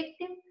your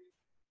victim?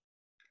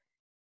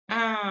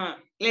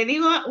 ¿Le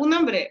digo un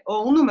nombre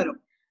o un número?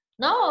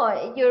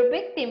 No, your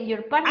victim,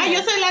 your partner.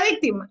 Yo soy la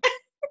víctima.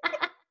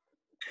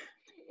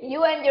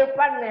 You and your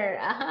partner,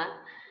 ajá.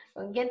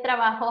 ¿Con quién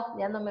trabajó?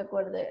 Ya no me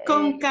acuerdo.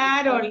 Con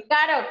Carol.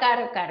 Caro.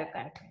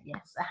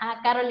 Yes,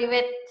 ajá, Carol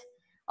Yvette.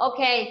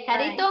 Okay,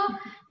 Carito,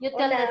 you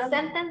tell the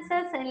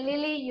sentences, and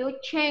Lily, you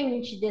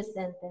change the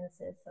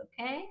sentences,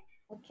 okay?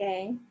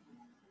 Okay.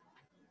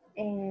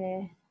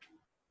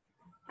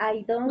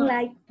 I don't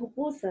like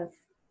pupusas.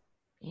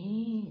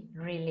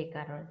 Really,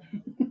 Carol?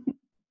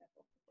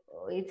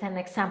 It's an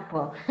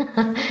example.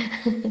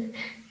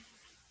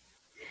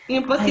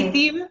 In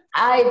positive.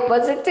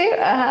 Positive,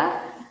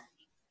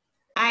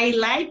 I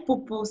like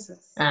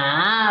pupusas.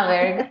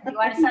 Very good. You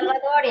are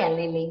Salvadorian,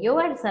 Lily. You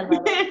are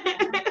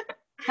Salvadorian.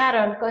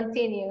 Carol,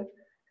 continue.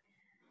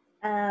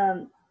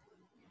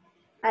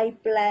 I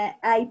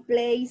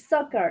play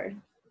soccer.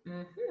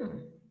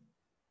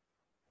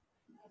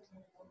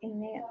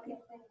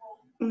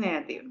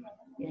 Negative.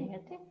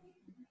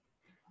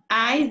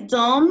 I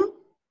don't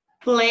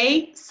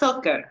play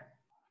soccer.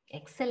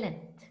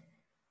 Excellent.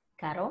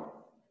 Carol?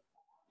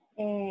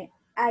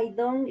 I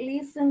don't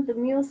listen to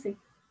music.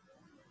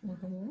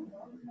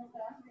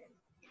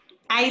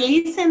 I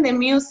listen to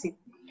music.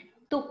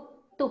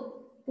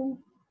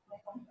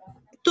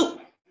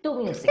 To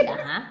music,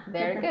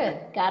 Very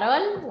good.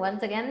 Carol,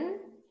 once again.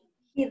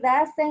 He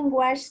doesn't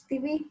watch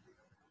TV.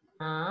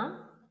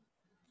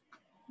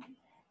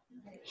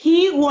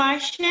 He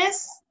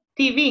watches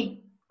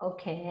TV.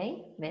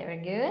 Okay, very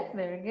good,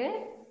 very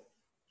good.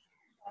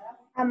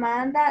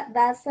 Amanda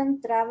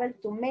doesn't travel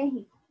to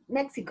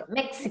Mexico.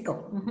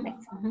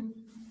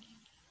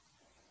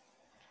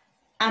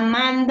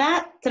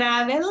 Amanda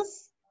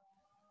travels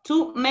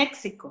to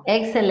Mexico.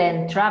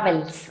 Excellent,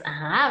 travels.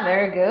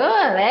 Very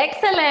good,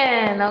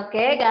 excellent.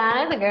 Okay,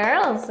 guys,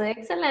 girls,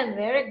 excellent,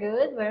 very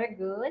good, very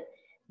good.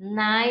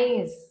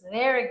 Nice,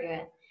 very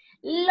good.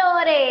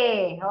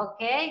 Lore,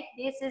 okay,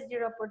 this is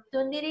your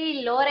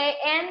opportunity. Lore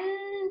and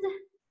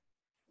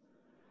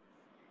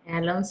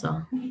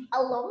Alonso. Okay,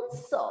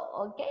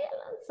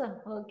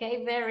 Alonso.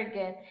 Okay, very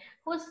good.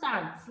 Who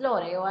starts,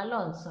 Lore or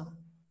Alonso?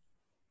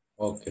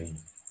 Okay.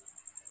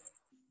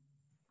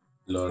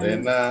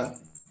 Lorena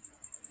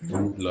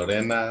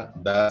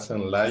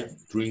doesn't like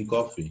drink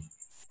coffee.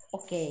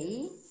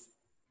 Okay.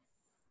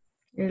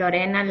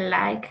 Lorena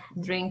like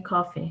drink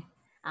coffee.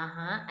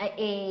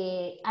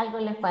 Algo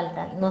le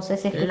falta. No sé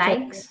si escuché.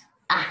 Likes.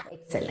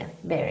 Excellent.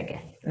 Very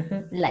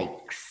good.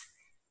 Likes.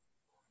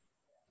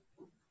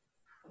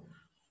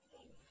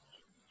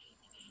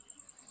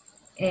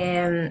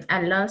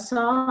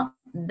 Alonso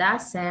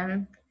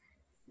doesn't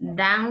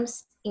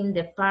dance in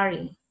the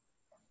party.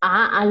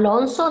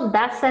 Alonso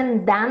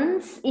doesn't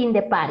dance in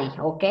the party.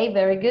 Okay,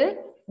 very good.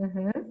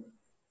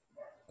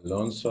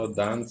 Alonso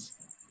dance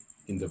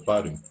in the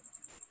party.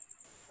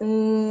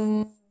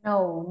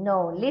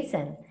 No,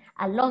 listen.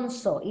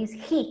 Alonso is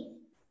he.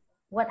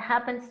 What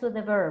happens to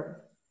the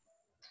verb?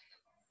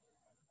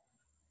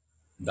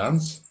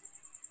 Dance?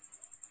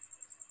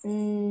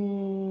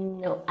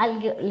 No,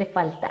 algo le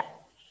falta.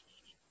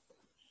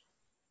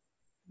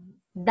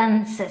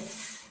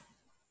 Dances.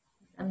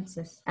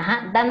 Dances.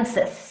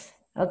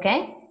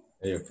 Okay?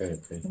 Okay.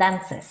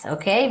 Dances.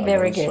 Okay,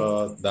 very good.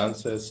 Alonso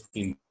dances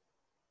in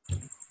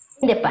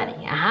the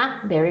party.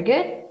 Very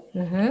good.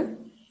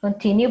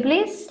 Continue,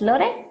 please,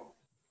 Lore.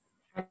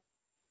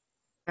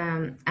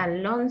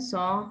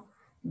 Alonso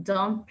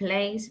don't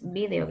play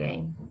video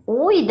game.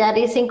 That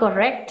is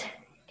incorrect.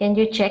 Can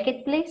you check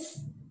it, please?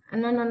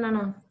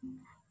 No.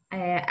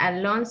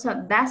 Alonso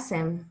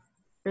doesn't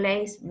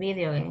play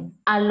video game.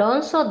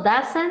 Alonso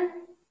doesn't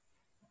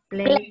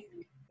play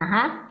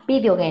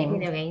video game.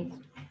 Video games.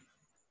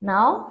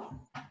 No?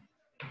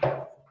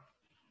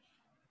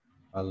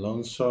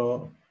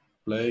 Alonso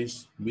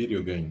plays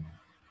video game.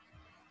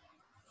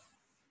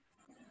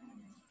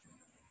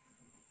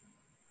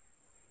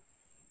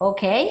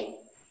 Okay.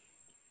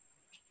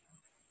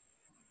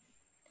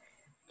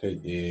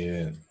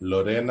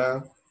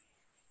 Lorena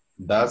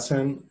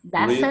doesn't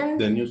read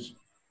the news.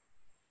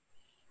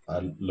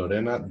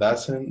 Lorena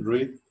doesn't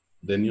read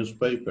the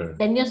newspaper.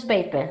 The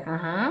newspaper.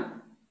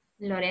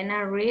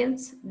 Lorena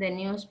reads the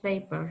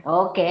newspaper.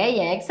 Okay,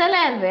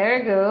 excellent,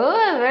 very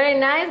good, very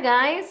nice,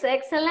 guys,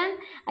 excellent.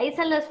 Ahí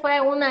se les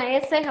fue una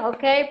S,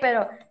 okay,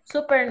 pero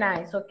super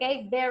nice,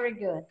 okay, very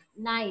good,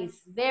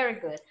 nice, very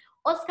good.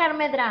 Oscar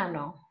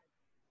Medrano.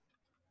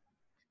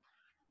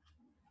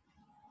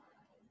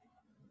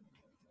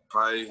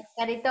 Hi.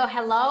 Carito,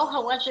 hello,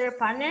 how was your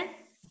partner?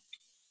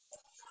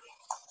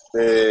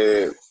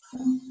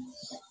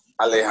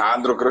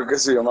 Alejandro, creo que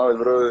se llamaba el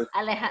brother.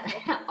 Alejandro,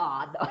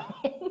 oh, no.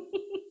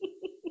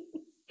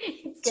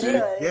 Sí.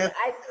 Creo,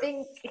 I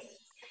think.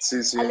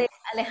 Sí, sí.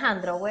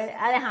 Alejandro, where?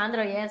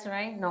 Alejandro, yes,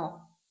 right?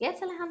 No. Yes,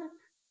 Alejandro?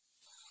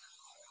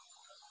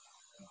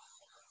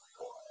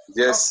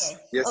 Yes,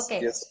 okay. yes,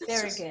 okay. yes.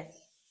 Very yes. good.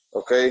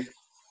 Okay.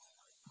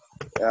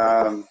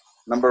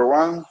 Number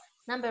one.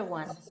 Number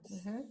one.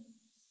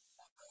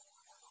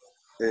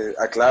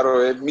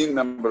 Aclaro, es mi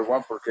number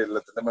one porque la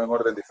tenemos en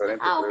orden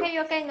diferente. Ah, creo. okay,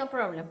 okay, no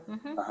problem.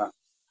 Ajá.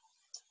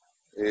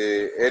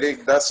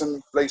 Eric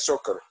doesn't play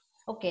soccer.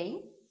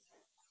 Okay.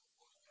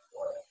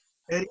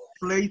 Eric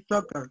plays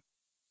soccer.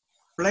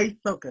 Play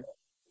soccer.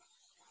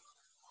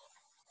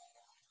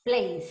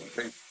 Plays.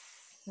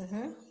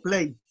 Okay.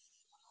 Play.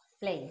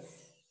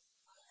 Plays.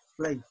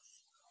 Play.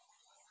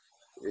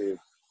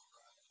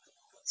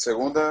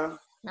 Segunda.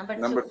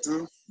 Number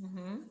two.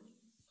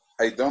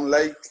 I don't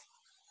like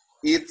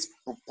eat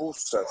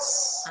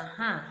pupusas.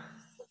 Ajá.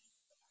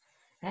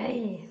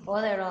 Ay,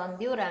 other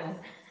Honduran.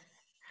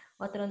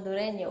 Otro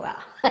hondureño,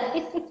 wow.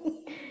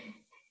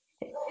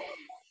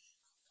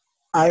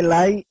 I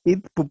like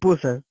eat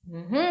pupusas.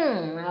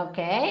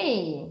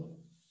 Okay.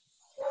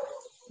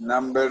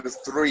 Number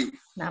three.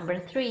 Number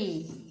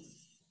three.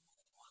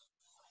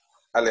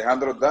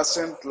 Alejandro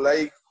doesn't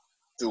like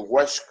to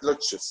wash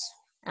clothes.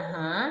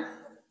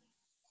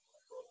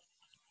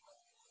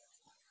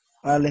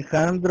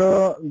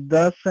 Alejandro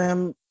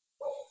doesn't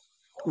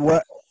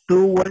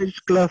to wash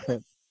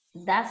clothes.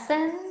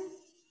 Doesn't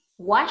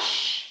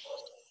wash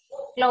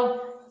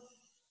clothes.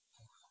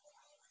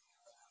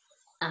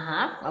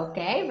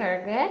 Okay,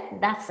 very good.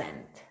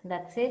 Doesn't.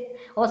 That's it.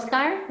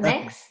 Oscar,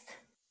 next.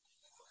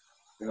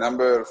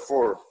 Number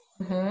four.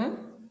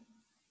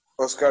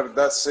 Oscar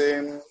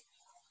doesn't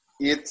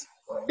eat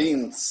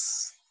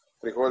beans.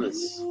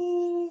 Frijoles.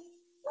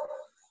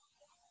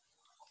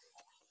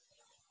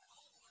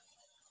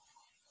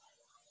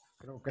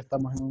 Creo que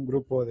estamos en un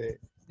grupo de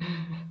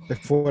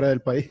fuera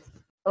del país.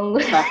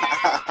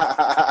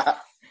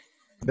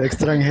 De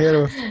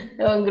extranjeros.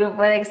 Un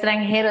grupo de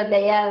extranjeros de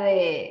allá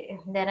de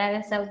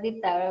Arabia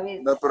Saudita. Ahora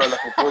mismo. No, pero las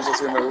pupusas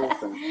sí me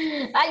gustan.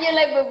 You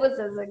like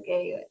pupusas,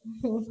 okay.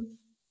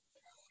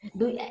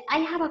 I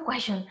have a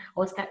question.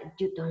 Oscar,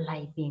 you don't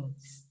like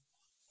beans?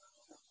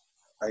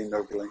 I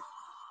know, Glenn.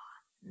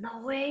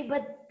 No way,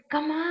 but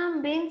come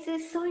on, beans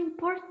is so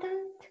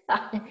important.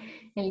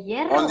 El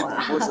hierro. Only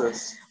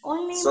pupusas.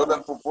 Only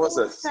Solo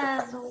pupusas.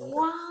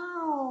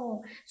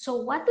 Wow. So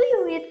what do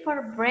you eat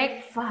for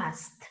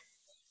breakfast?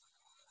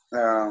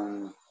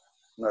 No.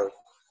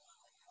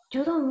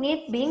 You don't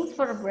eat beans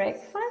for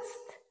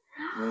breakfast?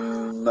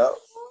 No.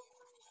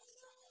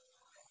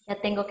 Ya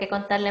tengo que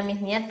contarle a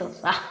mis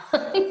nietos.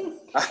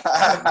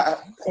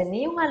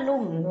 Tenía un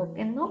alumno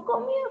que no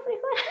comía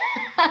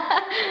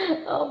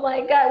frijoles. Oh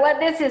my God, what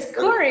this is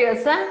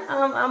curious, huh?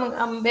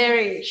 I'm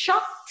very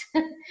shocked.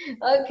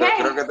 Okay. Pero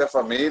creo que es de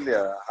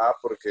familia,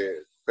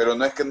 pero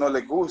no es que no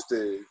les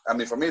guste a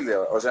mi familia,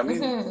 o sea, a mí,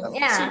 a mí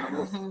sí me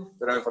gusta,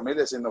 pero a mi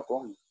familia sí no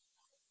come.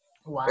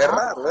 Wow. Es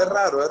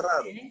raro.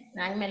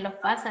 Ay, me los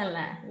pasa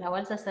la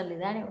bolsa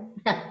solidaria.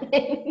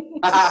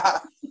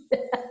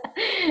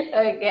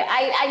 Okay,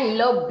 I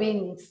love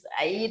beans.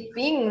 I eat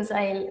beans.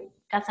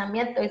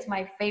 Casamiento is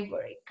my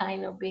favorite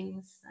kind of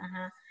beans.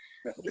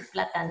 With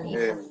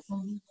platanito.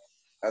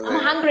 I'm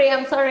hungry.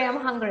 I'm sorry. I'm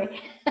hungry.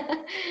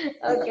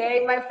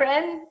 Okay, my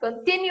friend,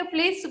 continue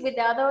please with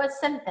the other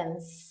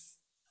sentence.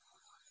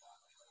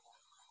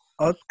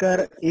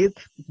 Oscar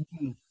eats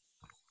beans.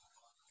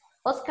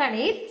 Oscar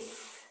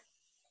eats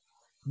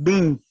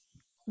beans.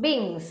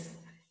 Beans.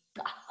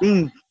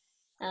 Beans.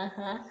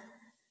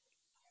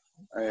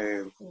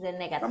 The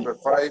negative. Number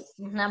five.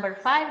 Number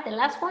five, the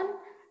last one.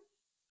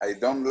 I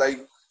don't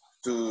like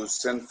to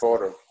send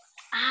photos.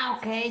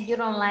 Okay. You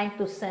don't like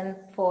to send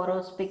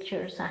photos,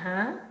 pictures.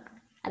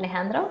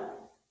 Alejandro?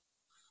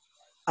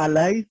 I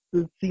like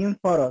to send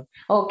photos.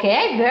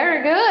 Okay,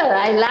 very good.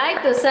 I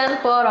like to send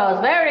photos.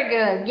 Very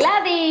good.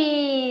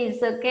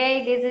 Gladys.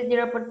 Okay, this is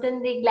your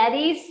opportunity.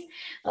 Gladys.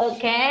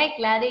 Okay,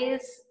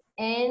 Gladys.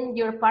 And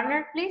your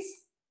partner,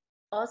 please.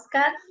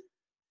 Oscar.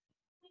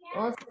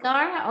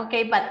 Oscar.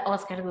 Okay, but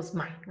Oscar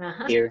Guzman.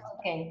 Here.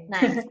 Okay,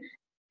 nice.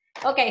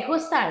 Okay, who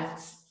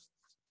starts?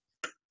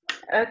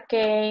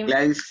 Okay.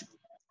 Gladys.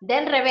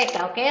 Then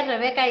Rebecca, okay?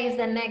 Rebecca is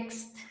the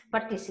next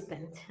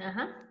participant.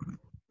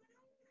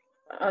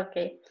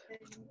 Okay.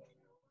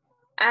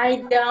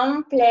 I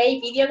don't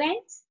play video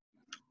games.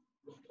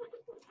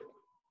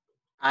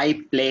 I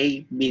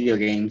play video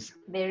games.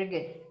 Very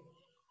good.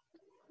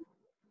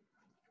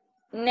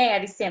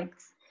 Negative siempre.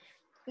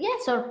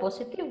 Yes, or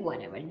positive,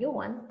 whatever you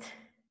want.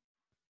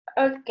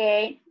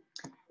 Okay.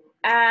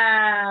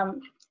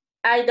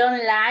 I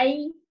don't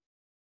like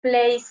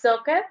play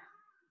soccer.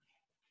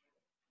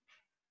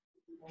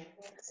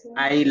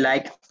 I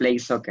like play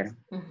soccer.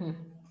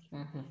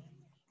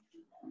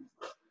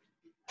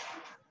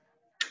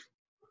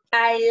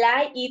 I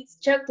like eat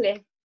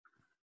chocolate.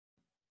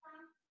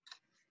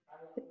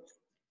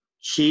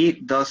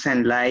 She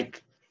doesn't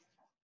like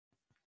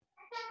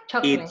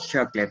Chocolate. eat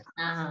chocolate.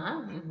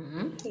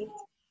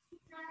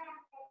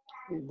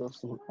 He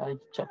doesn't like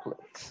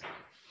chocolate.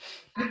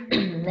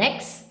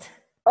 Next.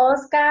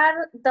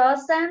 Oscar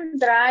doesn't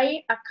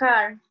drive a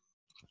car.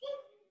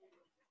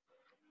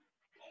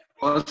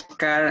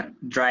 Oscar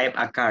drive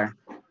a car.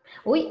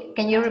 Uy,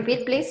 can you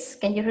repeat, please?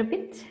 Can you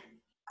repeat?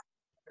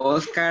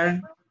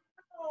 Oscar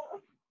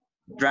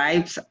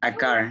drives a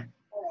car.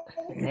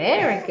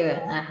 Very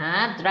good.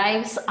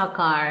 Drives a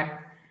car.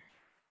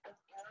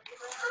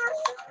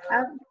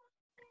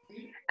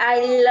 I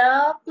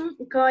love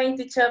going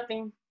to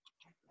shopping.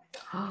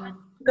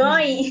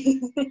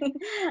 Going.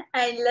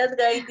 I love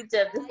going to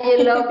shopping.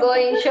 You love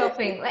going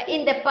shopping.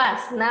 In the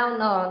past, now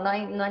no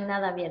hay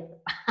nada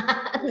abierto.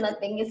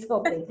 Nothing is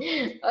open.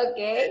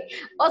 Okay.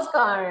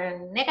 Oscar,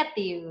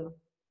 negative.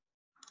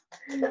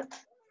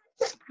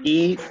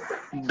 He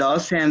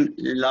doesn't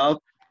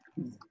love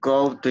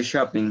go to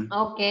shopping.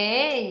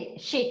 Okay.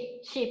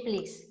 She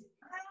please.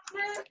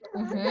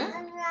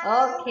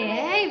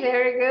 Okay,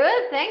 very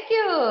good. Thank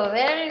you.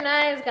 Very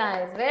nice,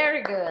 guys.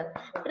 Very good.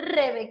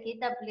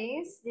 Rebequita,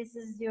 please. This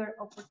is your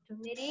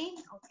opportunity.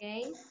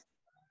 Okay.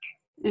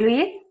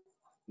 Luis.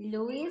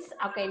 Luis.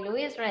 Okay,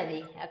 Luis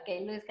ready.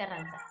 Okay, Luis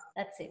Carranza.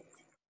 That's it.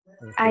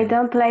 Okay. I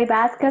don't play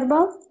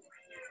basketball.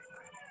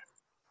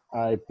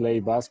 I play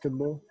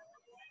basketball.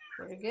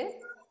 Very good.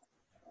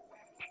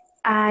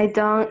 I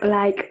don't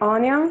like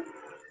onion.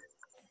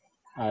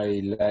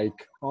 I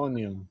like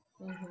onion.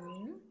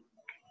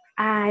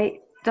 I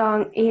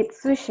don't eat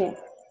sushi.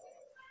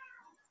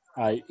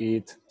 I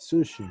eat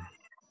sushi.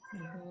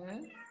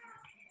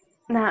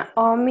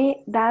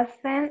 Naomi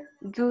doesn't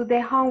do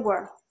the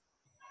homework.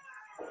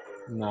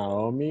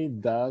 Naomi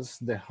does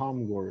the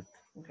homework.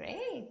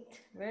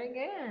 Great. Very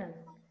good.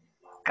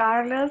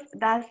 Carlos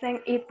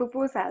doesn't eat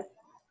pupusas.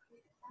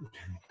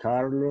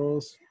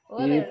 Carlos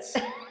eats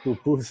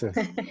pupusas.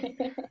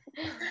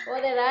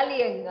 Other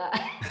alien.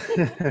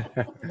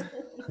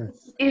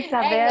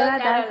 Isabella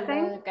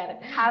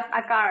doesn't have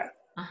a car.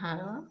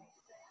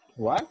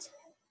 What?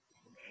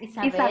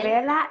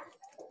 Isabella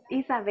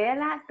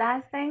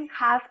doesn't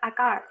have a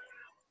car.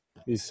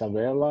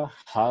 Isabella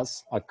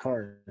has a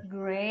car.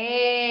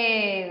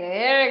 Great.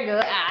 Very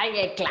good.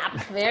 I clap.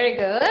 Very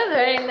good.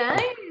 Very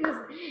nice.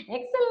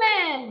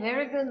 Excellent.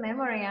 Very good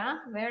memory, huh?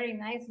 Very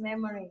nice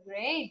memory.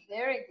 Great.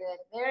 Very good.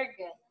 Very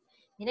good.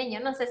 Miren, yo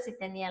no sé si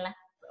tenía las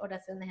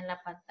oraciones en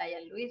la pantalla,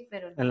 Luis,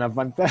 pero... En la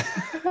pantalla.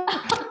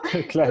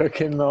 Claro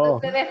que no.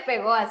 Se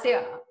despegó así.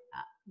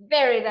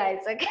 Very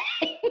nice.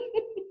 Okay.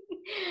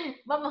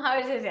 Vamos a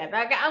ver si es cierto.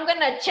 Okay, I'm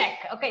gonna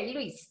check. Okay,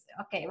 Luis.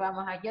 Okay,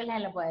 vamos a... Yo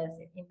les lo voy a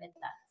decir.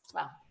 Inventar.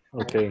 Vamos.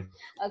 Okay.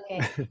 Okay.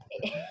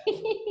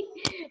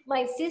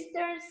 My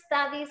sister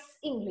studies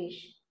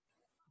English.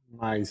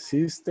 My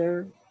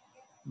sister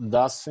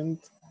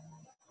doesn't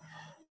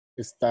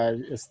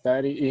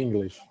study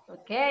English.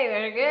 Okay,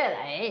 very good.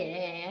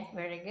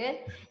 Very good.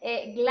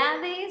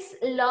 Gladys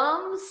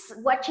loves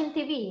watching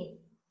TV.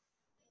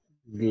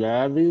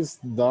 Gladys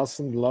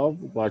doesn't love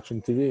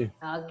watching TV.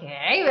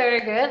 Okay,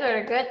 very good,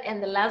 very good.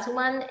 And the last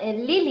one,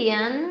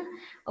 Lillian,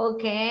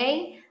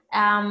 okay,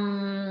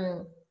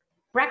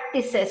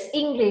 practices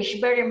English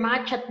very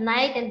much at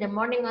night, in the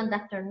morning, and the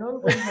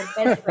afternoon with her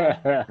best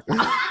friend.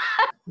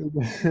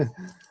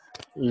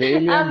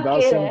 Lillian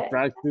doesn't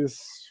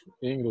practice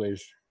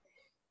English.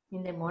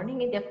 In the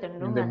morning, in the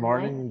afternoon, in the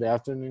morning, night. In the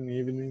afternoon,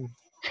 evening.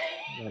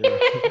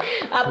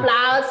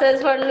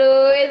 Applauses for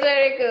Luis,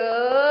 very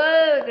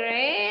good,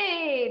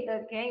 great.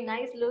 Okay,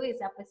 nice, Luis.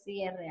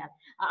 Sí, es real.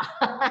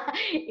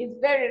 It's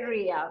very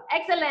real.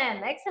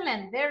 Excellent,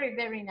 excellent. Very,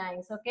 very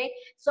nice. Okay,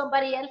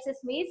 somebody else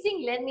is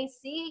missing. Let me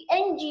see.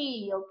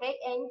 Angie, okay,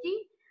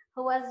 Angie.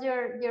 Who was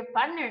your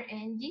partner,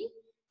 Angie?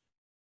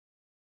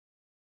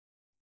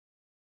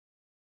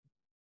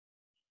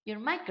 Your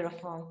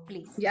microphone,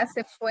 please. Ya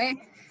se fue.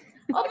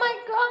 Oh my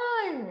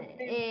God.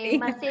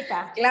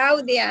 Marcita.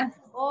 Claudia.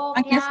 Oh,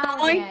 Aquí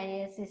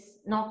Claudia. estoy. Yes,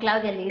 no,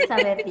 Claudia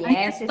Elizabeth.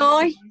 Yes. Aquí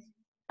estoy.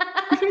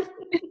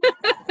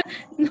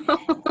 No.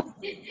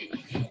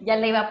 Ya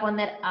le iba a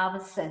poner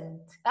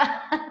absent.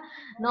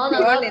 No,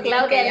 Claudia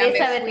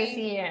Elizabeth is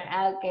here.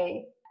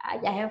 Okay.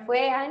 Ya se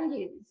fue,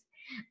 Angie.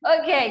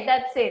 Okay,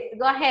 that's it.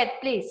 Go ahead,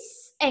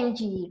 please.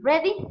 Angie,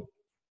 ready?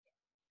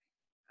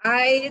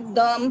 I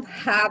don't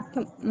have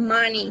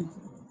money.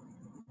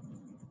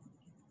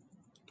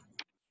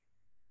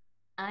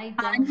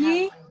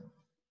 Angie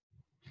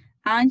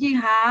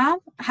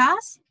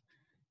has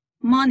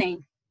money.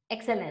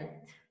 Excellent.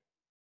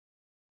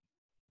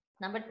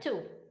 Number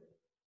 2.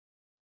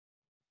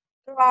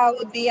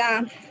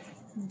 Claudia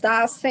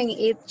doesn't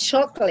eat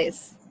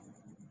chocolates.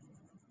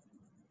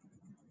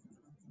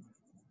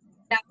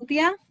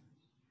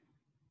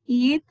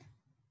 eat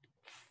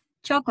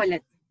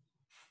chocolate.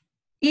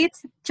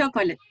 Eats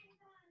chocolate.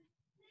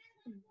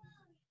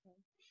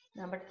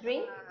 Number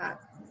 3.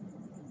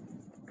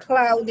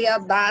 Claudia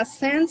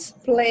doesn't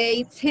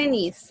play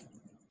tennis.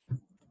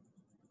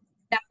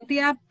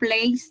 Claudia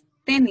plays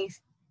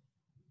tennis.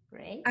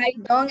 Great. I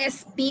don't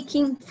speak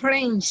in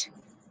French.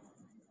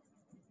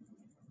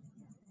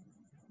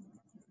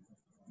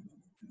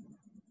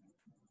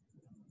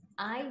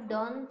 I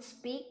don't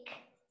speak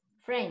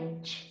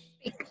French.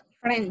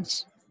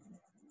 French.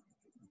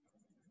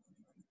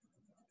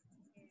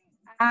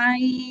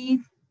 I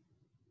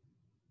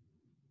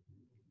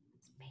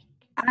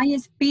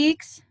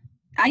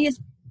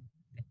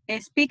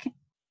speak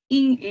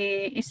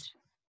in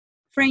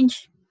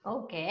French.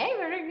 Okay,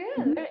 very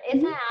good.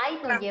 Esa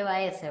I no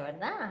lleva ese,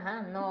 ¿verdad?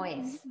 Ajá, no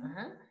es.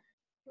 Ajá.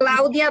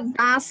 Claudia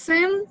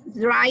doesn't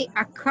drive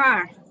a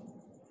car.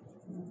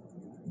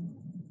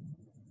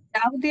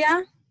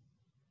 Claudia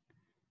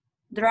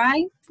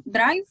drive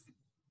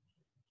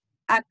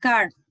a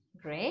car.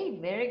 Great,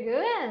 very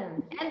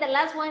good. And the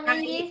last one,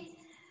 Angie?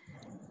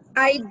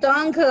 I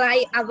don't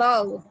like a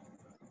dog.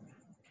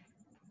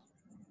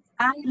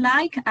 I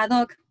like a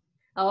dog.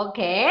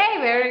 Okay,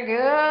 very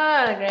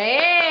good.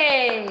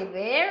 Great.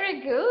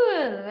 Very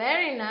good.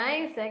 Very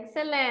nice.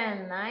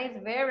 Excellent. Nice.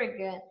 Very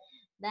good.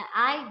 That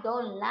I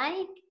don't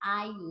like,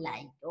 I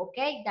like.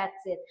 Okay,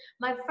 that's it.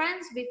 My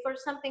friends, before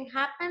something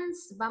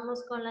happens,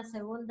 vamos con la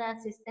segunda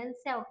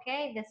asistencia,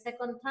 okay? The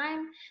second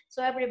time.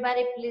 So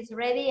everybody, please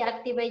ready.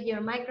 Activate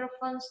your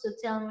microphones to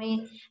tell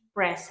me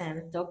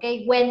present,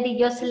 okay? Wendy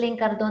Jocelyn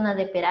Cardona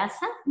de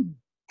Peraza.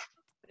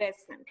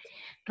 Present.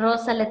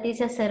 Rosa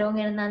Leticia Cerón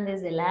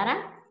Hernández de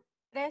Lara.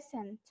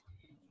 Present.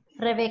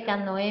 Rebeca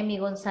Noemi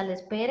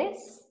González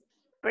Pérez.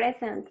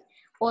 Present.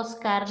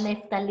 Oscar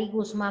Neftalí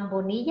Guzmán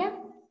Bonilla.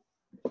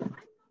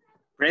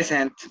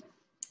 Present.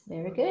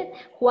 Very good.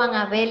 Juan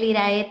Abel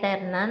Iraeta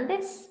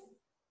Hernández.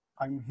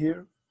 I'm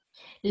here.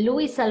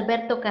 Luis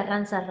Alberto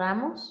Carranza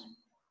Ramos.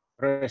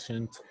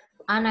 Present.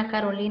 Ana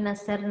Carolina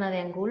Serna de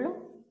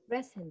Angulo.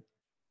 Present.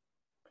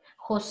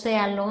 José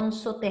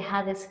Alonso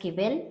Tejada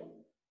Esquivel.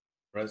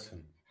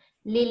 Present.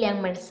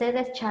 Lilian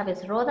Mercedes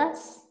Chávez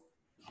Rodas.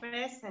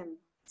 Present.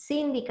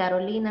 Cindy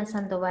Carolina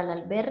Sandoval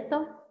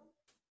Alberto.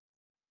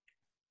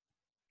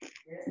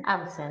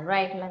 Absent,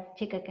 right, la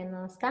chica que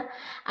no está.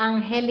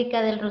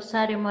 Angélica del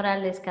Rosario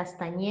Morales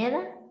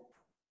Castañeda.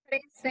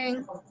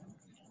 Present.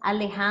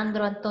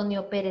 Alejandro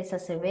Antonio Pérez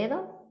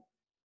Acevedo.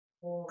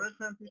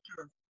 Present,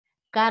 teacher.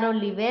 Carol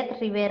Livet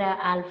Rivera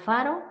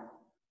Alfaro.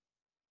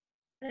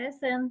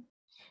 Present.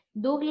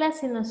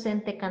 Douglas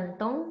Inocente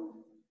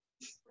Cantón.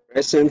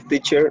 Present,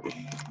 teacher.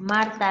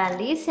 Marta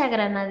Alicia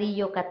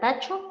Granadillo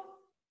Catacho.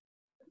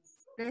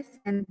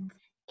 Present.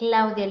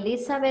 Claudia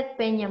Elizabeth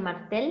Peña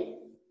Martel.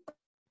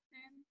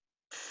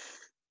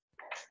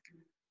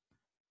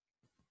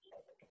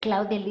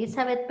 Claudia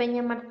Elizabeth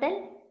Peña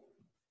Martel.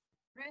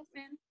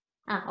 Present.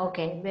 Ah,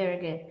 okay, very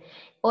good.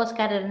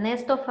 Oscar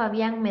Ernesto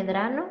Fabián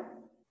Medrano.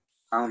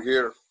 I'm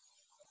here.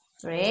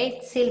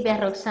 Great. Silvia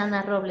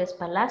Roxana Robles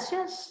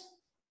Palacios.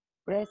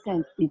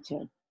 Present,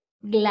 teacher.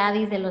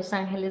 Gladys de Los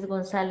Ángeles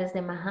González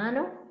de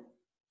Majano.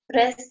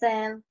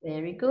 Present.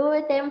 Very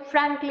good. And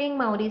Franklin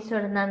Mauricio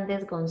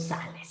Hernández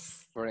González.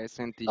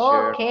 Present,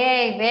 teacher.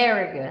 Okay,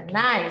 very good.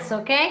 Nice,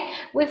 okay.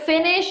 We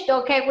finished,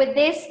 okay, with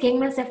this. ¿Quién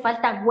me hace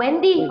falta?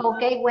 Wendy,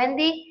 okay,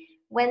 Wendy.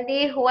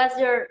 Wendy, who was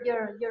your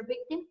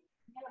victim?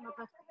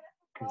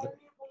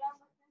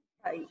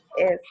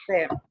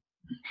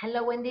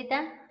 Hello,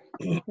 Wendita.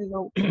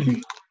 Hello.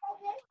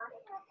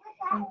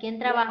 ¿Con quién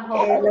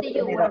trabajó? Who did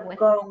you work with?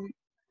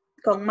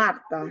 Con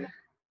Marta.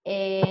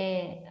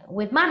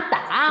 With Marta.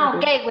 Ah,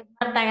 okay, with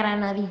Marta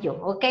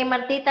Granadillo. Okay,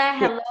 Martita,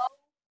 hello.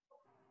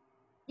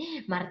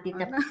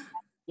 Martita,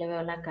 le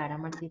veo la cara,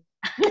 Martita.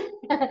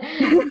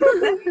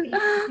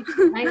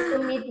 Nice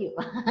to meet you.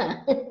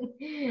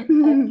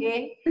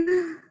 Okay.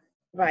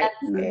 Right.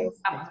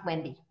 Vamos,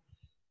 Wendy.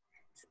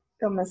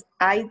 Thomas,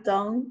 I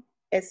don't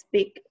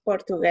speak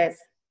Portuguese.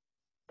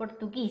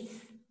 Portugués.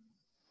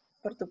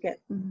 Portugués.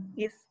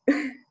 Yes.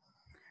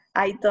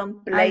 I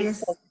don't play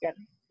soccer.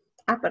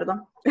 Ah,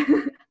 perdón.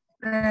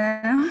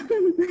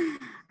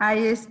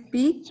 I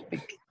speak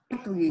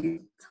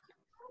Portuguese.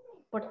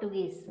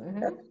 Portugués.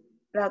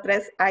 La otra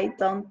es I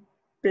don't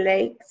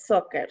play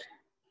soccer.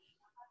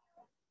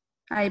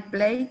 I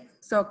play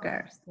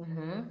soccer.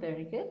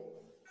 Very good.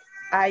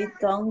 I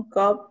don't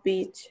go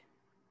beach.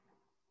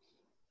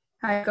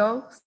 I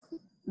go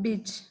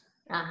beach.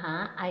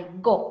 Ajá, I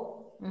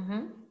go.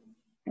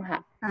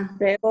 Ajá.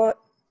 Pero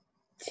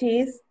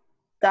she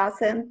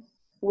doesn't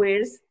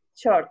wear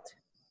shorts.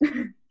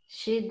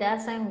 She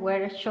doesn't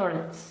wear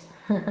shorts.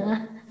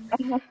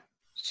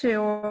 She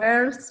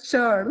wears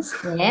shorts.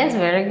 Yes,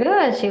 very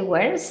good. She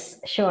wears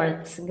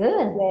shorts.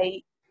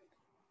 Good.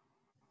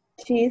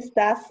 She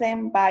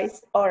doesn't buy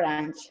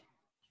orange.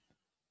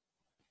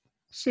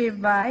 She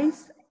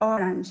buys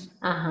orange.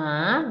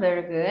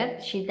 Very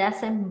good. She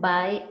doesn't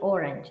buy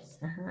oranges.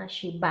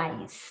 She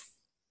buys.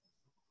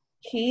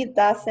 She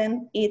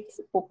doesn't eat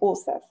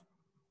pupusas.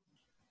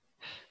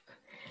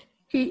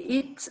 He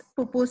eats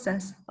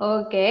pupusas.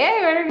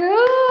 Okay, very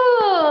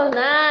good.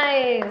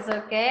 Nice.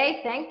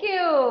 Okay, thank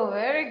you.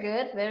 Very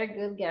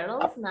good,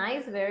 girls.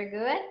 Nice, very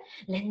good.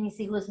 Let me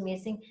see who's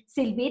missing.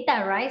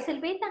 Silvita, right,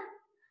 Silvita?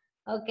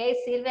 Okay,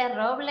 Silvia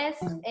Robles.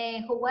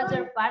 Who was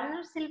your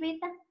partner,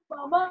 Silvita?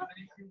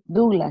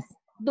 Douglas.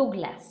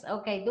 Douglas.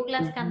 Okay,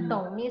 Douglas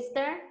Canton.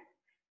 Mister?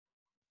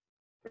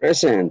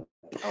 Present.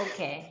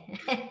 Okay,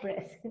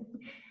 present.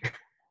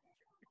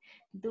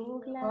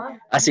 Douglas.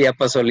 Así ya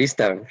pasó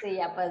lista. Sí,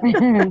 ya pasó.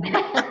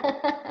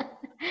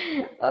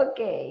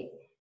 Okay.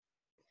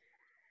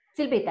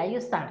 Silvita,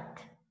 you start.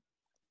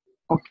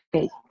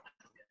 Okay.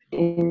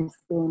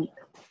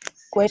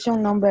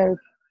 Question number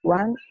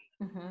 1.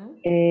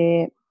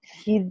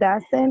 He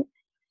doesn't.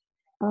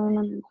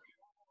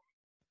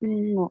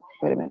 No,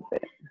 espérame.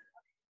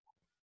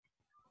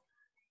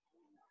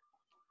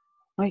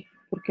 Ay,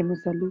 ¿por qué no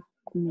salí?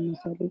 ¿Cómo no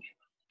salí?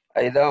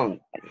 I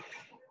don't.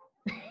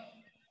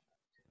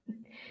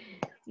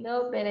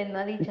 No, pero no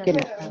ha dicho Es que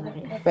nada.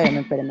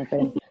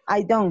 espérame.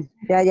 I don't.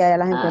 Ya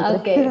las encontré.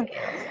 Okay.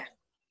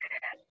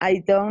 I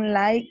don't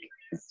like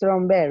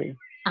strawberry.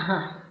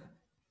 Ajá.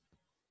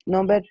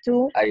 Number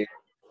 2.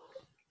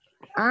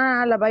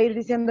 La va a ir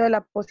diciendo de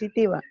la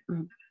positiva.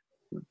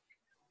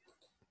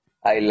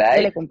 I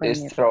like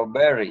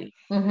strawberry.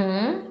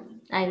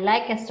 I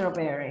like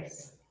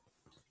strawberries.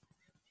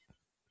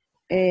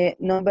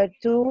 Number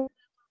 2.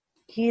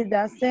 He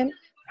doesn't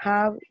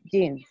have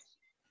jeans.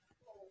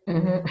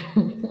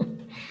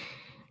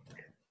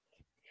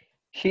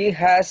 He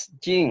has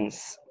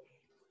jeans.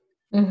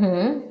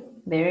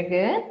 Very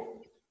good.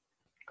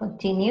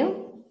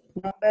 Continue.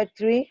 Number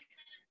 3.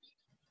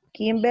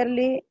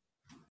 Kimberly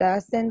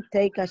doesn't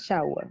take a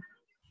shower.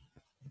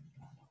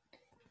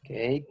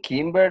 Okay,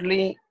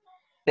 Kimberly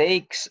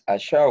takes a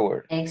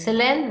shower.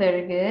 Excellent,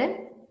 very good.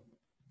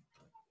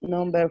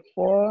 Number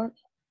 4.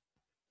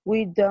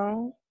 We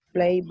don't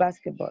play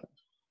basketball.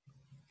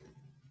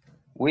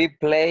 We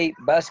play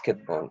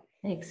basketball.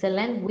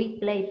 Excellent, we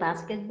play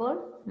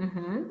basketball.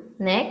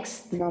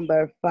 Next.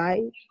 Number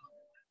 5.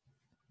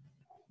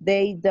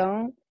 They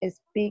don't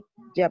speak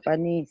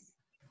Japanese.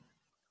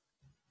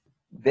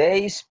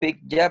 They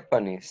speak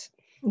Japanese.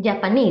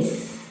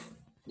 Japanese.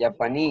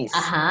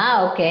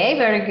 Aha, okay,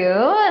 very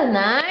good.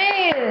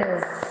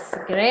 Nice.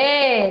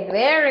 Great,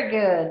 very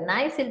good.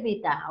 Nice,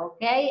 Silvita.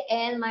 Okay,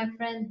 and my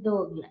friend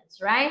Douglas,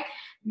 right?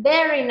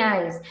 Very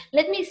nice.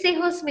 Let me see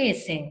who's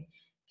missing.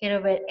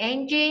 Quiero ver.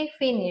 Angie,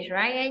 finish,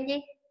 right,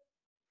 Angie?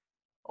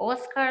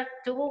 Oscar,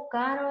 tú,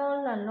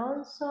 Carol,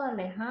 Alonso,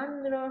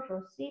 Alejandro,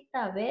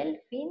 Rosita, Bel,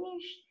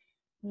 finish.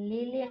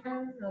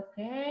 Lilian,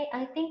 okay.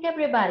 I think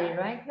everybody,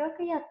 right? Creo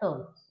que ya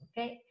todos,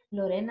 okay.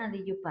 Lorena,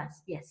 did you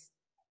pass? Yes.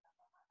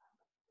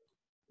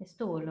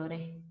 Estuvo,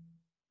 Lore.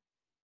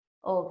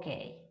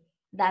 Okay,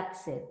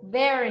 that's it.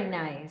 Very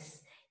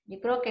nice. Yo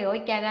creo que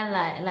hoy que hagan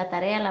la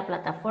tarea en la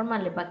plataforma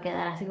les va a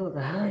quedar así como,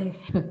 ay,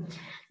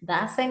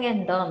 doesn't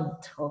and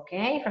don't,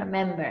 okay,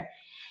 remember.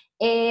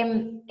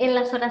 En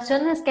las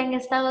oraciones que han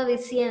estado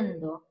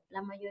diciendo,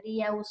 la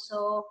mayoría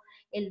usó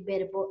el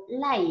verbo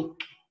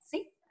like,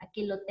 ¿sí?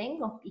 Aquí lo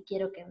tengo y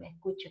quiero que me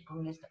escuche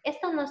con esto.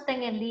 Esto no está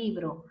en el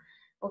libro,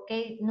 ¿ok?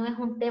 No es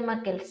un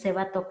tema que se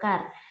va a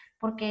tocar,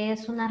 porque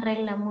es una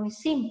regla muy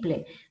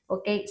simple,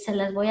 ¿ok? Se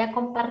las voy a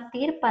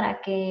compartir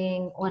para que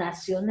en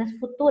oraciones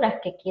futuras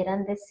que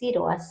quieran decir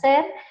o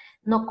hacer,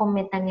 no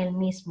cometan el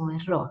mismo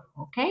error,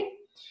 ¿ok?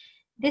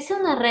 Dice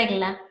una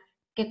regla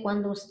que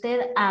cuando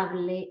usted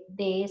hable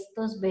de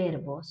estos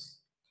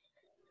verbos,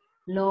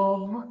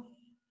 love,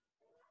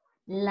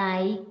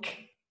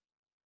 like,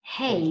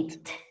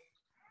 hate,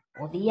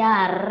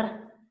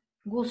 odiar,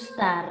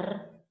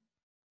 gustar,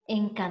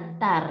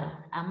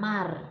 encantar,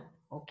 amar,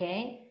 ¿ok?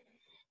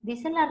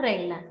 Dice la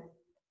regla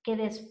que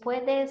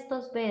después de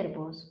estos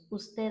verbos,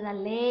 usted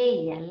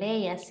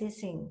ley, así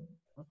sin,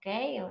 ¿ok?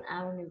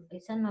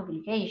 Es una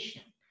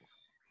obligation.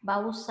 Va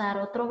a usar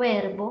otro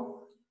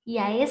verbo y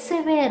a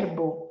ese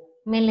verbo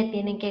me le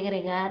tienen que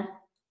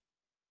agregar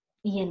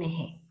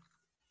ing.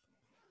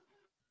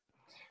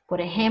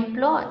 Por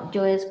ejemplo,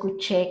 yo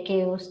escuché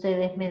que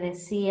ustedes me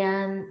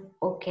decían,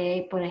 ok,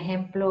 por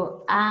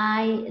ejemplo,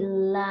 I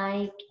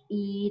like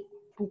eat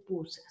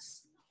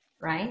pupusas,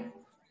 right?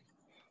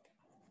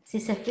 Si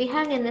se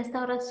fijan en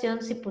esta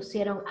oración, si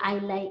pusieron I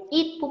like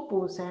eat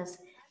pupusas,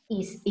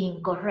 is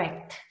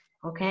incorrect,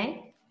 ok?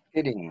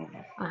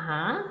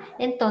 Ajá,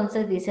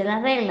 entonces dice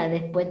la regla,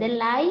 después de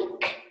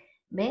like,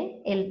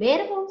 ¿ve? El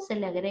verbo se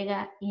le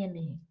agrega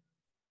ing.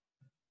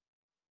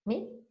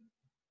 ¿Ve?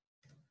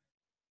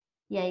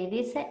 Y ahí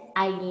dice,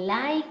 I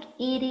like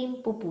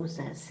eating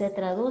pupusas. Se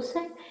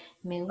traduce,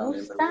 me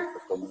gusta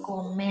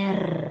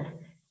comer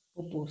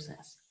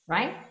pupusas,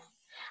 right?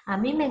 A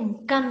mí me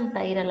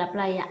encanta ir a la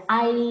playa.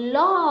 I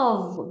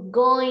love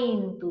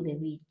going to the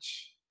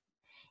beach.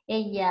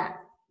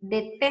 Ella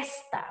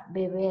detesta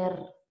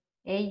beber.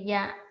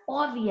 Ella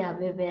odia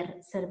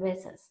beber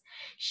cervezas.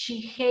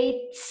 She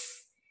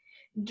hates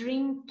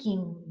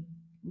drinking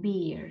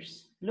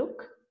beers.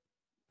 Look.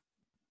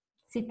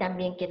 Si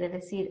también quiere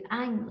decir,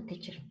 ay no,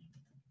 teacher.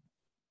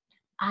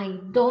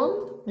 I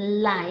don't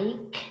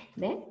like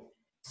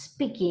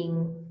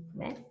speaking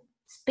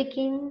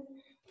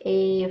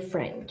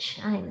French.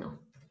 I know.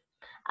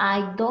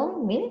 I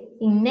don't mean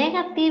in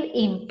negative,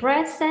 in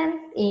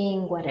present,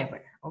 in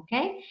whatever, ¿ok?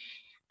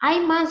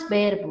 Hay más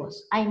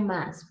verbos, hay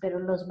más, pero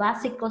los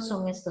básicos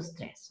son estos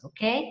tres,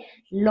 ¿ok?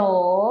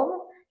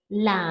 Love,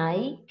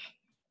 like,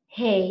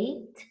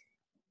 hate,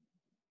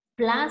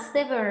 plus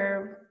the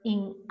verb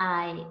in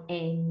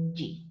ing,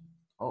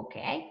 ¿ok?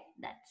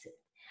 That's it.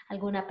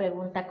 ¿Alguna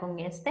pregunta con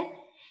este?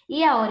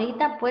 Y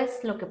ahorita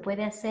pues lo que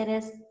puede hacer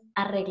es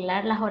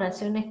arreglar las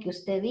oraciones que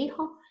usted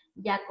dijo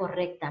ya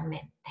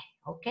correctamente,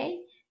 ¿ok?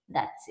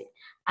 That's it.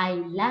 I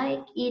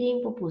like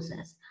eating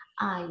pupusas.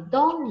 I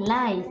don't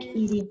like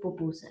eating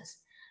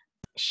pupusas.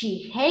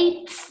 She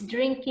hates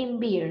drinking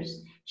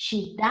beers.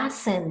 She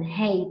doesn't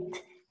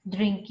hate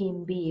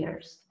drinking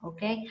beers.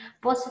 Okay?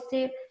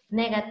 Positive,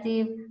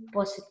 negative,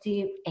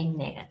 positive, and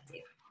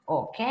negative.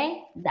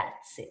 Okay?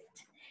 That's it.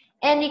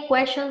 Any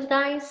questions,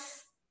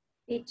 guys?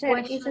 Teacher,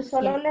 y si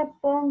solo le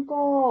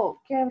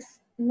pongo que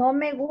no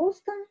me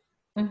gusta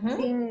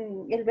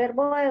sin el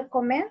verbo de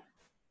comer.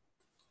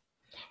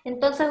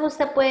 Entonces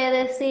usted puede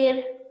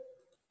decir,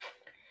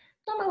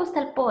 no me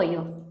gusta el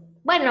pollo.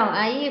 Bueno,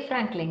 ahí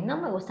Franklin, no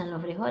me gustan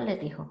los frijoles,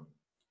 dijo.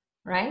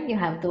 Right? You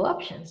have two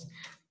options.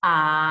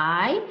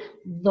 I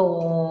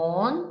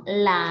don't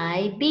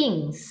like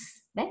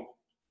beans. ¿Ve?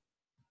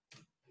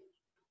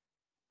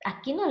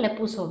 Aquí no le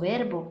puso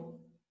verbo.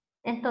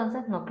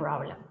 Entonces, no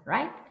problem,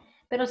 right?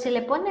 Pero si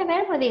le pone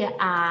verbo, diga,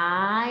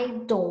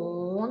 I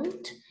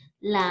don't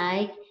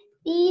like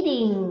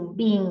eating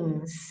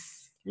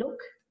beans. Look,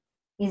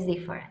 it's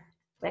different.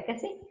 ¿Ve que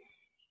sí?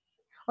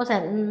 O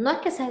sea, no es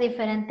que sea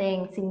diferente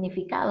en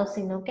significado,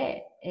 sino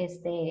que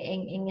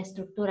en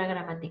estructura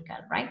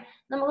gramatical, right?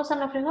 No me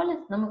gustan los frijoles,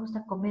 no me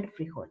gusta comer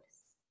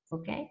frijoles,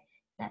 ¿ok?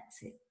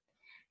 That's it.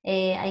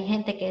 Hay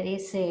gente que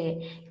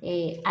dice,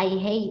 I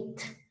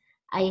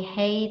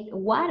hate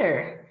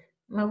water.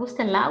 Me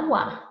gusta el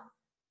agua.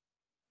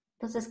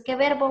 Entonces, ¿qué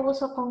verbo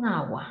uso con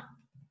agua?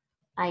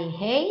 I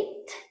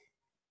hate.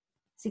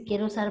 Si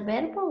quiero usar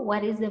verbo,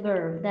 what is the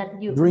verb that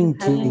you have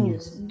to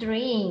use?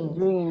 Drink.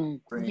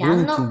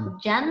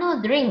 Ya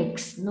no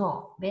drinks,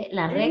 no. ¿Ve?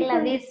 La regla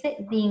dice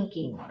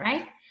drinking,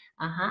 right?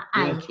 Ajá.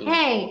 Drinking. I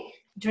hate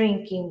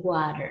drinking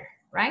water,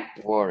 right?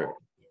 Water.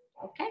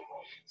 Okay.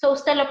 So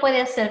usted lo puede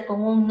hacer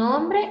con un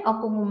nombre o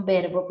con un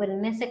verbo, pero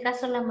en ese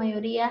caso la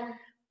mayoría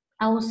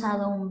ha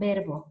usado un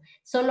verbo.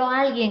 Solo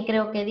alguien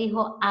creo que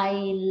dijo,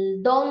 I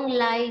don't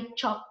like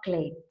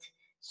chocolate.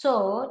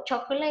 So,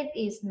 chocolate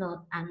is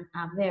not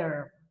a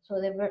verb.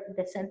 So,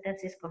 the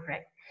sentence is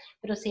correct.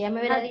 Pero si ya me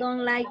hubiera dicho,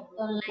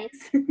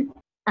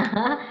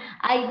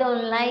 I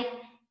don't like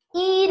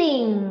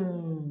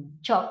eating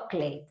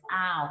chocolate.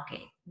 Ah, ok.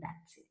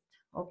 That's it.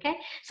 Okay.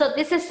 So,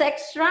 this is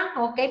extra,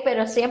 ok,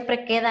 pero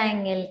siempre queda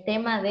en el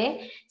tema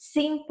de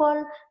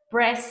simple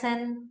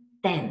present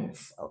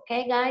tense,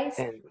 okay, guys?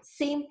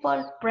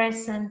 Simple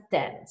present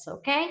tense,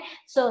 okay?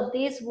 So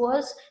this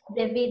was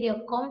the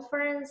video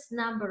conference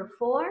number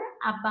 4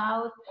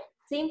 about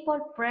simple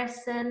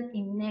present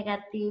in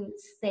negative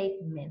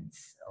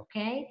statements,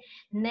 okay?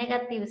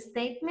 Negative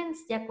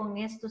statements, ya con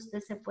esto usted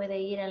se puede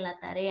ir a la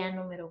tarea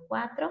número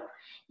 4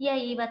 y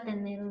ahí va a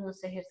tener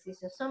unos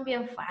ejercicios. Son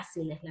bien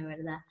fáciles, la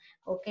verdad,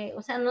 okay?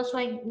 O sea, no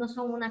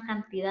son una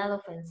cantidad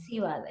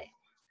ofensiva de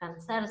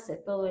cansarse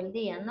todo el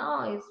día,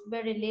 no, it's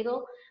very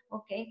little,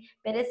 ok,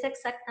 pero es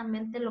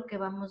exactamente lo que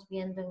vamos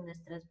viendo en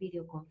nuestras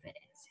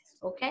videoconferencias,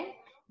 ok,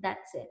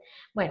 that's it.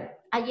 Bueno,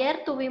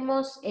 ayer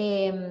tuvimos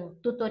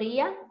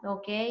tutoría,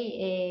 ok,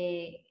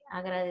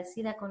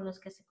 agradecida con los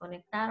que se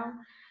conectaron,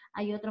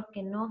 hay otros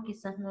que no,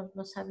 quizás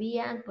no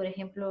sabían, por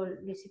ejemplo,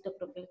 Luisito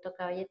creo que le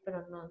tocaba ayer,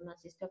 pero no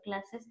asistió a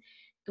clases,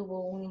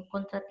 tuvo un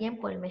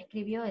contratiempo, él me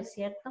escribió, es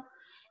cierto.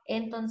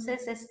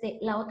 Entonces,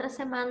 la otra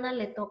semana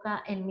le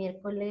toca el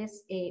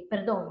miércoles,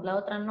 perdón, la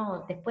otra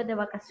no, después de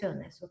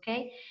vacaciones, ¿ok?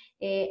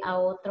 A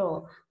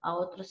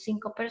otros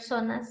 5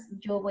 personas,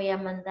 yo voy a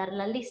mandar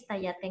la lista,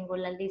 ya tengo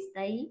la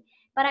lista ahí,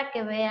 para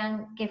que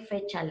vean qué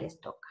fecha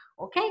les toca,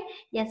 ¿ok?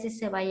 Y así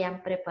se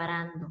vayan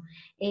preparando.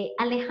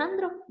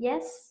 Alejandro,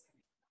 yes?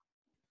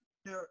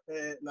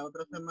 La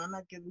otra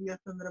semana, ¿qué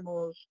días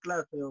tendremos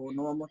clase o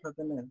no vamos a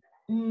tener?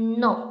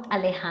 No,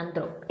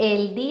 Alejandro,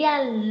 el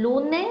día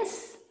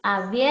lunes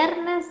a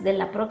viernes de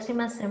la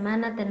próxima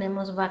semana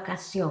tenemos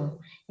vacación.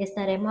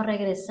 Estaremos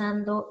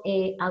regresando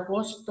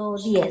agosto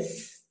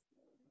 10.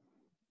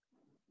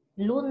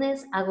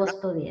 Lunes,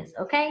 agosto 10,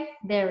 ¿ok?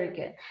 Very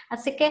good.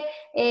 Así que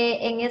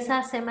en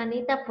esa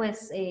semanita,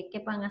 pues,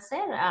 ¿qué van a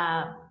hacer?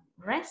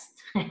 Rest,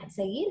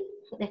 seguir,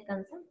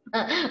 descansar.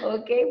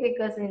 Ok,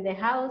 because in the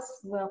house,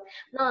 well,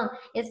 no,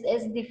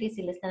 es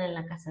difícil estar en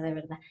la casa, de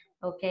verdad.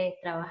 Ok,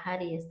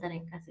 trabajar y estar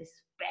en casa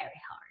es very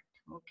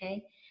hard,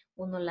 ok.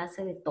 Uno la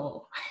hace de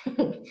todo.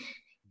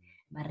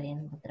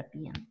 Barriendo,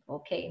 trapeando.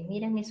 Ok,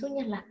 miren, mis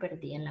uñas las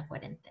perdí en la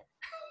cuarentena.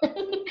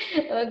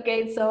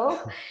 Okay, so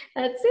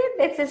that's it.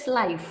 This is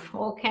life.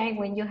 Okay,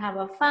 when you have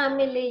a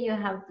family, you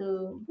have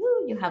to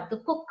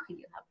cook,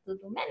 you have to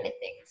do many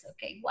things,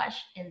 okay? Wash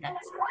and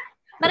that's it.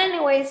 But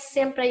anyways,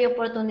 siempre hay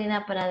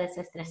oportunidad para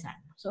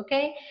desestresarnos,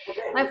 okay?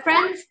 My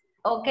friends,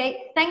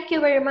 okay, thank you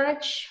very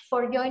much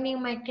for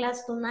joining my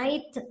class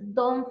tonight.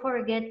 Don't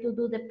forget to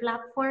do the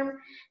platform.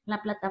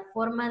 La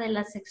plataforma de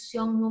la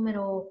sección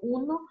número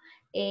 1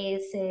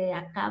 se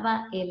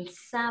acaba el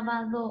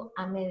sábado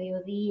a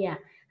mediodía.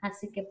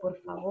 Así que por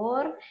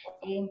favor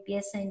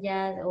empiecen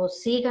ya o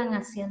sigan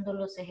haciendo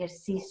los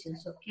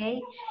ejercicios,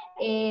 ¿ok?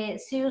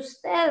 Si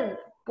usted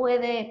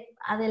puede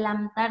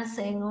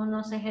adelantarse en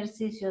unos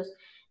ejercicios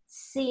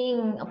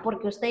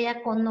porque usted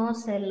ya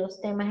conoce los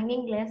temas en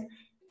inglés,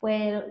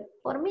 pues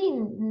por mí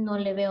no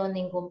le veo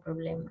ningún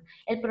problema.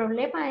 El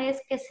problema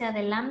es que se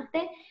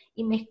adelante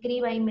y me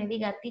escriba y me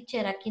diga,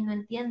 teacher, aquí no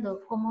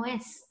entiendo, ¿cómo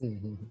es?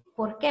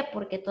 ¿Por qué?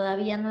 Porque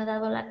todavía no he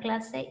dado la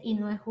clase y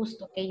no es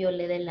justo que yo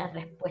le dé la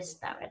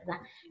respuesta,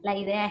 ¿verdad? La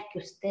idea es que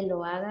usted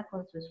lo haga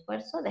con su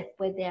esfuerzo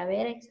después de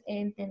haber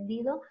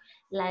entendido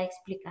la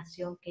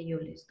explicación que yo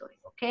les doy,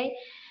 ¿ok?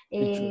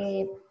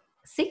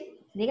 Sí,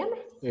 dígame.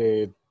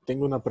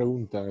 Tengo una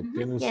pregunta.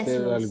 ¿Tiene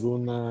usted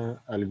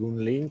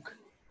algún link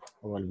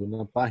o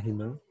alguna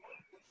página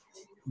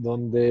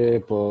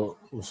donde, o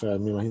sea,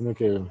 me imagino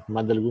que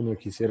más de alguno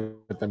quisiera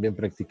también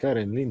practicar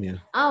en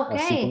línea? Ok.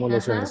 Así como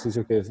los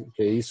ejercicios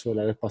que hizo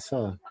la vez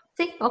pasada.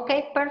 Sí, ok,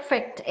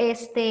 perfecto.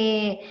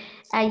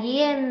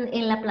 Allí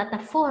en la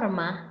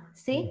plataforma,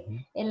 ¿sí?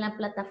 En la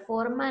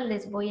plataforma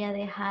les voy a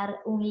dejar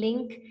un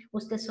link.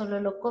 Usted solo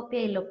lo copia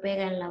y lo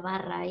pega en la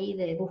barra ahí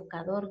de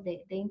buscador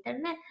de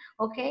internet,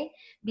 ¿ok?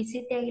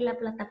 Visite ahí la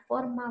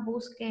plataforma,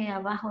 busque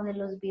abajo de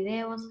los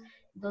videos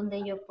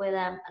donde yo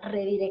pueda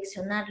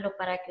redireccionarlo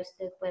para que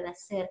usted pueda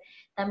hacer.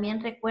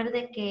 También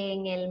recuerde que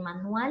en el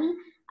manual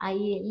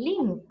hay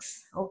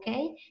links, ¿ok?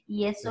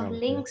 Y esos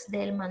links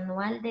del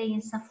manual de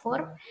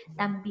INSAFORP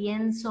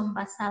también son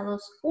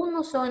basados,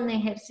 unos son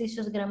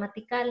ejercicios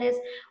gramaticales,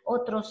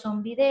 otros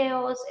son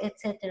videos,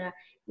 etcétera.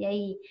 Y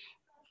ahí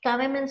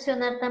cabe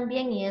mencionar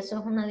también, y eso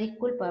es una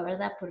disculpa,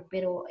 ¿verdad?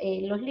 Pero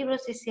los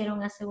libros se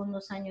hicieron hace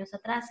unos años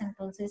atrás,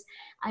 entonces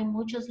hay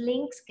muchos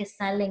links que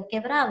salen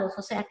quebrados,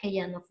 o sea que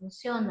ya no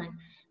funcionan.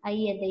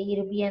 Ahí es de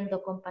ir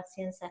viendo con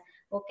paciencia,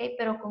 ¿ok?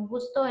 Pero con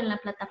gusto en la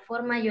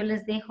plataforma yo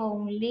les dejo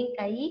un link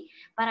ahí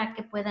para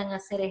que puedan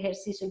hacer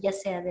ejercicios, ya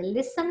sea de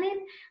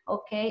listening,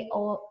 ¿ok?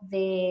 O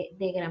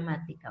de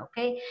gramática, ¿ok?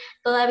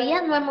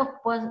 Todavía no hemos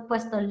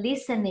puesto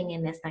listening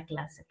en esta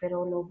clase,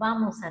 pero lo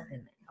vamos a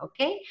tener, ¿ok?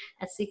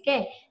 Así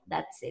que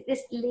that's it.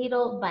 It's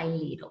little by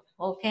little,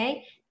 ¿ok?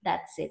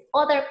 That's it.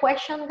 Other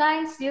question,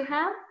 guys, you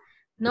have?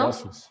 No?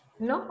 Gracias.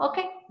 No?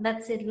 Okay,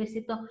 that's it,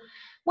 Luisito.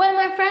 Well,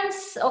 my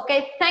friends,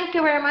 okay, thank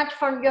you very much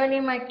for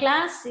joining my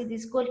class. Y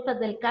disculpas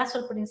del caso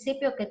al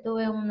principio que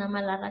tuve una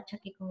mala racha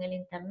aquí con el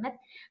internet,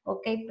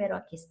 okay, pero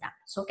aquí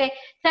estamos, okay.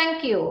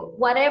 Thank you.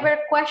 Whatever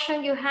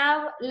question you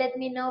have, let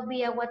me know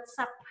via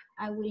WhatsApp.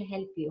 I will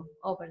help you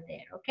over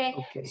there, okay?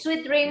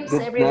 Sweet dreams,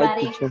 Good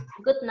everybody. night, teacher.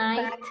 Good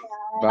night.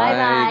 Bye.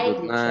 Bye-bye.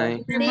 Good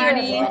night. See you,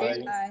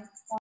 everybody. Bye.